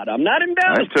that not? I'm not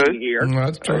embellishing here.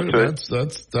 That's true. That's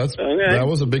okay. That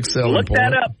was a big selling point. Look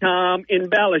that up, Tom.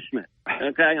 Embellishment.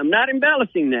 Okay, I'm not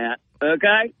embellishing that.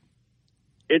 Okay,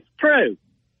 it's true.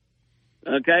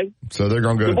 Okay. So they're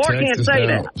going to go to Texas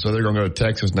now. So they're going to go to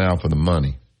Texas now for the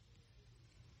money.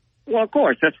 Well, of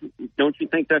course. Don't you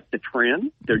think that's the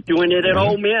trend? They're doing it at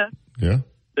Ole Miss. Yeah.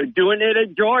 They're doing it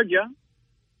at Georgia.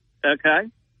 Okay.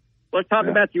 Let's talk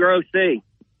about your OC.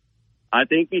 I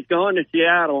think he's going to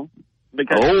Seattle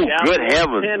because good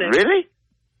heavens! Really?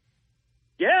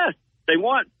 Yes.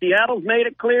 Seattle's made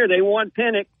it clear they want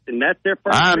Penix, and that's their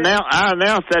first. I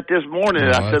announced that this morning.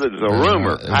 I said it was a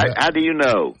rumor. How do you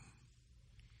know?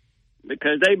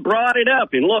 Because they brought it up.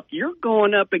 And look, you're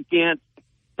going up against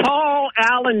Paul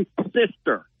Allen's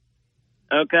sister.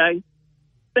 Okay?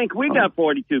 I think we got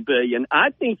 $42 billion. I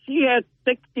think she has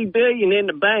 $60 billion in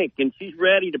the bank, and she's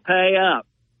ready to pay up.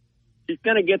 She's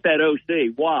going to get that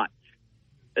OC. Watch.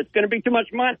 It's going to be too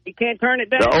much money. You can't turn it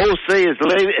down. The OC is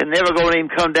leaving and never going to even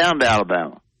come down to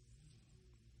Alabama.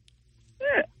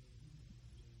 Yeah.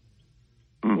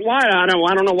 Why? I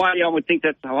don't know why y'all would think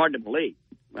that's hard to believe.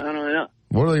 I don't know.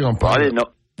 What are they going to pay? I didn't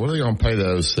know. What are they going to pay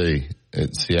the OC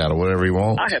at Seattle? Whatever he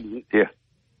wants?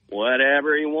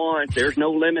 Whatever he wants. There's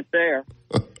no limit there.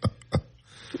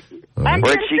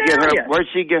 Where'd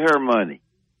she get her money?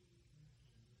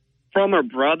 From her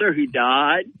brother who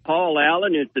died. Paul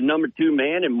Allen is the number 2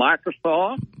 man in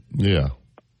Microsoft. Yeah.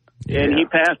 And he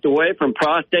passed away from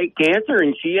prostate cancer,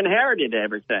 and she inherited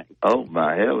everything. Oh,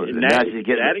 my hell. Now she's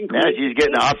getting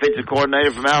the offensive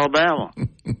coordinator from Alabama.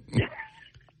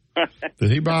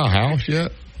 Did he buy a house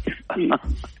yet? All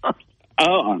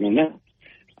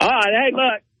right, hey,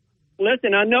 look.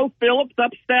 Listen, I know Philip's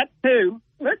upset, too.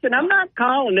 Listen, I'm not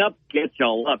calling up to get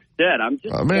y'all upset. I'm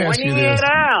just pointing it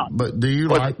out. But do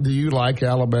you like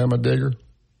Alabama, Digger?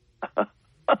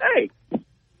 Hey,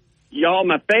 y'all,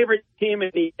 my favorite team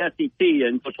in the SEC,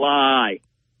 and just lie.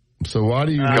 So why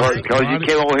do you? Because you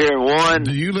came over here and won.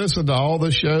 Do you listen to all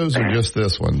the shows or just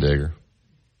this one, Digger?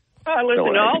 I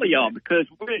listen to all of y'all because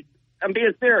I'm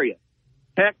being serious.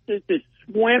 Texas is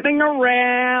swimming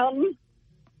around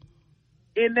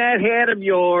in that head of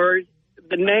yours.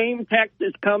 The name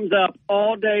Texas comes up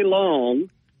all day long.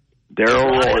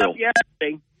 Darrell Royal.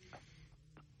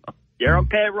 Darrell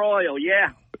K. Royal,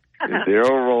 yeah.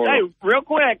 Darrell Royal. Hey, real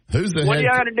quick. What do you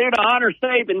got to do to honor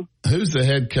Saban? Who's the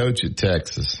head coach at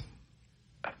Texas?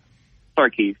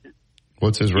 Sarkisian.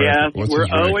 What's his record? Yeah, we're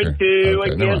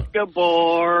 0-2 against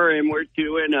Gabor, and we're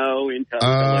 2-0 in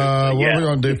Tuscaloosa. What are we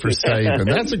going to do for Saban?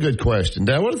 That's a good question.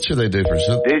 Dad, what should they do for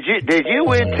Saban? Did you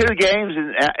win 2 games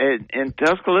in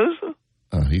Tuscaloosa?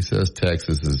 He says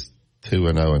Texas is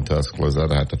 2-0 in Tuscaloosa.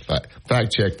 I'd have to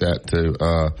fact check that, too.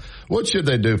 What should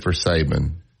they do for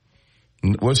Saban?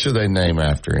 What should they name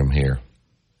after him here?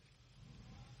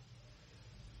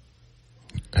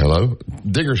 Hello?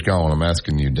 Digger's gone. I'm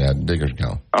asking you, Dad. Digger's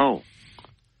gone. Oh.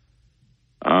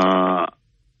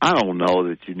 I don't know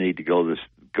that you need to go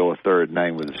a third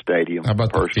name with the stadium. How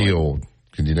about the field?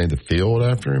 Can you name the field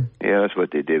after him? Yeah, that's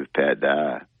what they did with Pat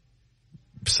Dye.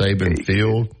 Saban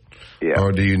Field? Yeah.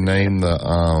 Or do you name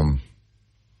the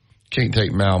can't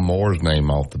take Mal Moore's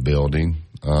name off the building?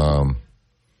 I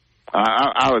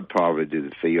would probably do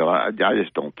the field. I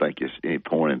just don't think there's any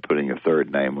point in putting a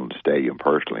third name on the stadium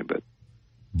personally, but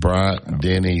Bryant,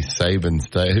 Denny, Saban,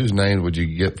 whose name would you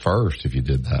get first if you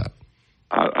did that?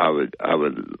 I would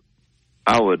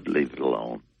I would leave it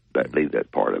alone. Leave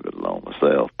that part of it alone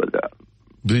myself. But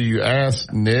do you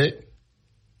ask Nick?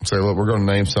 Say, look, we're going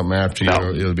to name something after you.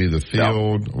 It'll be the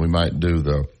field. No. We might do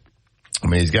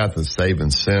he's got the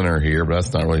Saban Center here, but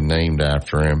that's not really named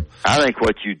after him. I think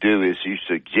what you do is you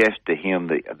suggest to him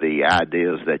the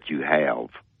ideas that you have.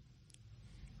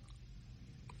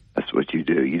 That's what you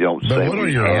do. You don't say. But what are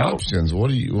your options? What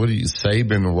do you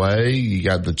Saban Way? You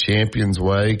got the Champions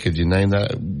Way. Could you name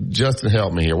that? Justin,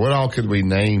 help me here. What all could we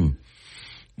name?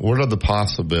 What are the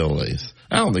possibilities?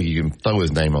 I don't think you can throw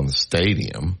his name on the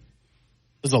stadium.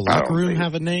 Does the locker room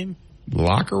have a name?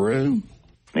 Locker room?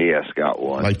 Yes, got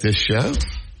one. Like this show?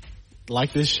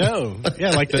 Like this show.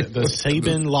 Yeah, like the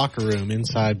Saban locker room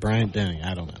inside Bryant Denny.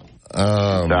 I don't know.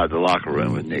 Inside the locker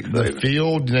room with Nick Saban. The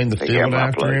field? You name the field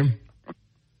after him?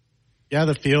 Yeah,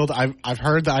 the field. I've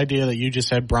heard the idea that you just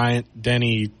said Bryant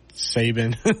Denny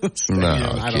Saban. No,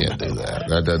 I can't do that.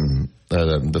 That doesn't.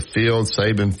 The field,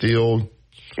 Saban Field.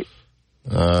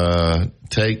 Does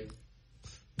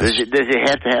it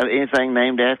have to have anything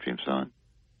named after him, son?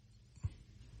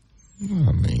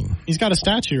 I mean, he's got a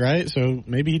statue, right? So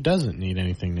maybe he doesn't need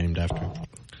anything named after him.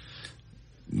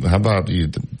 How about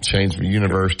you change from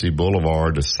University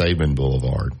Boulevard to Saban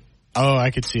Boulevard? Oh,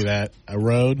 I could see that. A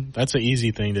road. That's an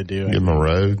easy thing to do. Give him a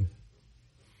road.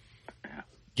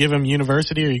 Give him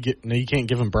University, or you can't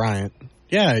give him Bryant.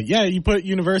 Yeah, you put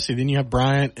University, then you have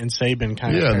Bryant and Saban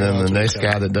kind of. Yeah, and then the next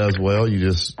guy that does well, you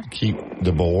just keep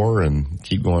DeBoer and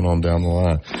keep going on down the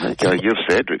line. Gotta give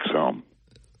Cedric some.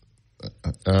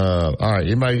 All right,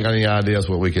 anybody got any ideas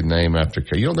what we could name after?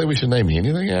 You don't think we should name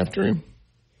anything after him?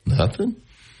 Nothing?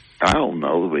 I don't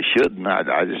know. We shouldn't.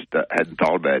 I just hadn't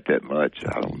thought about it that much.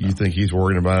 I don't know. You think he's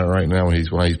worrying about it right now when he's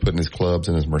putting his clubs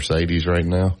in his Mercedes right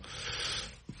now?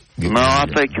 No, I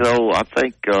think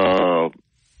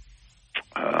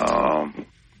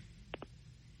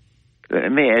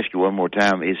let me ask you one more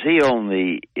time. Is he on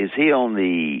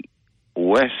the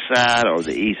west side or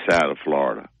the east side of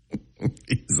Florida?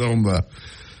 He's on the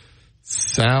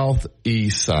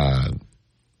southeast side.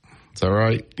 Is that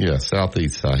right? Yeah,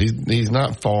 southeast side. He's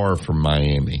not far from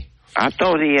Miami. I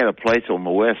thought he had a place on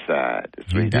the west side.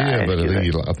 He did,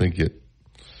 but I think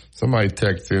somebody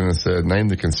texted in and said, name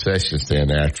the concession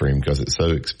stand after him because it's so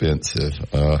expensive.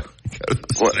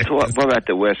 What about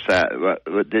the west side?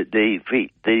 Did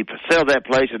he sell that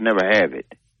place or never have it?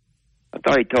 I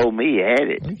thought he told me he had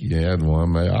it. I think he had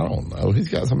one, man. I don't know. He's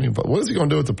got something. What is he going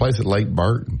to do with the place at Lake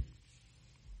Burton?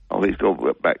 Oh, he's going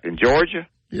back in Georgia?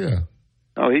 Yeah.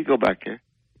 Oh, he'd go back there.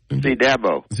 See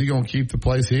Dabo. Is he going to keep the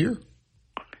place here?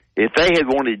 If they had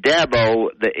wanted Dabo,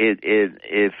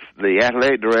 if the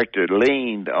athletic director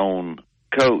leaned on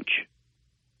Coach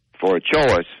for a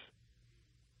choice,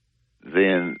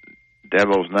 then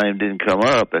Dabo's name didn't come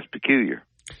up. That's peculiar.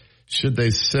 Should they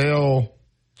sell,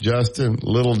 Justin,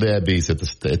 Little Debbie's at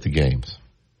the games?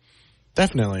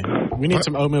 Definitely. We need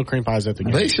some oatmeal cream pies at the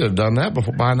games. They should have done that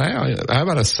by now. How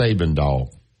about a Saban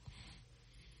dog?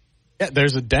 Yeah,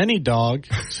 there's a Denny dog,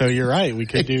 so you're right. We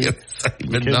could do a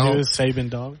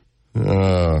Saban dog.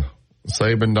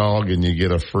 Saban dog, and you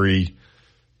get a free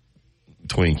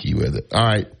Twinkie with it. All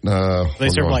right. They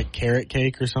serve like carrot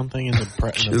cake or something in the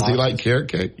Does he like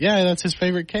carrot cake? Yeah, that's his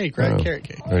favorite cake, right? Carrot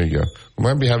cake. There you go.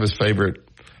 Maybe have his favorite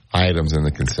items in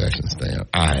the concession stand.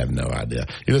 I have no idea.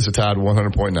 You listen to Tide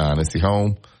 100.9. It's the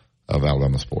home of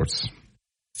Alabama sports.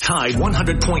 Tide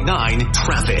 100.9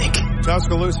 traffic.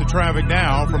 Tuscaloosa traffic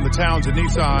now from the Townsend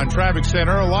Nissan Traffic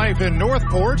Center. Life in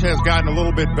Northport has gotten a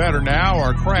little bit better now.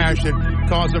 Our crash had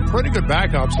caused some pretty good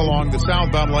backups along the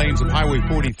southbound lanes of Highway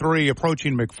 43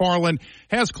 approaching McFarland.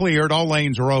 Has cleared. All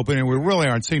lanes are open, and we really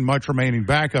aren't seeing much remaining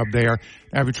backup there.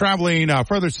 Now, if you're traveling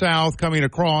further south, coming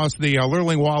across the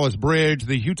Lurling-Wallace Bridge,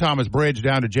 the Hugh Thomas Bridge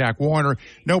down to Jack Warner,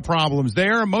 no problems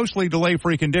there. Mostly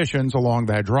delay-free conditions along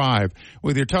that drive.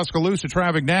 With your Tuscaloosa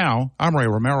traffic now, I'm Ray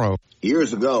Romero.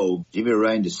 Years ago, Jimmy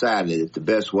Rain decided that the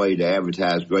best way to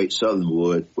advertise Great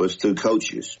Southernwood was through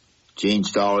coaches. Gene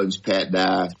Stallings, Pat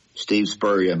Dye, Steve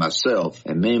Spurrier, and myself,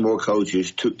 and many more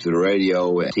coaches took to the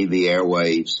radio and TV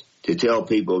airwaves to tell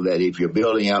people that if you're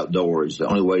building outdoors, the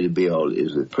only way to build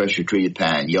is with pressure-treated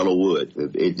pine, yellow wood.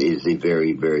 It is the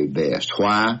very, very best.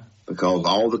 Why? Because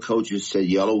all the coaches said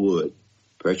yellow wood,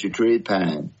 pressure-treated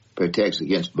pine, protects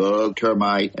against bug,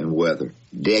 termite, and weather.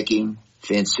 Decking,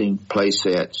 fencing, play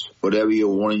sets, whatever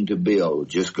you're wanting to build,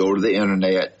 just go to the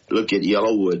internet, look at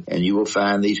yellow wood, and you will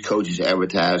find these coaches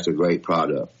advertised a great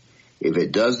product. If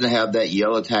it doesn't have that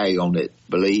yellow tag on it,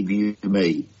 believe you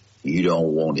me, you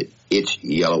don't want it. It's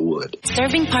Yellowwood.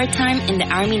 Serving part-time in the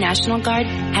Army National Guard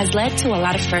has led to a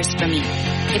lot of firsts for me.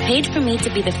 It paid for me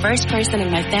to be the first person in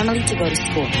my family to go to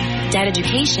school. That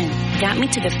education got me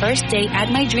to the first day at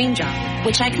my dream job,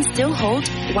 which I can still hold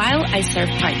while I serve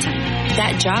part-time.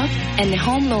 That job and the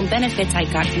home loan benefits I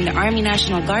got from the Army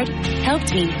National Guard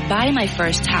helped me buy my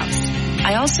first house.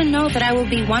 I also know that I will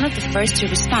be one of the first to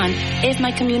respond if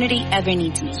my community ever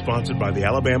needs me. Sponsored by the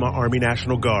Alabama Army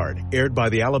National Guard. Aired by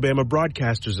the Alabama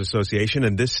Broadcasters Association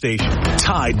and this station.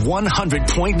 Tide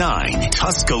 100.9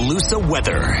 Tuscaloosa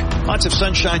weather. Lots of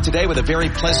sunshine today with a very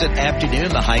pleasant afternoon.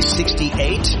 The high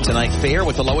 68. Tonight fair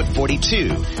with the low at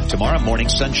 42. Tomorrow morning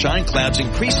sunshine. Clouds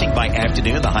increasing by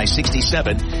afternoon. The high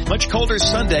 67. Much colder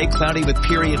Sunday. Cloudy with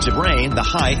periods of rain. The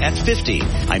high at 50.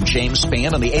 I'm James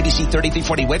Spann on the ABC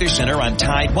 3340 Weather Center on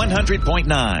Tide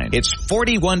 100.9. It's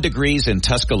 41 degrees in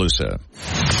Tuscaloosa.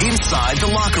 Inside the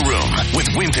Locker Room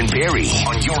with Wimp and Barry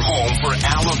on your home for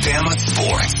Alabama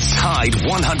sports. Tide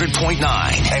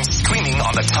 100.9 and streaming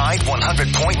on the Tide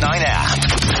 100.9 app.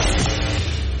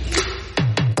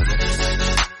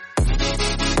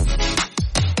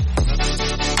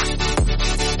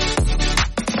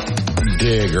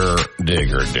 Digger.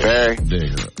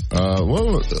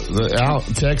 Well,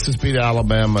 Texas beat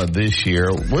Alabama this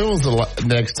year. When was the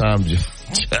next time,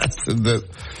 Justin, that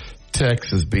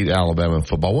Texas beat Alabama in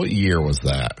football? What year was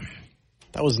that?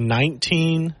 That was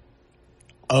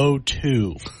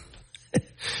 1902. It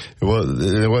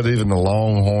wasn't even the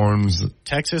Longhorns.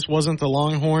 Texas wasn't the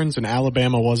Longhorns, and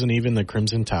Alabama wasn't even the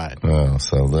Crimson Tide. Oh,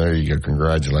 so there you go.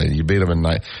 Congratulations. You beat them in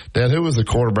Dad, who was the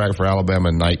quarterback for Alabama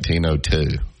in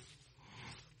 1902?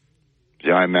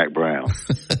 Johnny Mack Brown.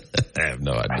 I have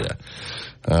no idea.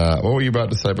 What were you about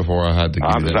to say before I had to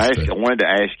give you that? I wanted to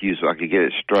ask you so I could get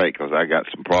it straight because I got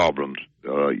some problems.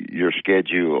 Your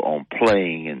schedule on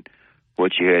playing and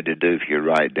what you had to do if you could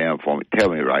write it down for me. Tell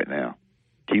me right now.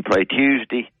 Do you play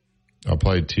Tuesday? I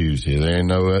played Tuesday. There ain't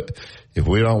no if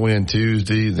we don't win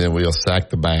Tuesday, then we'll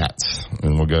sack the bats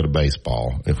and we'll go to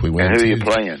baseball. If we win and who Tuesday, are you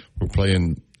playing? We're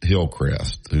playing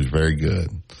Hillcrest, who's very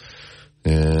good.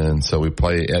 And so we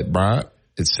play at Bryant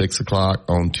at 6 o'clock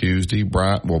on Tuesday.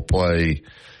 Bryant will play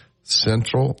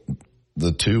Central.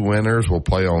 The two winners will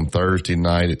play on Thursday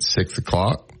night at 6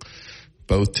 o'clock.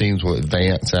 Both teams will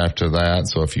advance after that.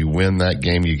 So if you win that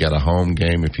game, you got a home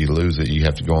game. If you lose it, you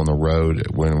have to go on the road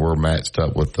when we're matched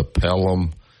up with the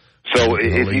Pelham. So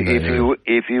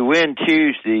if you win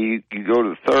Tuesday, you go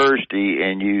to Thursday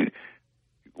and you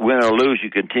win or lose, you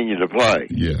continue to play.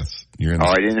 Yes. All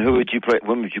right, and who would you play?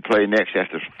 When would you play next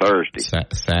after Thursday?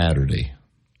 Saturday.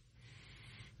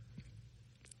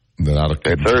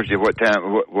 Thursday, what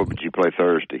time? What would you play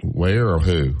Thursday? Where or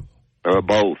who?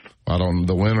 Both. I don't.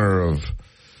 The winner of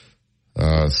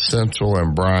Central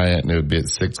and Bryant, and it would be at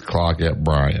 6 o'clock at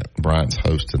Bryant. Bryant's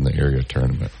hosting the area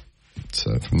tournament.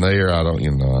 So from there, I don't.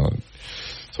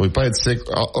 So we played 6.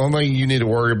 Only thing you need to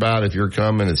worry about if you're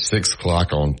coming is 6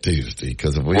 o'clock on Tuesday.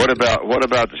 Because if we what about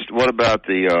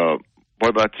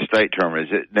the state tournament?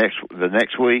 Is it the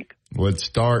next week? Well, it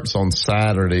starts on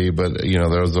Saturday, but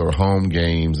those are home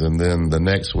games, and then the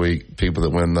next week, people that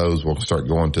win those will start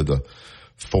going to the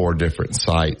 4 different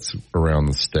sites around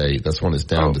the state. That's when it's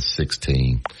down to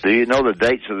 16. Do you know the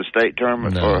dates of the state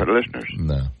tournament for our listeners?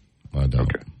 No, I don't.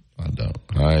 Okay. I don't.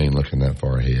 I ain't looking that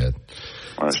far ahead.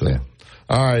 All right.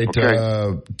 Okay.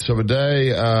 So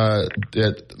today at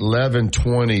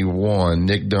 11:21,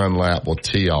 Nick Dunlap will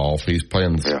tee off. He's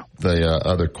playing the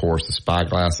other course, the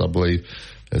Spyglass, I believe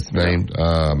it's named.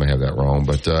 I may have that wrong,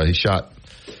 but he shot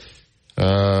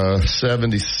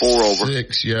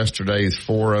 76 yesterday. He's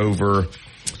 4 over.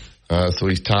 So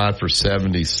he's tied for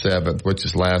 77th, which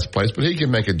is last place, but he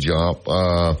can make a jump.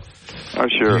 Sure.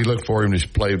 You look for him to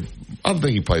play. I don't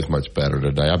think he plays much better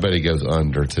today. I bet he goes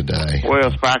under today. Well,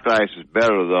 Spyglass is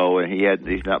better though, and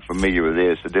he's not familiar with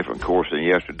this. It's a different course than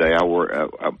yesterday.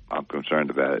 I'm concerned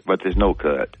about it, but there's no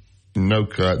cut. No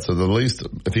cut. So the least,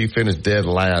 if he finished dead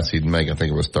last, he'd make, I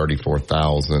think it was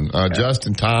 34,000.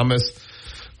 Justin Thomas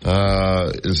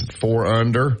is 4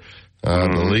 under.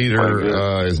 The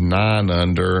leader is 9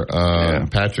 under.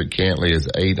 Patrick Cantley is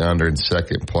 8 under in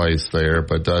second place there.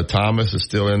 But Thomas is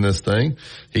still in this thing.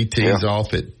 He tees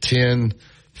off at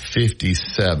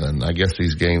 10:57. I guess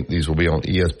these will be on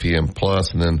ESPN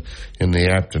Plus, and then in the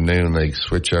afternoon they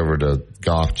switch over to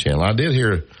Golf Channel. I did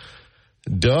hear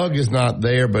Doug is not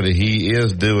there, but he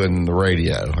is doing the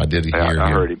radio. I did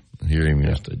heard him. Hear him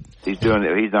yesterday. He's doing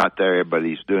it. He's not there, but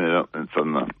he's doing it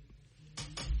from the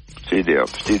studio.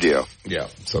 Yeah.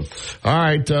 So, all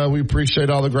right. We appreciate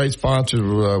all the great sponsors.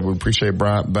 We appreciate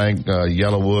Bryant Bank,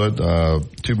 Yellowwood,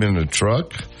 2 Minute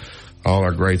Truck, All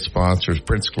our great sponsors,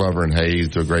 Prince Glover and Hayes,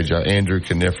 do a great job. Andrew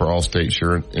Kniffer, Allstate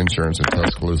Insurance, and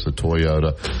Tuscaloosa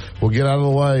Toyota. We'll get out of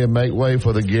the way and make way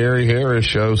for the Gary Harris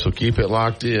Show, so keep it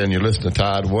locked in. You're listening to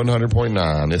Tide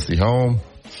 100.9. It's the home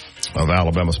of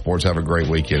Alabama sports. Have a great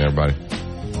weekend, everybody.